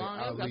feel like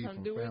Ali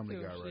from Family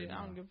Guy right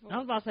now. I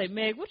was about to say,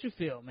 Meg, what you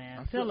feel, man?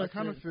 I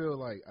kind of feel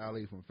like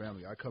Ali from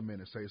Family. I come in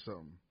and say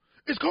something.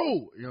 It's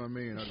cold. You know what I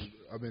mean?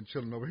 I've been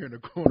chilling over here in the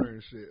corner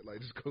and shit,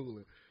 like just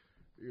cooling.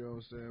 You know what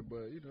I'm saying?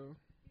 But you know,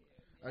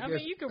 I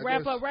guess, mean, you can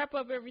wrap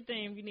up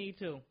everything if you need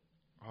to.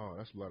 Oh,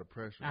 that's a lot of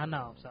pressure. I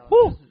know.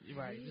 So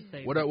right. Just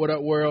say what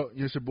up, world?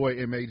 It's your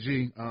boy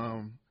M.A.G.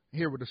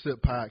 Here with the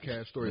SIP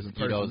podcast stories in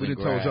person. We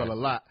done told y'all a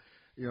lot.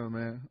 You know what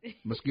I mean?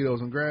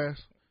 Mosquitoes and grass.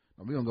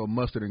 We're going to go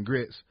mustard and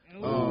grits.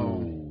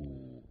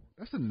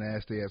 That's a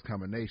nasty-ass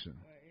combination.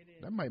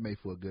 Right, that might make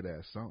for a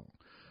good-ass song.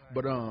 Right.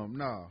 But,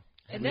 nah.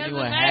 And then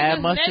have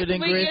mustard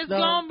and grits,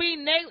 though?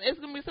 It's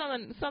going to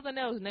be something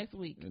else next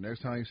week. And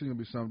next time you see, it's going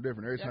to be something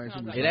different. Every time you see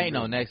it ain't different.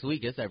 No next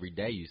week. It's every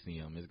day you see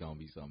them. It's going to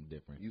be something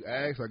different. You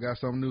ask, I got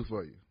something new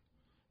for you.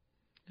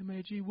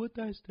 M.A.G., what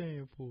that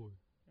stand for?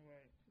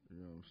 Right.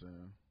 You know what I'm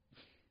saying?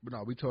 But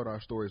no, we told our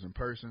stories in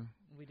person.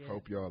 We did.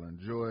 Hope y'all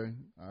enjoy.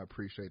 I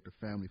appreciate the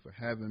family for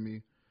having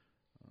me.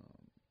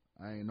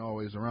 I ain't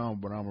always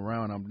around, but I'm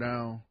around. I'm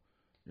down.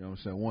 You know what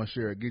I'm saying? One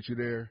share get you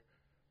there.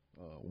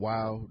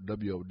 Wow,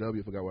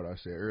 W-O-W. Forgot what I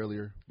said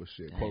earlier, but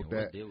shit, quote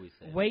that.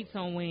 Weights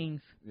on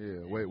wings.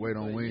 Yeah, wait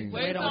on wings.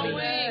 Wait on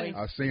wings.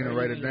 I seen it,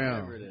 write it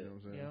down. You know what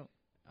I'm saying? Yep.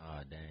 Oh,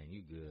 dang,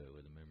 you good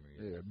with the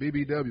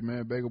memory. Yeah, BBW,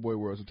 man. Bagel Boy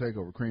World's a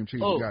takeover. Cream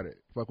cheese, you got it.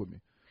 Fuck with me.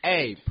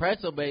 Hey,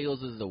 pretzel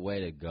bagels is the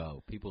way to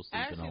go. People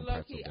sleeping on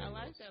pretzel bagels. I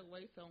like that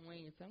weights on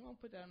wings. I'm going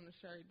to put that on the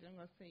shirt. I'm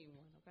going to send you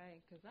one,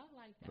 okay? Because I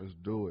like that. Let's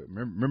do it.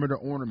 Remember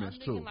the ornaments,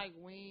 too. Like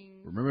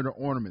wings. Remember the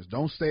ornaments.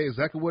 Don't say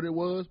exactly what it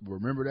was,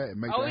 but remember that and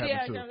make that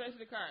happen, too. Oh, yeah, that's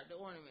the card.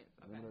 The ornaments.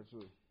 Okay. Remember that,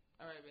 too.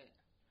 All right, man.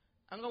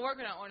 I'm going to work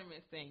on that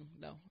ornaments thing,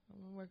 though. I'm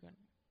going to work on it.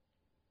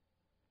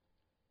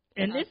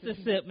 And it's the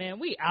SIP, man.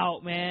 We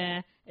out,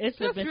 man. It's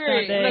the Sunday.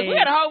 Look, we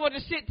got a whole bunch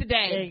of shit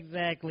today.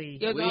 Exactly.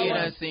 We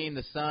done seen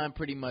the sun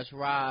pretty much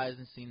rise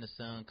and seen the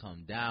sun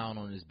come down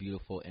on this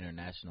beautiful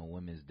International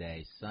Women's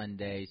Day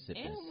Sunday,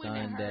 sipping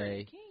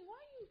Sunday. King, why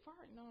are you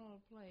farting on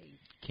the plate?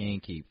 King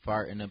keep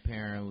farting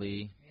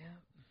apparently. Yep.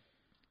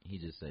 He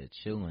just said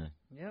chilling.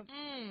 Yep.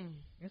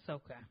 It's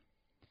okay.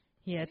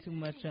 He had too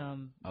much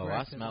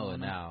I smell it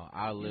now.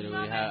 I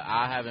literally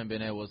I haven't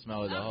been able to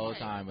smell it the whole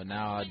time, but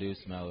now I do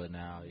smell it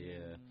now.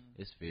 Yeah.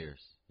 It's fierce.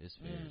 It's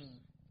fierce.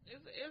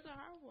 It's a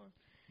hard one.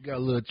 Got a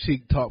little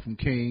cheek talk from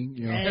King,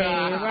 you know. Hey,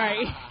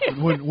 right.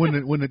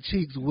 when the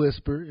cheeks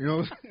whisper, you know.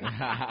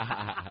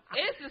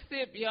 It's a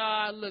SIP,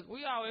 y'all. Look,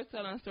 we always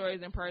telling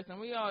stories in person.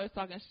 We always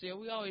talking shit.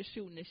 We always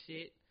shooting this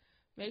shit.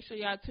 Make sure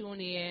y'all tune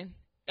in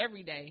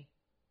every day.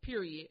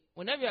 Period.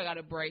 Whenever y'all got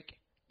a break,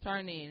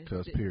 Turn in.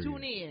 Cause period.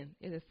 Tune in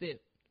is a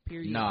sip.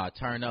 Period. Nah,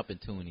 turn up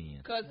and tune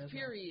in. Cause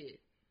period.